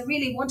mad because I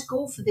really want to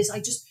go for this. I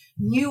just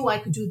knew I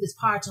could do this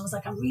part. And I was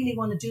like, I really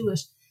want to do it.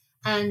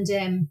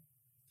 And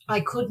I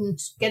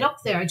couldn't get up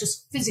there. I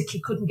just physically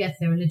couldn't get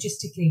there,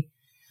 logistically.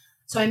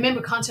 So I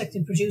remember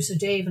contacting producer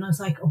Dave, and I was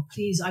like, oh,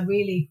 please, I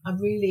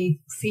really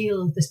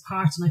feel this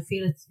part, and I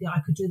feel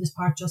I could do this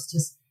part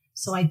justice.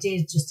 So I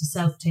did just a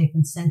self-tape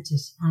and sent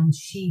it, and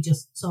she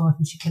just saw it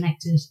and she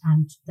connected,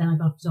 and then I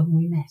got to Dublin,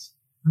 we met.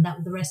 And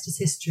the rest is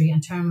history.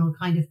 And Terminal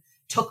kind of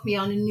took me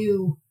on a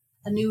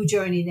new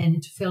journey then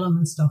into film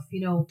and stuff,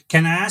 you know.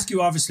 Can I ask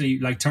you, obviously,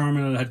 like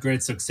Terminal had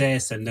great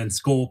success, and then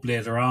Scope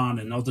later on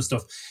and other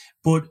stuff,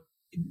 but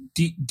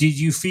did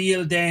you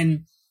feel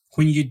then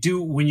when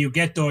you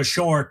get those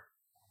short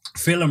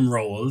film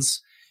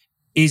roles,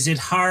 is it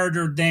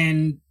harder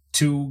then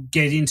to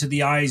get into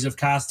the eyes of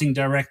casting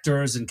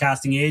directors and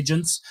casting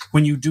agents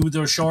when you do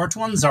those short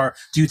ones? Or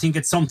do you think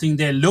it's something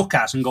they look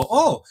at and go,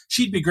 oh,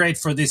 she'd be great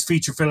for this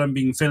feature film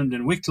being filmed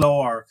in Wicklow?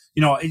 Or,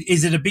 you know,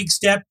 is it a big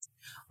step?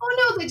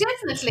 Oh, no, they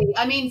definitely.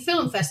 I mean,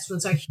 film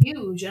festivals are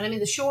huge. And I mean,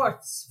 the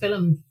Shorts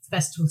film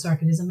festival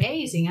circuit is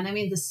amazing. And I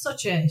mean, there's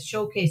such a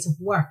showcase of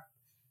work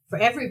for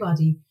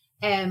everybody.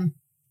 And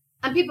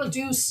people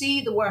do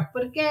see the work.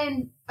 But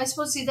again, I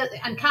suppose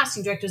and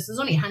casting directors, there's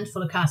only a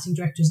handful of casting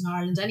directors in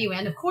Ireland anyway.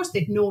 And of course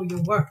they'd know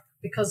your work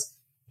because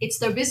it's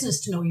their business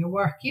to know your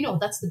work. You know,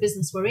 that's the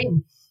business we're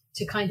in,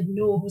 to kind of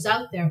know who's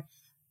out there.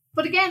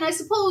 But again, I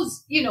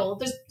suppose, you know,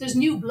 there's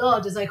new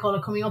blood, as I call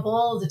it, coming up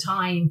all the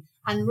time,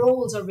 and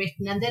roles are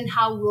written, and then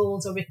how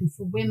roles are written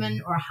for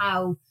women, or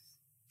how,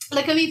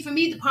 like, I mean, for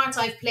me, the parts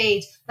I've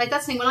played, like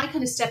that's the thing, when I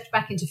kind of stepped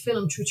back into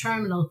film through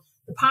Terminal,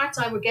 the parts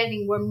I were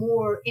getting were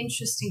more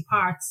interesting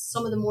parts,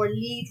 some of the more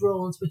lead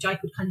roles, which I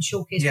could kind of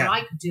showcase what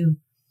I could do.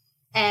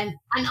 And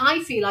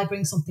I feel I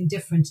bring something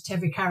different to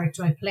every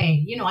character I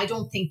play. You know, I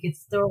don't think I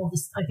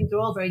think they're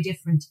all very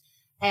different.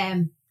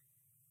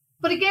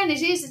 But again,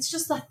 it's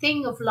just that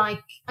thing of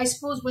like, I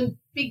suppose when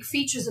big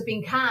features are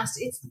being cast,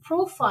 it's the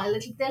profile.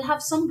 They'll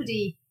have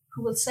somebody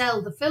who will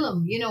sell the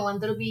film,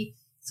 and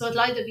so it'll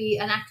either be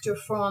an actor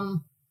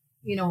from,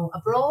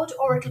 abroad,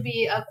 or it'll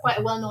be quite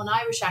a well-known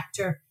Irish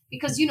actor,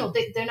 because,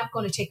 they're not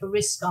going to take a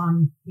risk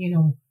on,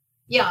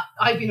 yeah,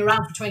 I've been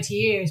around for 20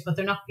 years, but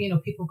they're not,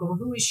 people go,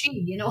 who is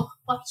she?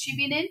 What's she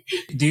been in?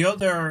 The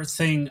other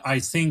thing I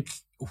think,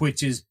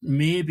 which is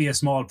maybe a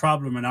small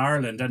problem in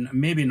Ireland and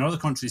maybe in other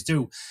countries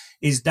too,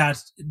 is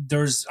that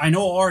I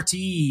know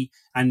RTE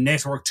and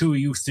Network 2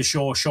 used to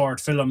show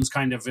short films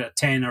kind of at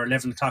 10 or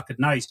 11 o'clock at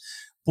night.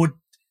 But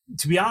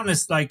to be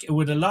honest, like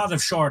with a lot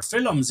of short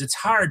films, it's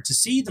hard to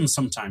see them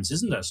sometimes,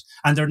 isn't it?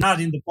 And they're not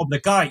in the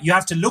public eye. You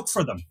have to look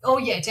for them. Oh,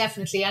 yeah,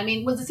 definitely. I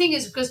mean, well, the thing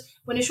is, because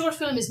when a short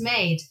film is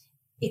made,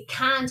 you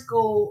can't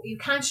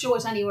show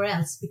it anywhere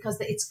else because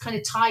it's kind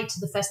of tied to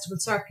the festival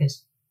circuit.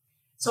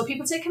 So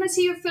people say, can I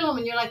see your film?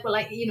 And you're like, well,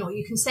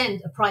 you can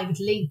send a private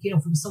link,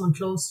 from someone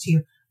close to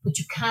you, but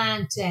you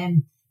can't,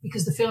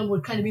 because the film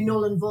would kind of be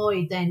null and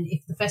void then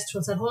if the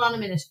festival said, hold on a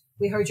minute,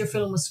 we heard your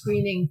film was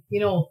screening,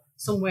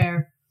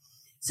 somewhere.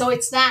 So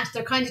it's that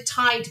they're kind of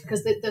tied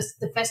because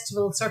the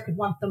festival circuit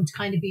want them to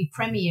kind of be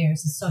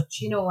premieres as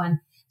such, and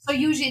so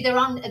usually they're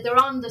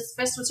on this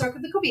festival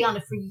circuit. They could be on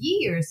it for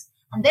years.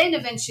 And then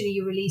eventually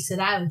you release it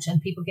out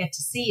and people get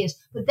to see it.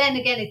 But then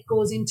again, it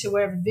goes into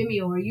wherever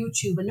Vimeo or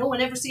YouTube and no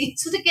one ever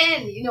sees it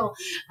again,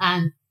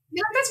 And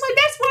that's my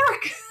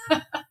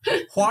best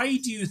work. Why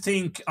do you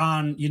think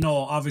on,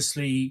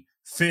 obviously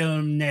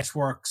film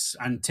networks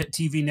and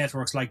TV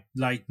networks like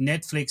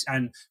Netflix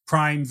and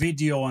Prime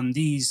Video and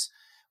these,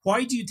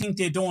 why do you think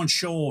they don't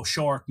show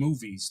short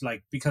movies?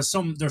 Like, because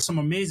there's some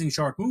amazing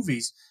short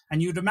movies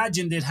and you'd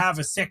imagine they'd have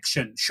a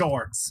section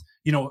shorts,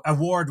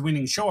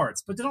 award-winning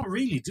shorts, but they don't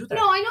really do that.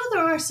 No, I know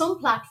there are some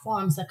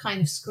platforms that kind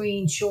of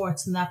screen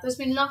shorts and that. There's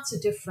been lots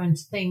of different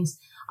things.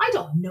 I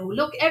don't know.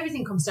 Look,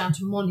 everything comes down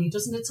to money,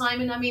 doesn't it,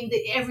 Simon? I mean,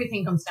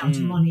 everything comes down to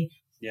money.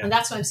 Yeah. And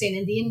that's what I'm saying.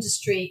 In the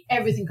industry,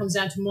 everything comes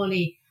down to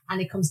money, and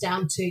it comes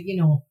down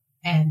to,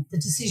 the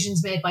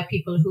decisions made by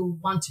people who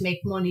want to make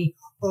money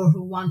or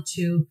who want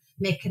to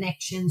make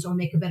connections or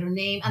make a better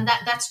name. And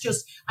that's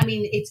just, I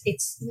mean,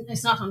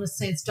 it's not on the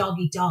saying it's dog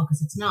eat dog,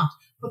 because it's not.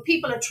 But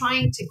people are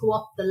trying to go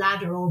up the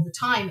ladder all the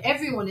time.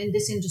 Everyone in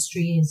this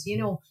industry is,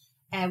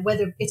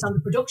 whether it's on the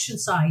production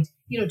side,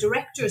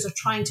 directors are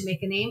trying to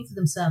make a name for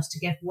themselves to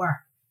get work,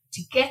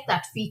 to get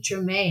that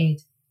feature made.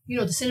 The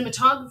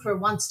cinematographer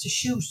wants to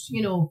shoot,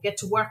 get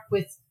to work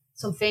with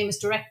some famous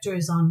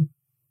directors on.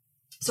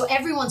 So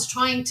everyone's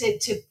trying to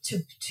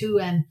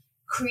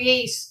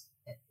create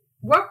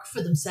work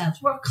for themselves.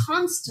 We're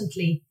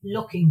constantly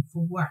looking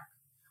for work.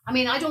 I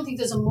mean, I don't think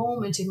there's a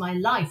moment in my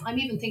life. I'm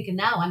even thinking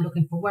now I'm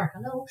looking for work.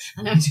 Hello.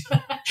 And I'm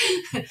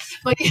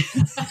but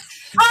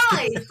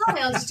hi,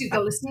 I'll just do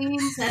go listening.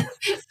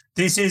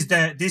 This is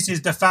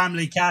the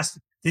family cast.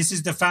 This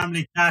is the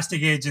family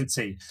casting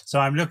agency. So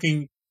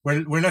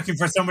we're looking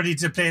for somebody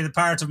to play the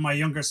part of my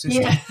younger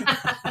sister.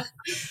 Yeah.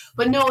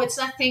 But no, it's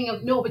that thing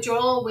of but you're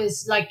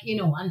always like,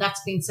 and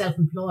that's being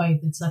self-employed.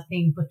 It's that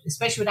thing, but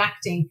especially with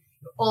acting,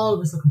 you're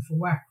always looking for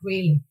work,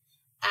 really.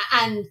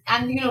 And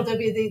there'll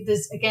be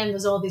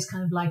there's all these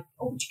kind of like,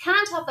 but you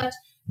can't have that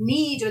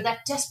need or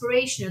that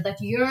desperation or that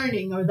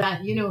yearning or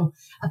that,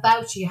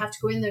 about you. You have to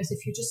go in there as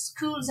if you're just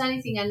cool as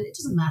anything and it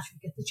doesn't matter if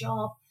you get the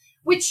job,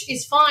 which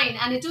is fine.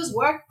 And it does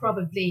work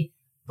probably.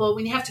 But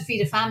when you have to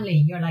feed a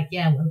family, you're like,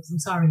 yeah, well, I'm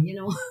sorry,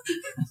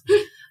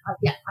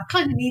 yeah, I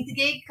kind of need the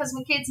gig because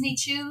my kids need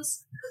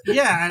shoes.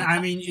 Yeah, and I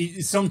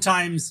mean,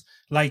 sometimes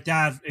like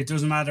that, it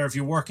doesn't matter if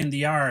you work in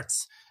the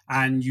arts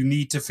and you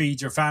need to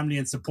feed your family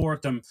and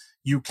support them.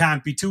 You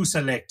can't be too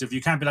selective. You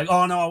can't be like,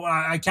 oh, no,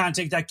 I can't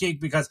take that gig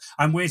because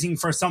I'm waiting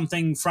for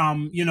something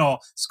from,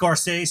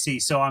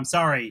 Scorsese, so I'm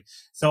sorry.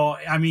 So,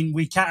 I mean,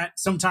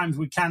 sometimes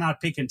we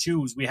cannot pick and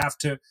choose. We have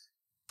to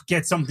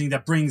get something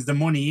that brings the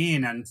money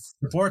in and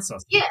supports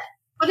us. Yeah.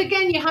 But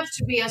again, you have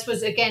to be, I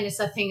suppose, again, it's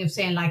that thing of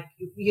saying like,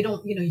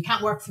 you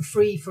can't work for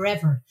free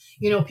forever.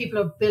 People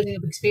are building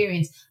up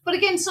experience. But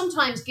again,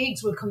 sometimes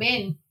gigs will come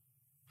in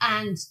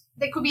and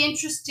they could be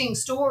interesting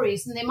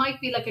stories and they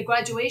might be like a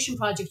graduation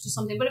project or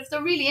something. But if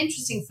they're really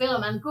interesting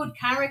film and good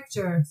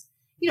characters,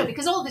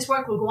 because all this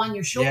work will go on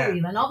your show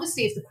reel. And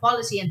obviously if the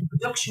quality and the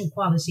production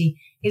quality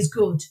is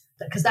good,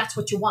 because that's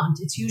what you want.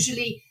 It's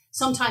usually,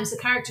 sometimes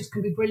the characters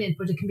can be brilliant,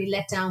 but it can be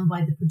let down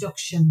by the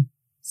production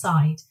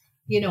side,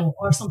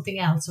 or something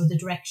else, or the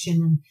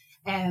direction.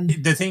 And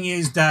the thing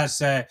is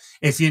that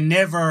if you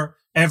never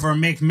ever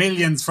make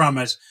millions from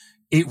it,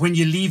 when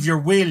you leave your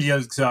will,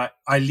 you'll say,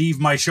 I leave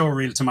my show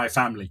reel to my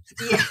family.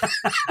 Yeah.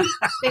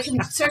 They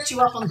can search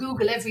you up on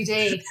Google every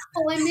day.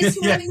 Oh, I miss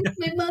you. I miss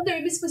my mother.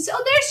 I miss my son.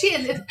 Oh, there she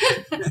is.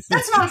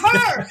 That's not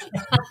her.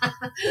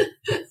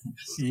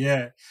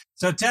 Yeah.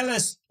 So tell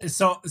us,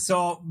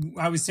 so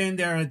I was saying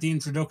there at the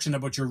introduction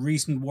about your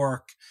recent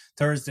work,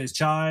 Thursday's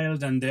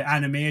Child and the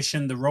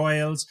animation, the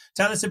Royals.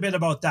 Tell us a bit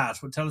about that.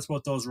 Tell us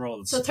about those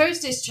roles. So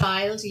Thursday's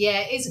Child,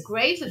 is a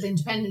great little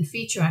independent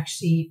feature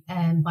actually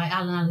by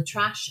Alan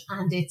Alatrash.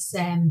 And it's,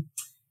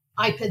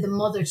 I played the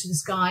mother to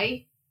this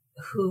guy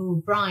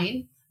who,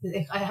 Brian,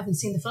 I haven't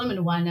seen the film in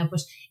a while now,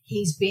 but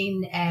he's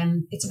been,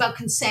 it's about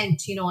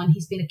consent, you know, and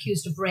he's been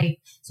accused of rape.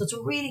 So it's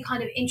a really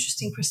kind of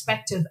interesting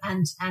perspective.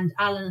 And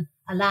Alan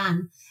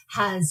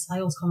has, I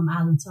always call him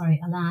Alan, sorry,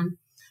 Alan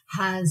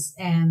has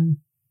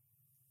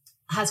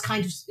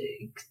kind of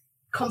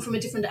come from a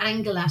different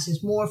angle at it,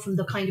 more from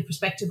the kind of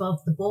perspective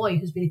of the boy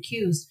who's been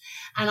accused.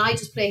 And I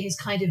just play his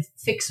kind of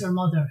fixer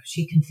mother.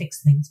 She can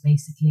fix things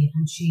basically,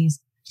 and she's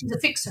a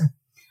fixer.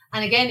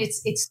 And again,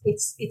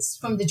 it's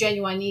from the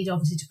genuine need,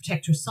 obviously, to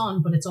protect her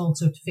son, but it's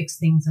also to fix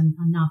things and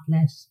not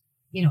let,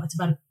 you know, it's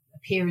about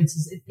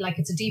appearances. Like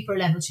it's a deeper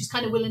level. She's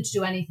kind of willing to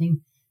do anything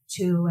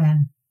to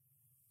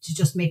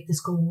just make this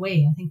go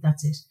away. I think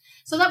that's it.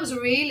 So that was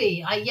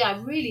really,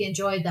 I really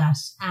enjoyed that.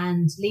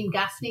 And Liam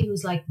Gaffney,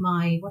 who's like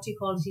my, what do you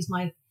call it? He's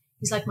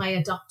like my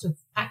adoptive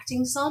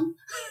acting son.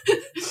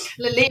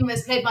 Liam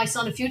has played my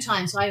son a few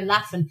times, so I'm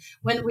laughing.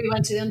 When we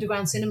went to the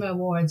Underground Cinema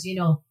Awards, you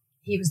know,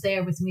 he was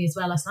there with me as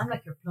well. I said, I'm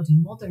like your bloody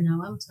mother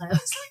now, aren't I? I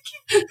was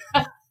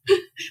like,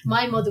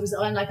 my mother was,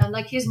 I'm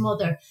like his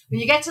mother. When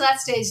you get to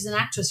that stage as an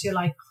actress, you're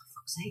like, oh,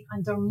 for fuck's sake,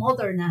 I'm their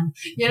mother now.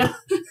 You know,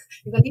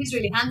 you're going, he's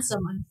really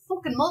handsome. I'm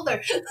fucking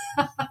mother.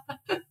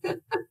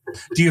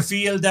 Do you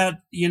feel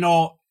that, you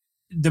know,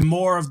 the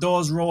more of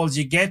those roles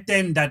you get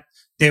then that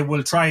they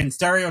will try and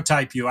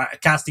stereotype you,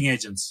 casting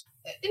agents?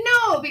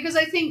 No, because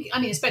I think,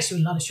 I mean, especially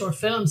with a lot of short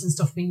films and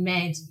stuff being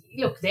made,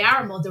 look, they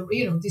are mother,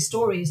 you know, these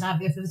stories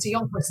have, if it's a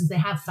young person, they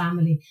have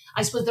family.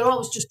 I suppose they're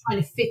always just trying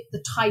to fit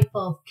the type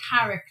of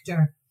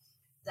character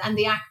and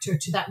the actor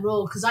to that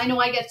role. Because I know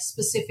I get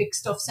specific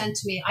stuff sent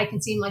to me. I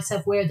can see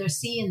myself where they're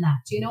seeing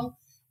that, you know,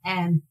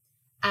 and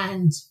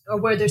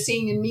or where they're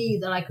seeing in me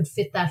that I could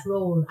fit that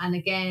role. And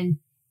again,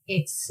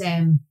 it's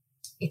kind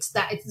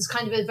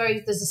of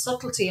there's a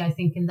subtlety, I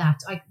think, in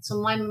that.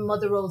 So my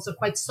mother roles are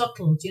quite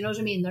subtle. Do you know what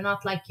I mean? They're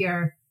not like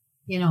your,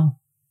 you know,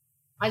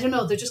 I don't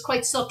know. They're just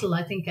quite subtle,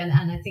 I think. And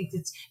I think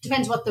it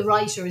depends what the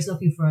writer is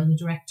looking for, or the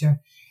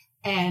director.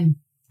 And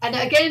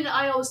again,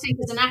 I always think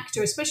as an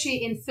actor,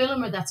 especially in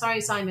film or that,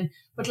 sorry, Simon,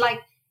 but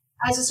like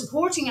as a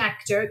supporting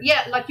actor,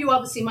 yeah, like you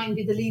obviously mightn't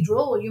be the lead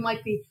role. You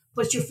might be,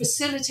 but you're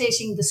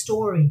facilitating the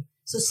story.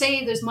 So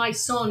say there's my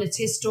son, it's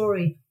his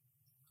story.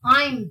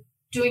 I'm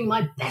doing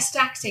my best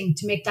acting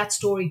to make that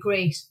story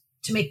great,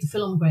 to make the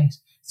film great.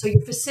 So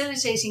you're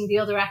facilitating the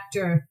other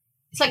actor.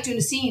 It's like doing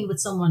a scene with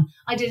someone.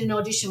 I did an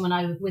audition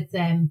with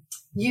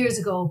years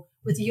ago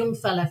with a young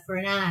fella for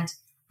an ad.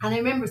 And I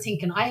remember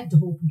thinking, I have to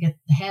hope and get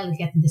the hell of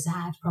getting this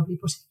ad probably,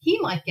 but he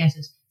might get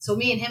it. So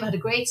me and him had a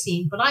great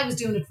scene, but I was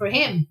doing it for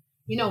him,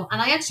 you know,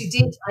 and I actually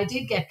did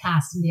get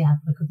cast in the ad,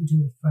 but I couldn't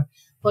do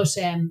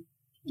it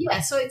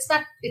yeah, so it's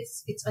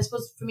I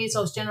suppose for me it's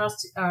always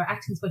generosity, or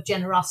acting's about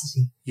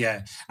generosity.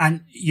 Yeah.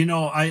 And you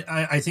know,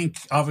 I think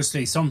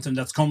obviously something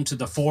that's come to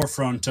the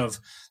forefront of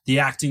the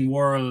acting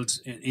world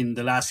in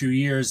the last few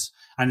years,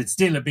 and it's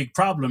still a big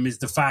problem, is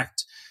the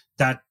fact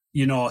that,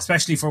 you know,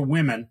 especially for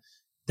women,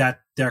 that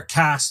they're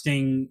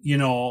casting, you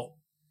know,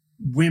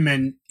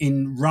 women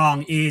in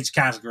wrong age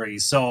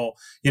categories. So,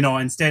 you know,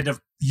 instead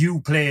of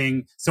you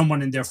playing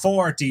someone in their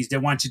 40s, they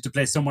want you to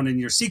play someone in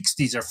your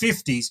 60s or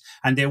 50s,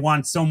 and they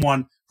want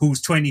someone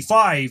who's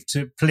 25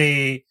 to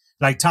play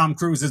like Tom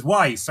Cruise's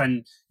wife.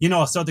 And, you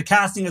know, so the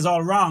casting is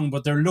all wrong,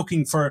 but they're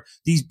looking for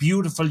these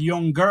beautiful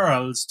young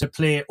girls to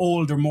play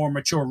older, more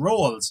mature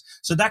roles.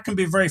 So that can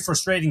be very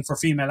frustrating for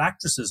female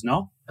actresses,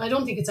 no? I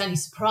don't think it's any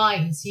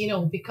surprise, you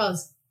know,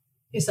 because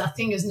it's that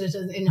thing, isn't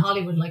it, in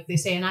Hollywood, like they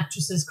say an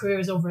actress's career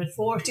is over at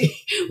 40,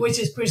 which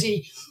is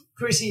pretty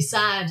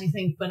sad, you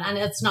think, and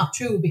it's not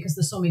true, because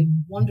there's so many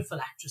wonderful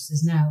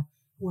actresses now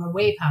who are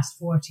way past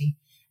 40.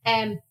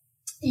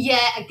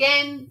 Yeah,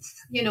 again,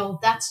 you know,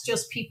 that's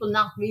just people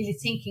not really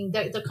thinking.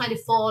 They're kind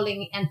of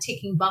falling and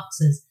ticking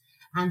boxes,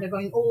 and they're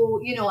going,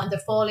 oh, you know, and they're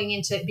falling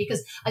into it,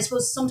 because I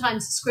suppose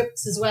sometimes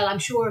scripts as well, I'm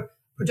sure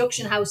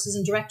production houses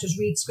and directors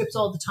read scripts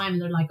all the time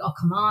and they're like, oh,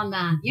 come on,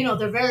 man. You know,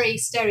 they're very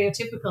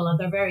stereotypical, or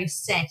they're very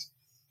set.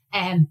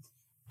 And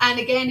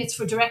again, it's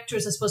for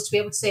directors, I suppose, to be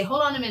able to say,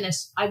 hold on a minute,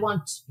 I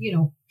want, you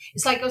know,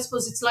 it's like, I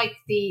suppose it's like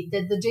the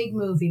Dig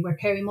movie where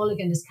Carey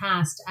Mulligan is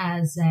cast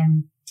as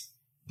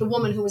the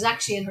woman who was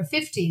actually in her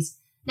 50s.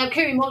 Now,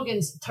 Carey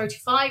Mulligan's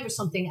 35 or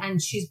something,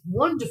 and she's a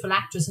wonderful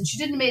actress, and she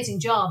did an amazing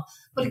job.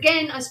 But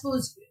again, I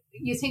suppose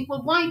you think,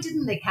 well, why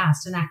didn't they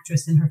cast an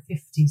actress in her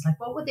 50s? Like,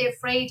 what were they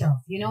afraid of,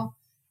 you know?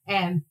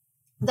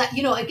 That,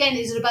 you know, again,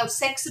 is it about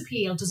sex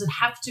appeal? Does it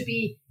have to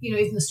be, you know,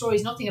 even the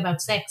story's nothing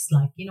about sex,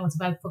 like, you know, it's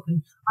about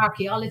fucking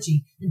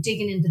archaeology and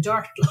digging in the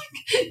dirt,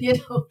 like, you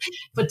know.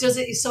 But does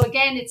it, so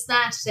again, it's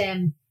that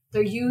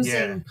they're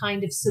using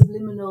kind of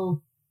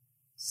subliminal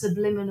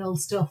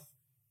stuff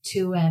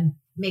to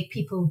make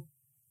people,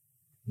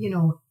 you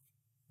know,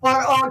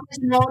 or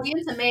an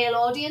audience, a male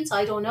audience,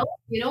 I don't know,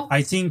 you know.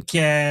 I think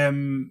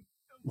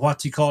what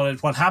do you call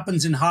it, what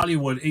happens in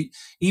Hollywood,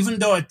 even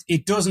though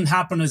it doesn't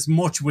happen as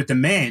much with the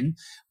men,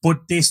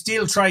 but they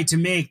still try to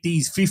make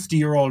these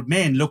 50-year-old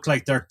men look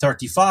like they're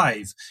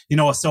 35,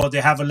 so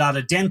they have a lot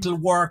of dental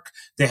work,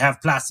 they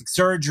have plastic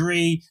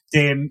surgery.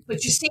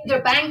 But you see,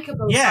 they're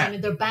bankable, Yeah.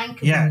 Simon, they're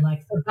bankable, Yeah.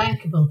 they're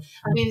bankable.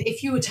 I mean,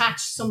 if you attach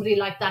somebody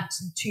like that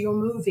to your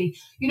movie,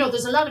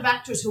 there's a lot of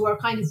actors who are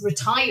kind of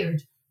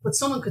retired, but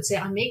someone could say,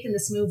 I'm making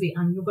this movie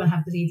and you're going to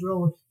have the lead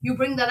role. You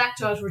bring that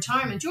actor out of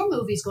retirement, your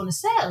movie is going to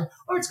sell,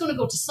 or it's going to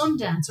go to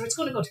Sundance, or it's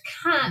going to go to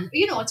Cannes,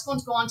 it's going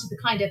to go on to the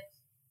kind of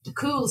the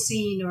cool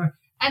scene.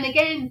 And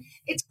again,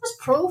 it's just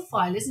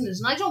profile, isn't it?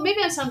 And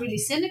maybe I sound really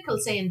cynical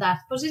saying that,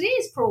 but it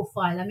is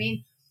profile. I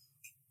mean,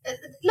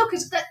 look,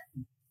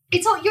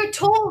 you're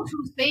told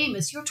who's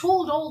famous. You're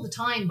told all the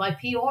time by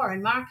PR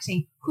and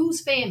marketing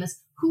who's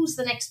famous, who's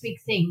the next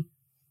big thing.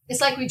 It's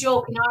like we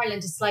joke in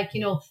Ireland, it's like,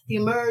 the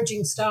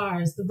emerging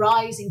stars, the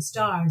rising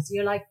stars.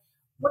 You're like,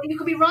 well, you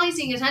could be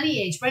rising at any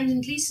age.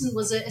 Brendan Gleeson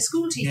was a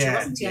school teacher,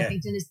 wasn't he? I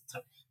think in his,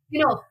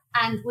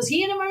 and was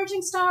he an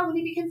emerging star when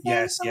he became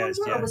famous? Yes,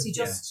 or was he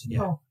just,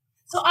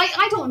 So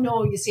I don't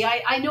know, you see.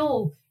 I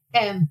know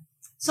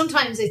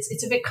sometimes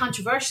it's a bit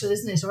controversial,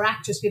 isn't it? Or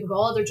actors, people go,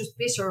 oh, they're just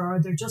bitter,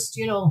 or they're just,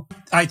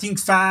 I think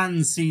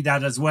fans see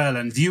that as well,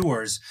 and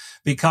viewers,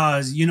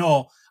 because,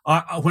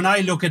 when I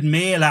look at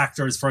male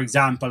actors, for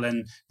example,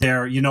 and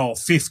they're,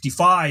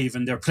 55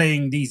 and they're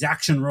playing these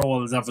action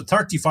roles of a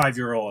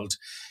 35-year-old,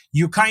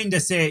 you kind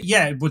of say,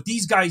 yeah, but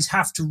these guys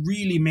have to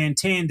really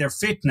maintain their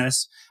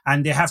fitness,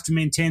 and they have to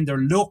maintain their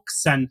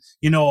looks, and,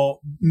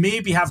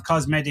 maybe have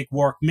cosmetic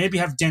work, maybe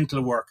have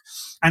dental work.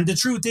 And the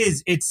truth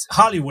is, it's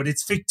Hollywood,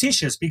 it's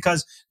fictitious,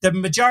 because the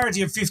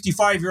majority of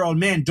 55-year-old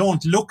men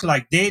don't look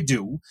like they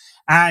do.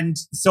 And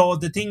so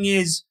the thing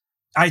is,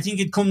 I think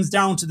it comes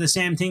down to the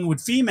same thing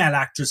with female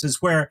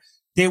actresses, where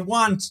they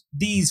want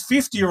these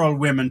 50-year-old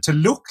women to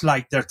look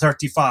like they're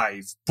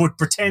 35, but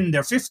pretend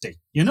they're 50,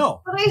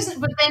 But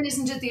then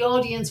isn't it the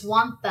audience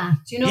want that?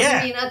 Do you know what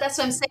I mean? That's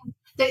what I'm saying.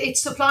 That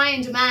it's supply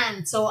and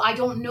demand. So I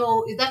don't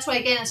know. That's why,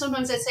 again,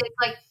 sometimes I say it's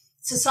like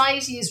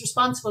society is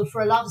responsible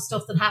for a lot of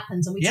stuff that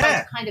happens, and we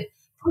try to kind of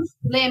put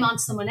the blame on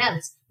someone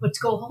else. But to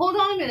go, hold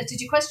on a minute,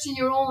 did you question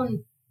your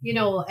own,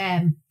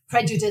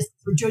 prejudice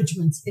or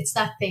judgments? It's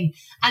that thing.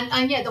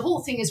 And yeah, the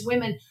whole thing is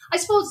women. I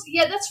suppose,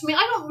 that's for me.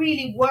 I don't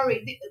really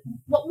worry.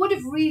 What would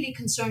have really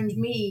concerned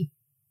me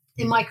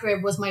in my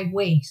career was my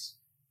weight.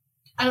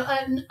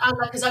 And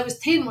because I was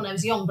thin when I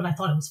was young, but I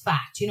thought I was fat,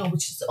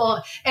 which is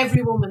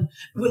every woman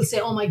will say,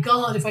 oh my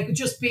God, if I could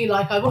just be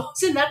like I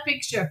was in that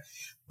picture.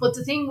 But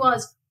the thing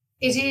was,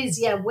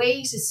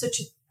 weight is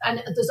and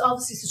there's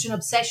obviously such an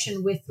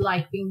obsession with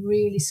like being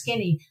really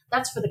skinny.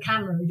 That's for the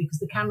camera, really, because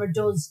the camera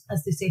does,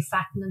 as they say,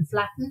 fatten and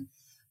flatten.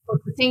 But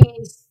the thing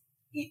is,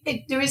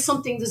 there's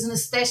an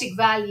aesthetic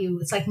value.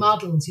 It's like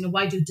models.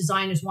 Why do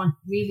designers want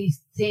really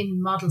thin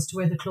models to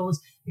wear the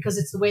clothes? Because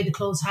it's the way the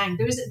clothes hang.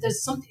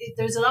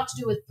 There's a lot to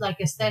do with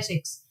like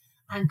aesthetics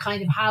and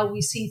kind of how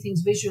we see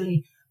things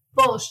visually.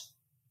 But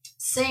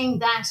saying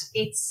that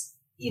it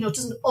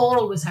doesn't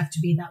always have to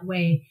be that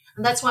way.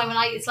 And that's why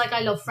it's like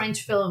I love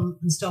French film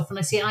and stuff, and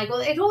I see it and I go,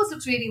 it always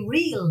looks really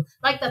real.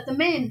 Like that the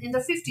men in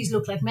their 50s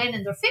look like men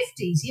in their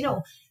 50s,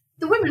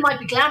 The women might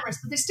be glamorous,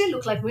 but they still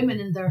look like women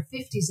in their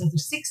 50s or their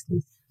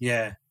 60s.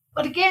 Yeah.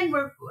 But again,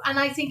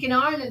 I think in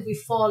Ireland we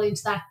fall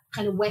into that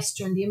kind of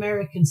Western, the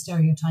American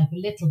stereotype a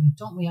little bit,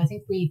 don't we? I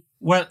think we...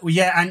 Well,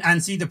 yeah,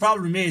 and see, the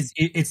problem is,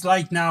 it's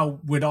like now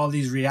with all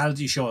these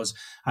reality shows.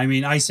 I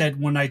mean, I said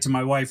one night to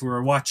my wife, we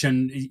were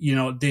watching,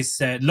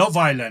 this Love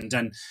Island,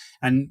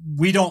 and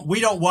we don't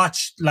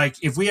watch, like,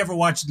 if we ever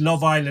watch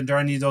Love Island or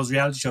any of those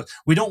reality shows,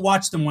 we don't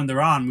watch them when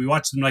they're on. We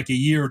watch them like a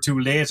year or two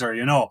later,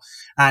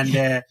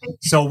 and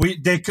so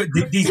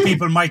these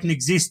people mightn't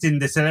exist in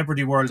the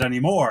celebrity world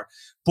anymore.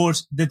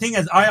 But the thing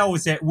is, I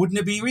always say, wouldn't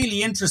it be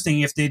really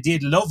interesting if they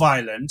did Love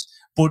Island,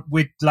 but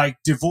with like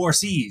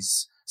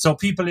divorcees? So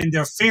people in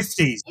their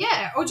 50s.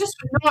 Yeah, or just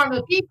with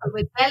normal people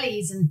with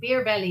bellies and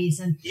beer bellies.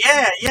 And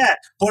yeah.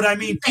 But I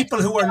mean,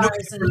 people who are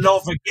looking for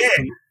love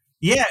again.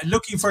 Yeah,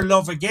 looking for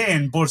love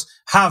again, but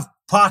have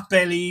pot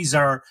bellies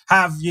or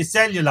have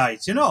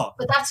cellulite,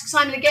 But that's,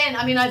 Simon, again,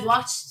 I mean, I've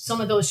watched some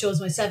of those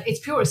shows myself. It's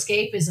pure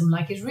escapism,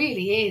 like it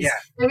really is. Yeah.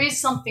 There is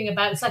something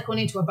about, it's like going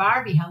into a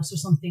Barbie house or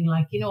something,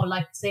 like,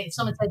 like say if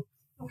someone said,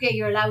 okay,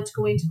 you're allowed to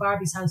go into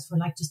Barbie's house for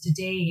like just a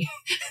day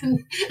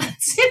and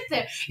sit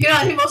there.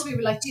 I think most people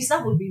are like, geez,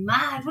 that would be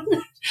mad,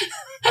 wouldn't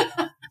it?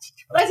 But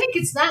I think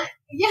it's that,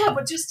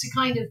 but just to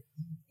kind of,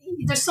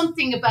 there's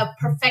something about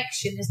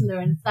perfection, isn't there?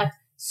 And that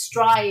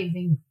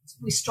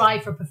we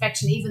strive for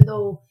perfection, even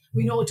though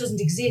we know it doesn't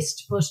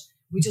exist, but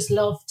we just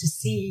love to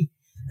see.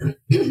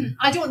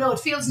 I don't know, it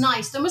feels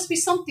nice. There must be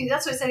something,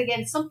 that's what I said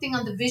again, something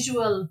on the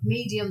visual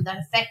medium that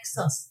affects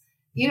us.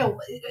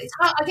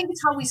 I think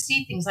it's how we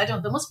see things.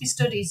 There must be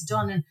studies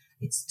done, and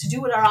it's to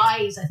do with our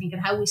eyes, I think,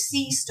 and how we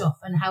see stuff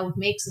and how it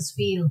makes us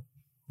feel.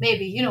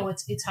 Maybe,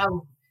 it's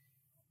how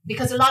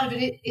because a lot of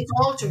it's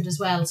altered as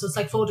well. So it's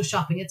like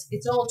photoshopping.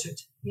 It's altered,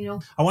 you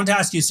know. I want to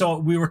ask you. So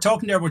we were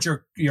talking there about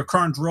your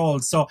current role.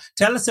 So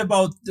tell us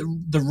about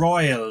the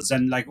Royals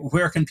and like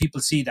where can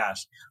people see that?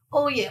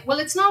 Oh yeah, well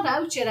it's not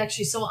out yet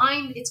actually. So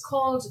it's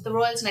called The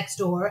Royals Next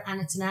Door, and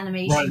it's an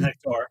Royals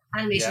Next Door.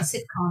 animation Yeah.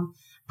 sitcom,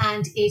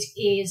 and it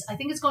is. I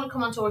think it's going to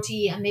come onto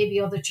RTE and maybe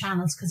other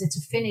channels because it's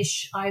a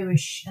Finnish,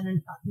 Irish,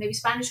 and maybe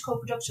Spanish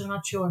co-production. I'm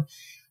not sure.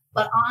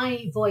 But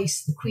I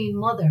voice the Queen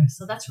Mother.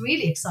 So that's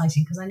really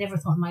exciting because I never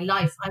thought in my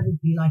life I would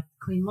be like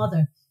Queen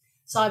Mother.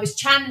 So I was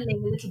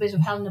channeling a little bit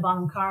of Helena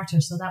Bonham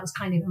Carter. So that was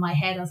kind of in my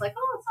head. I was like,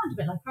 oh, it sounds a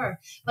bit like her.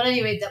 But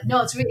anyway,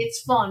 no,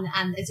 it's fun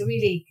and it's a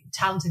really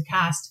talented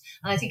cast.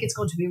 And I think it's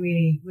going to be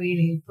really,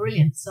 really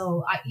brilliant.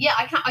 So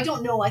I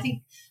don't know. I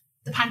think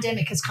the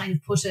pandemic has kind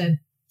of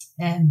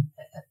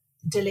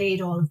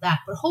delayed all of that,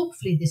 but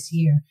hopefully this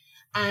year.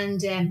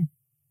 And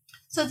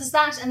so there's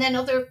that, and then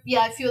a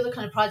few other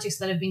kind of projects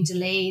that have been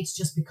delayed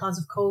just because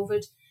of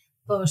COVID.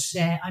 But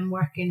I'm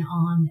working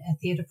on a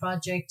theatre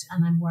project,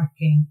 and I'm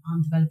working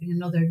on developing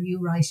another new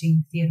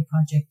writing theatre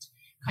project,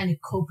 kind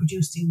of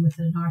co-producing with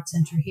an art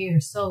centre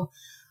here. So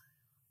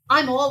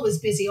I'm always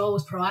busy,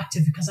 always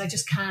proactive because I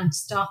just can't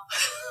stop.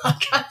 I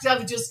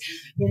just,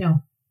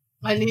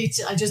 I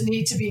just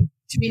need to be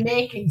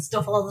making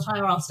stuff all the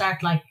time, or I'll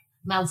start like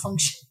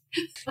malfunction.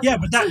 Yeah,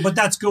 but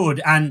that's good.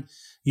 And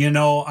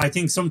I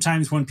think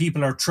sometimes when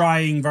people are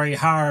trying very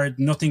hard,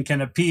 nothing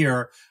can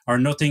appear or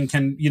nothing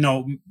can,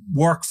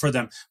 work for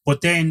them.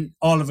 But then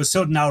all of a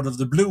sudden, out of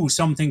the blue,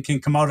 something can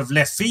come out of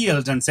left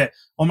field and say,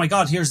 oh my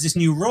God, here's this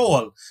new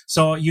role.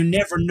 So you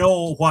never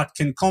know what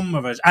can come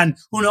of it. And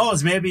who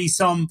knows, maybe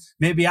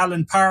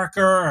Alan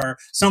Parker or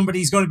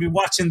somebody's going to be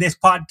watching this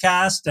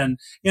podcast and,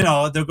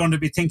 they're going to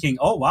be thinking,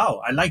 oh,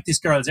 wow, I like this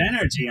girl's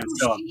energy and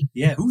so on.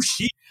 Yeah, who's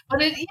she? But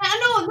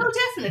no,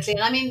 definitely.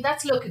 And I mean,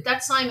 that's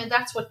Simon,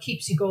 that's what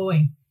keeps you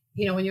going.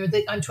 When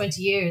I'm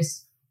 20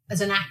 years as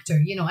an actor,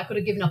 I could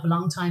have given up a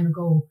long time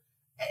ago.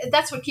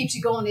 That's what keeps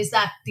you going, is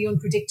that the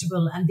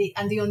unpredictable and the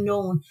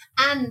unknown.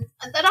 And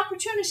that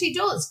opportunity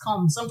does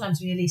come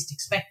sometimes when you least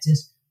expect it.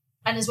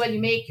 And as well,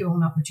 you make your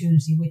own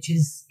opportunity, which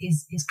is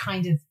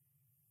kind of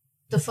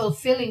the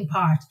fulfilling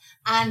part.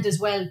 And as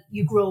well,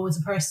 you grow as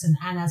a person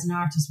and as an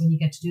artist when you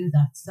get to do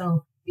that.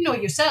 So,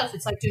 yourself,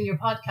 it's like doing your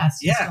podcast.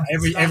 Yeah,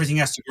 everything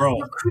has to grow.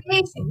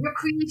 You're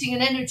creating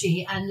an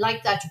energy, and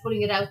like that, you're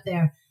putting it out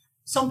there.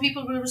 Some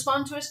people will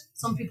respond to it,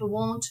 some people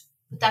won't,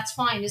 but that's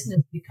fine, isn't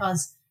it?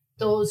 Because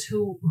those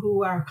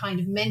who are kind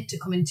of meant to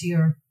come into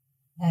your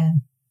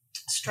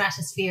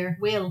stratosphere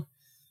will,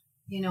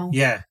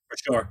 Yeah, for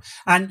sure.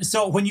 And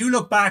so when you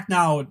look back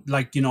now,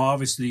 like,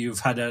 obviously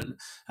you've had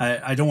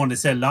I don't want to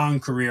say long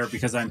career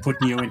because I'm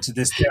putting you into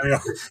this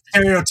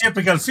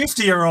stereotypical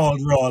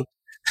 50-year-old role.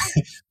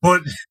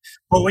 but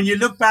when you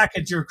look back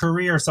at your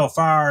career so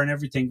far and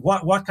everything,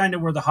 what kind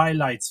of were the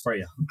highlights for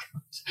you?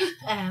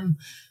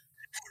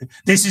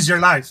 This is your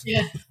life.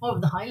 Yeah. What were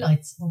the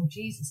highlights? Oh,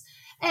 Jesus.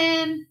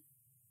 I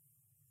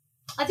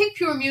think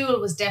Pure Mule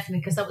was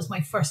definitely, because that was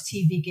my first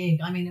TV gig.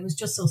 I mean, it was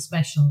just so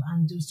special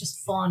and it was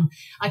just fun.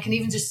 I can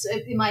even just,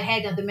 in my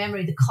head, have the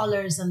memory, the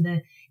colours and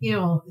the,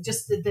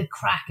 just the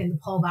crack in the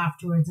pub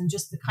afterwards and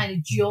just the kind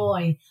of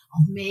joy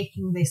of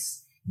making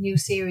this new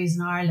series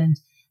in Ireland.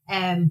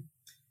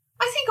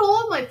 I think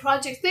all my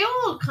projects,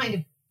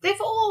 they've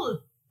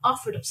all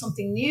offered up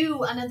something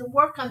new. And in the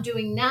work I'm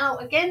doing now,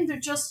 again,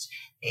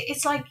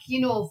 it's like,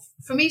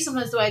 for me,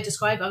 sometimes the way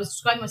I was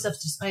describing myself,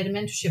 I had a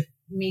mentorship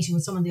meeting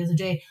with someone the other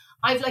day.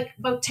 I've like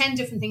about 10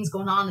 different things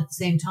going on at the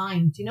same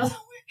time,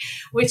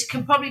 which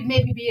can probably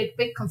maybe be a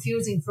bit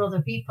confusing for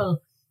other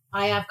people.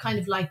 I have kind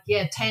of like,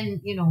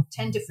 10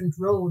 different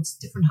roads,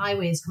 different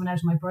highways coming out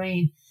of my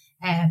brain.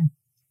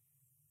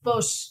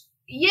 But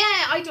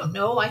yeah, I don't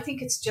know. I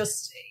think it's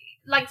just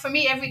like, for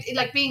me,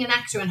 like being an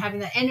actor and having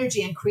that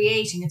energy and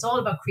creating, it's all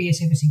about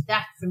creativity.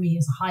 That for me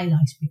is a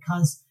highlight,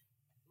 because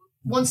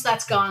once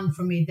that's gone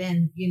for me,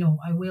 then,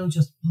 I will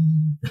just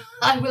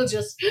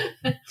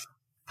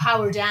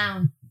power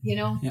down,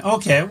 Yeah,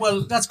 okay,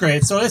 well, that's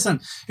great. So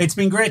listen, it's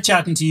been great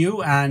chatting to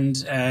you, and,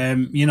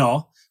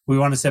 we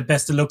want to say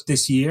best of luck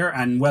this year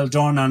and well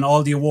done on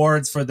all the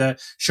awards for the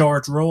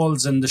short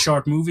roles and the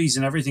short movies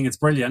and everything. It's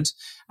brilliant.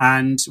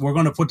 And we're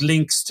going to put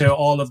links to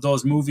all of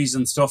those movies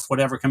and stuff,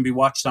 whatever can be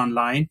watched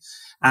online.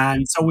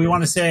 And so we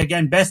want to say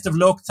again, best of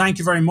luck. Thank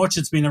you very much.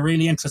 It's been a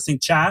really interesting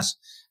chat.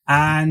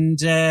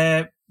 And,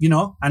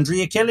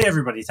 Andrea Kelly,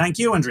 everybody. Thank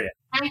you, Andrea.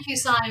 Thank you,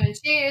 Simon.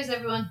 Cheers,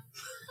 everyone.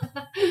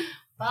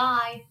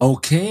 Bye.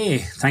 Okay.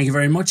 Thank you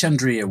very much,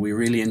 Andrea. We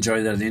really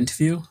enjoyed that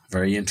interview.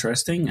 Very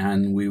interesting.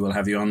 And we will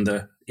have you on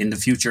in the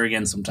future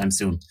again sometime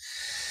soon.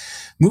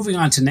 Moving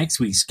on to next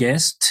week's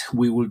guest,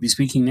 we will be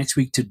speaking next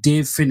week to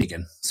Dave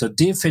Finnegan. So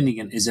Dave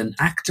Finnegan is an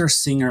actor,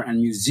 singer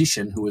and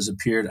musician who has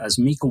appeared as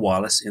Mika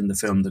Wallace in the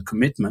film The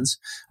Commitments,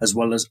 as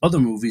well as other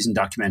movies and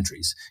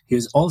documentaries. He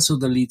is also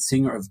the lead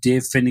singer of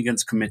Dave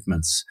Finnegan's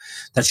Commitments.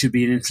 That should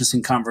be an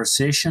interesting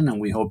conversation, and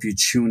we hope you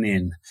tune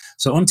in.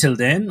 So until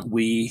then,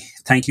 we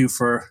thank you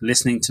for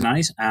listening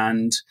tonight,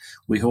 and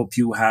we hope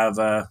you have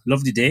a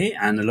lovely day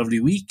and a lovely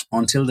week.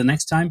 Until the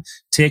next time,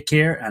 take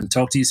care and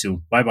talk to you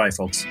soon. Bye-bye,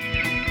 folks.